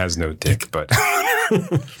this man has no dick, but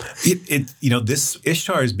this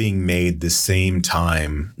Ishtar is being made the same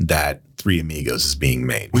time that Three Amigos is being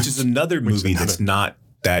made, which is another movie that's not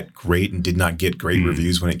that great and did not get great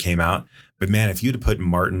reviews when it came out. But man, if you'd have put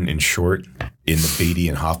Martin and Short in the Beatty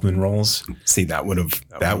and Hoffman roles, see, that would have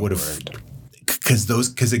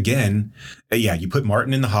because again, you put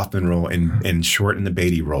Martin in the Hoffman role and Short in the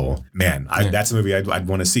Beatty role. Man, that's a movie I'd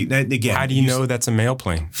want to see. Now, again, how do you know that's a male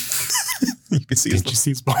plane? You can see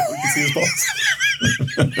his balls. You can see his balls.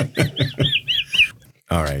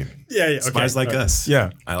 All right. Yeah. Okay. Spies Like Us.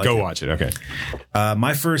 Yeah. I like Go watch it. Okay.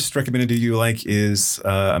 My first recommended to you is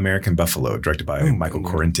American Buffalo, directed by Michael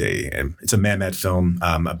Corrente. And it's a Mamet film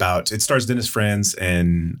it stars Dennis Franz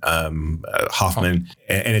and Hoffman.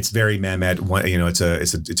 And it's very Mamet.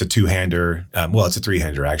 It's a two-hander. It's a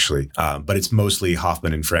three-hander actually. But it's mostly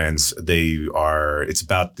Hoffman and Franz. It's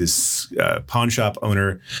about this pawn shop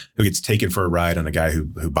owner who gets taken for a ride on a guy who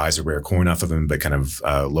buys a rare coin off of him, but kind of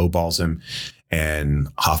lowballs him. And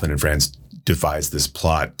Hoffman and Franz devise this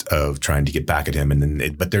plot of trying to get back at him,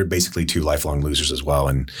 but they're basically 2 lifelong losers as well.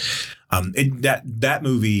 And that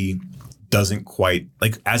movie doesn't quite,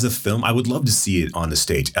 like, as a film, I would love to see it on the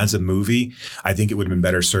stage. As a movie, I think it would have been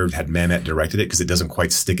better served had Mamet directed it, because it doesn't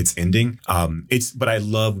quite stick its ending. But I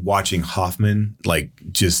love watching Hoffman like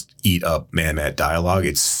just eat up Mamet dialogue.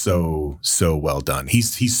 It's so well done.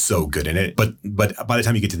 He's so good in it. But by the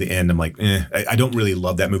time you get to the end, I'm like, I don't really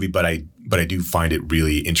love that movie, but I do find it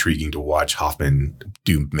really intriguing to watch Hoffman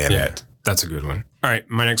do Mamet. Yeah, that's a good one. All right,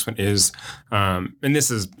 my next one is, and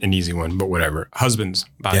this is an easy one, but whatever. Husbands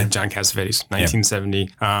by John Cassavetes, 1970.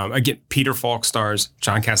 Again, Peter Falk stars,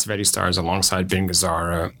 John Cassavetes stars alongside Ben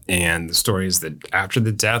Gazzara. And the story is that after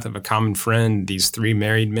the death of a common friend, these three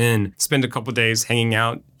married men spend a couple days hanging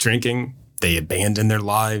out, drinking. They abandon their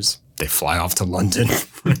lives. They fly off to London.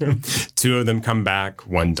 Two of them come back.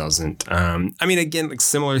 One doesn't. I mean, again, like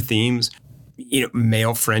similar themes. You know,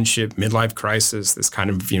 male friendship, midlife crisis, this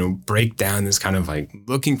kind of, breakdown, this kind of like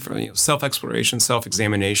looking for, self-exploration,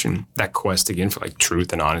 self-examination, that quest again for like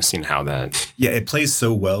truth and honesty and how that. Yeah, it plays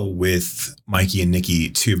so well with Mikey and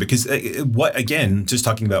Nicky too, because just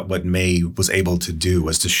talking about what May was able to do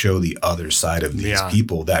was to show the other side of these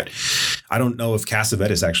people that I don't know if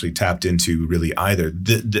Cassavetes actually tapped into really either.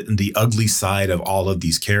 The ugly side of all of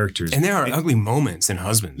these characters. And there are ugly moments in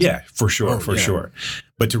Husbands. Yeah, for sure, sure.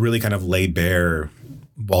 But to really kind of lay bare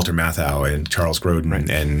Walter Matthau and Charles Grodin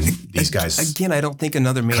and these guys. Again, I don't think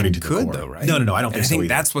another man could though, right? No, I don't think so either.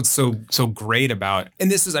 That's what's so great about,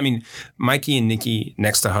 and this is, I mean, Mikey and Nicky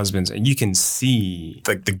next to Husbands, and you can see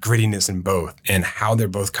like the grittiness in both and how they're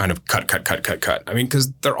both kind of cut. I mean,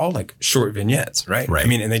 because they're all like short vignettes, right? Right. I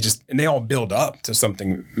mean, and they all build up to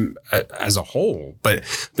something as a whole, but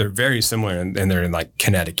they're very similar and they're in like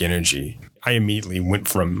kinetic energy. I immediately went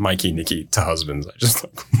from Mikey and Nicky to Husbands. I just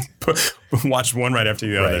watched one right after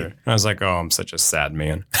the other. And I was like, oh, I'm such a sad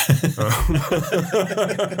man.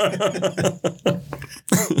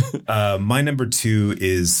 My number 2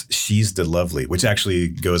 is She's the Lovely, which actually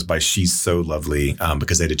goes by She's So Lovely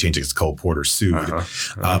because they had to change it because Cole Porter sued.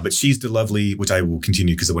 But She's the Lovely, which I will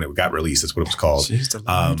continue because when it got released, that's what it was called. She's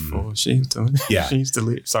delightful. She's delightful. Yeah. She's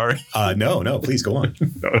delightful. Sorry. No, please go on.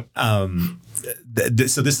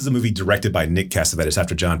 So this is a movie directed by Nick Cassavetes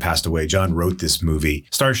after John passed away. John wrote this movie.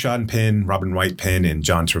 Stars Sean Penn, Robin Wright Penn, and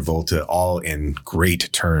John Travolta, all in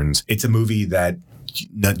great turns. It's a movie that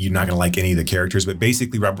you're not going to like any of the characters, but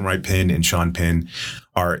basically Robin Wright Penn and Sean Penn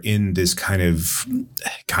are in this kind of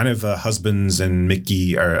husbands and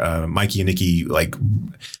Mikey and Nicky like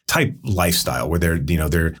type lifestyle where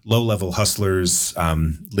they're low level hustlers,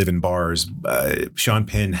 live in bars. Sean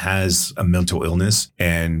Penn has a mental illness,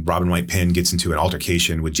 and Robin Wright Penn gets into an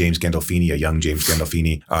altercation with James Gandolfini, a young James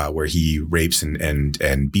Gandolfini, where he rapes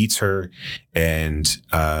and beats her, and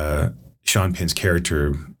Sean Penn's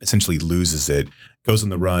character essentially loses it. Goes on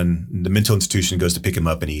the run. The mental institution goes to pick him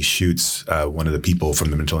up, and he shoots one of the people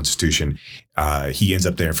from the mental institution. He ends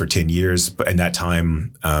up there for 10 years. But in that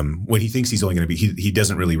time, when he thinks he's only going to be, he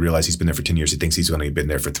doesn't really realize he's been there for 10 years. He thinks he's only been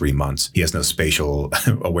there for 3 months. He has no spatial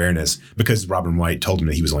awareness because Robin Wright told him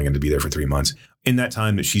that he was only going to be there for 3 months. In that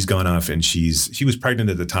time that she's gone off, and she was pregnant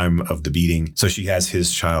at the time of the beating. So she has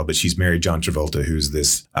his child, but she's married John Travolta, who's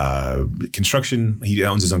this he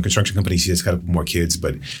owns his own construction company. He has got a couple more kids,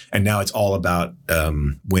 and now it's all about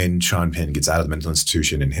when Sean Penn gets out of the mental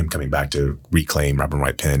institution and him coming back to reclaim Robin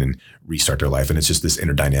Wright Penn and restart their life. And it's just this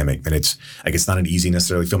inner dynamic. And it's not an easy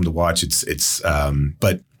necessarily film to watch.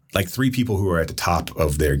 But like three people who are at the top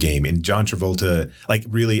of their game, and John Travolta, like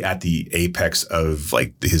really at the apex of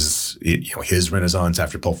like his renaissance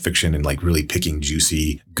after Pulp Fiction, and like really picking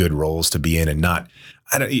juicy, good roles to be in, and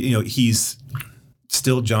he's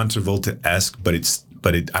still John Travolta-esque, but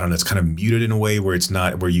I don't know, it's kind of muted in a way where it's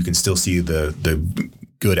not, where you can still see the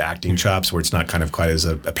good acting chops, where it's not kind of quite as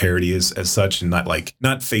a parody as such, and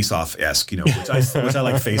not Face Off-esque, which I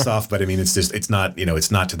like Face Off, but I mean, it's not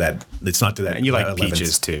to that. And you like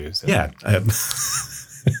Peaches too. So. Yeah.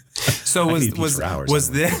 So was this?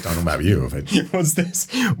 I don't know about you. Was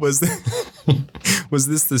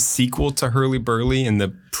this the sequel to Hurly Burly and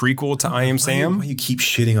the prequel to I Am Sam? Why you keep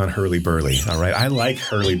shitting on Hurly Burly? All right, I like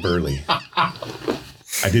Hurly Burly.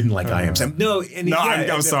 I didn't like I Am Sam.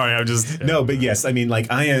 I'm sorry. I'm just but yes, I mean,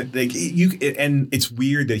 like I am. Like you, and it's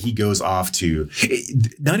weird that he goes off to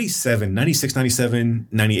 97, 96, 97,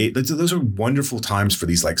 98. Those are wonderful times for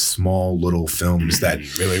these like small little films that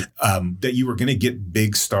really that you were going to get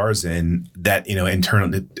big stars in. That in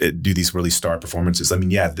turn do these really star performances. I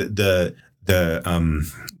mean, yeah, the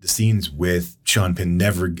scenes with Sean Penn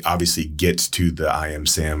never obviously gets to the I Am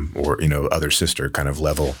Sam or, other sister kind of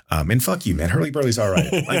level. And fuck you, man. Hurly Burly's all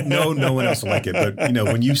right. Like, no one else will like it. But,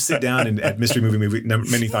 when you sit down at Mystery Movie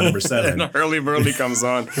Mini-Thon number 7. And Hurly Burly comes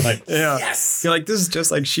on. Like, yeah. Yes. You're like, this is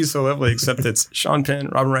just like She's So Lovely, except it's Sean Penn,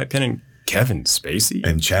 Robin Wright Penn, and Kevin Spacey.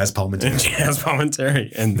 And Chaz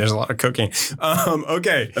Palminteri. And there's a lot of cocaine.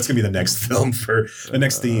 Okay. That's going to be the next film for the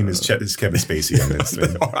next theme is Kevin Spacey. On this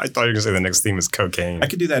thing. I thought you were going to say the next theme is cocaine. I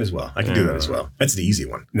could do that as well. That's the easy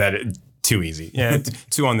one. Too easy. Yeah,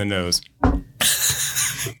 too on the nose.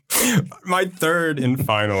 My third and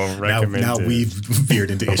final recommended. Now we've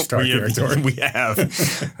veered into Ishtar territory. We have.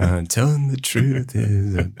 Telling the truth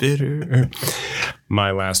is a bitter.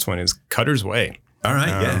 My last one is Cutter's Way. All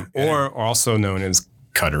right, Or also known as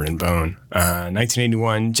Cutter and Bone.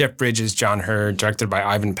 1981, Jeff Bridges, John Hurd, directed by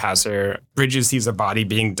Ivan Passer. Bridges sees a body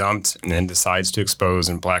being dumped and then decides to expose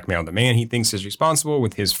and blackmail the man he thinks is responsible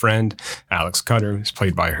with his friend, Alex Cutter, who's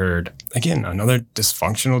played by Hurd. Again, another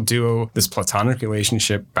dysfunctional duo, this platonic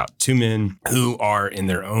relationship about two men who are in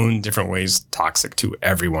their own different ways toxic to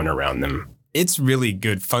everyone around them. It's really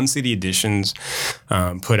good. Fun City Editions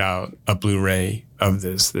put out a Blu-ray of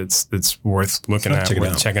this that's worth looking at,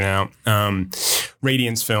 worth checking out.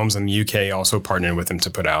 Radiance Films in the UK also partnered with them to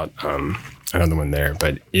put out another one there.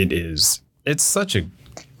 But it's such a,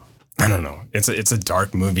 I don't know, it's a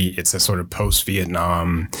dark movie. It's a sort of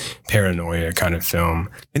post-Vietnam paranoia kind of film.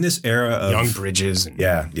 In this era of young Bridges.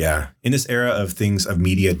 Yeah. In this era of things, of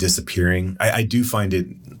media disappearing, I do find it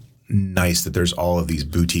nice that there's all of these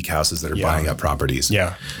boutique houses that are buying up properties.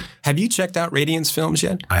 Yeah. Have you checked out Radiance Films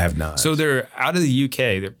yet? I have not. So they're out of the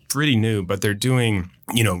UK. They're pretty new, but they're doing,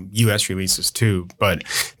 US releases too. But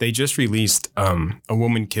they just released A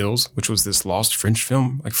Woman Kills, which was this lost French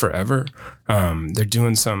film, like forever. They're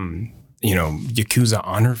doing some, Yakuza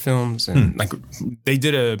honor films. And like they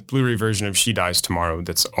did a Blu-ray version of She Dies Tomorrow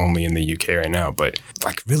that's only in the UK right now. But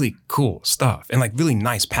like really cool stuff and like really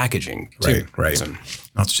nice packaging too. Right. So, I'll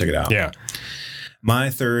have to check it out. Yeah.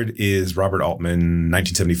 My third is Robert Altman,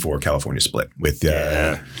 1974 California Split with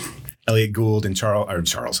Elliot Gould and George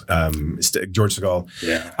Segal.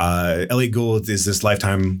 Yeah. Elliot Gould is this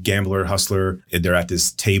lifetime gambler, hustler. They're at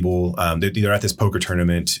this table. They're at this poker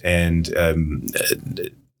tournament, and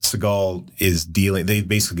Segal is dealing. They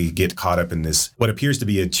basically get caught up in this what appears to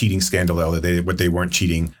be a cheating scandal, although they weren't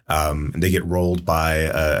cheating. And they get rolled by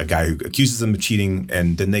a guy who accuses them of cheating,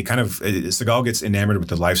 and then they Segal gets enamored with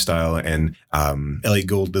the lifestyle, and Elliot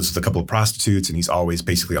Gould lives with a couple of prostitutes, and he's always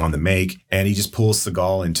basically on the make, and he just pulls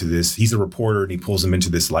Segal into this. He's a reporter, and he pulls him into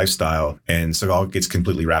this lifestyle, and Segal gets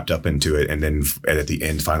completely wrapped up into it, and then at the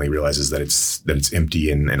end finally realizes that it's empty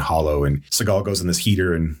and hollow, and Segal goes on this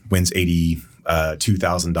heater and wins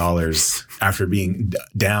 $82,000 after being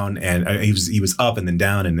down, and he was up and then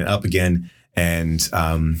down and then up again, and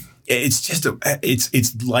it's just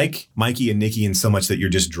it's like Mikey and Nicky in so much that you're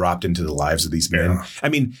just dropped into the lives of these men. I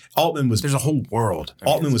mean, there's a whole world.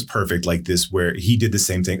 Altman was perfect like this, where he did the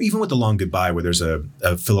same thing. Even with The Long Goodbye, where there's a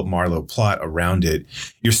Philip Marlowe plot around it,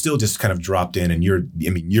 you're still just kind of dropped in, and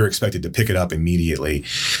you're expected to pick it up immediately.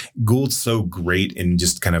 Gould's so great in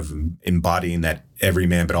just kind of embodying that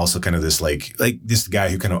everyman, but also kind of this like this guy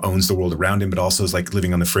who kind of owns the world around him, but also is like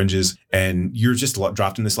living on the fringes. And you're just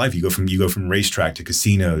dropped in this life. You go from racetrack to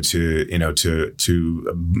casino to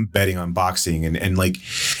betting on boxing, and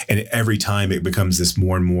every time it becomes this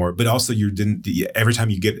more and more. But also every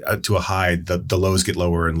time you get to a high, the lows get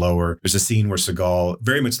lower and lower. There's a scene where Segal,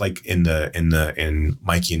 very much like in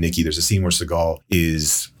Mikey and Nicky, there's a scene where Segal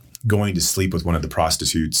is going to sleep with one of the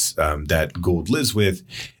prostitutes that Gould lives with,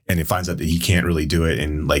 and he finds out that he can't really do it,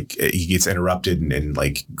 and like he gets interrupted and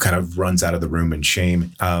like kind of runs out of the room in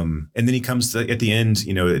shame. And then he comes to, at the end,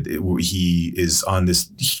 he is on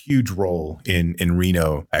this huge role in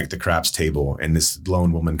Reno at the craps table, and this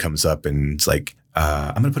lone woman comes up and it's like,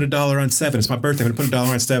 I'm going to put $1 on 7. It's my birthday. I'm going to put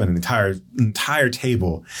 $1 on 7. And the entire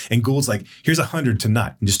table. And Gould's like, here's 100 to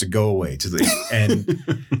nut, and just to go away and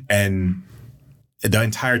the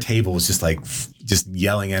entire table is just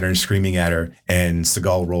yelling at her and screaming at her. And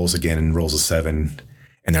Segal rolls again and rolls a 7.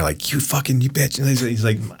 And they're like, you bitch. And he's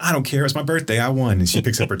like, I don't care. It's my birthday. I won. And she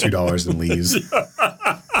picks up her $2 and leaves.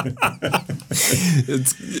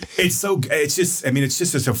 It's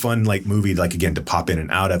just such a fun like movie, like again, to pop in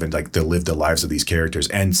and out of, and like to live the lives of these characters.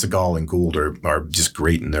 And Segal and Gould are just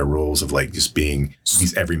great in their roles of like just being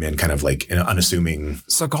these everymen, kind of like unassuming.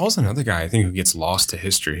 Segal's another guy I think who gets lost to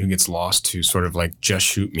history, who gets lost to sort of like Just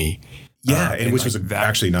Shoot Me. Yeah, and which was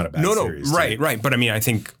actually not a bad series. Right. But I mean, I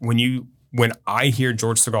think when I hear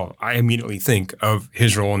George Segal, I immediately think of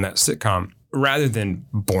his role in that sitcom rather than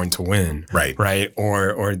Born to Win, right,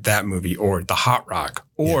 or that movie, or The Hot Rock,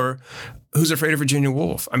 or Who's Afraid of Virginia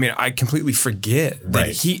Woolf. I mean, I completely forget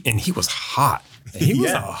that he was hot. He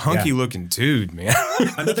was a hunky looking dude, man.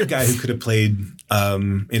 Another guy who could have played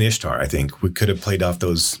in Ishtar, I think, we could have played off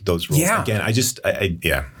those roles. Yeah. Again,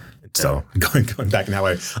 So going back and how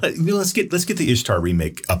let's get the Ishtar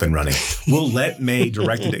remake up and running. We'll let May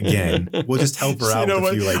direct it again. We'll just help her out with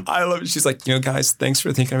a few I love it. She's like, guys, thanks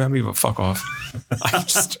for thinking about me, but fuck off.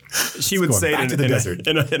 She would say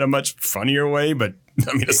it in a much funnier way, but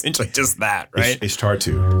I mean, essentially just that, right? Ishtar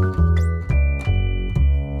 2.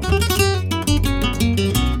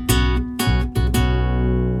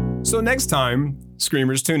 So next time,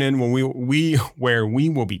 Screamers, tune in when where we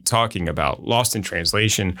will be talking about Lost in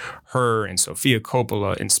Translation, Her and Sofia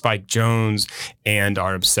Coppola and Spike Jonze, and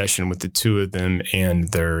our obsession with the two of them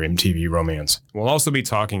and their MTV romance. We'll also be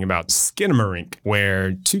talking about Skinamarink,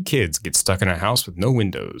 where two kids get stuck in a house with no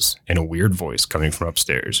windows and a weird voice coming from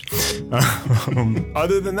upstairs.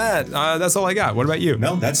 Other than that, that's all I got. What about you?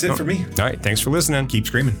 No, that's it for me. All right, thanks for listening. Keep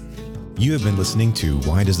screaming. You have been listening to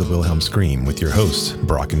Why Does the Wilhelm Scream with your hosts,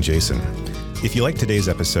 Brock and Jason. If you liked today's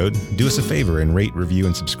episode, do us a favor and rate, review,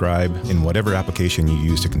 and subscribe in whatever application you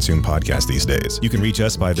use to consume podcasts these days. You can reach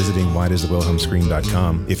us by visiting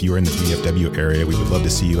whydoesthewilhelmscream.com. If you are in the DFW area, we would love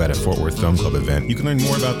to see you at a Fort Worth Film Club event. You can learn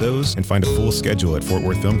more about those and find a full schedule at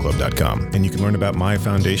fortworthfilmclub.com. And you can learn about my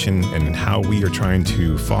foundation and how we are trying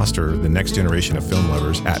to foster the next generation of film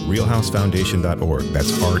lovers at realhousefoundation.org.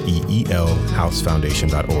 That's REEL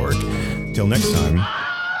housefoundation.org. Till next time.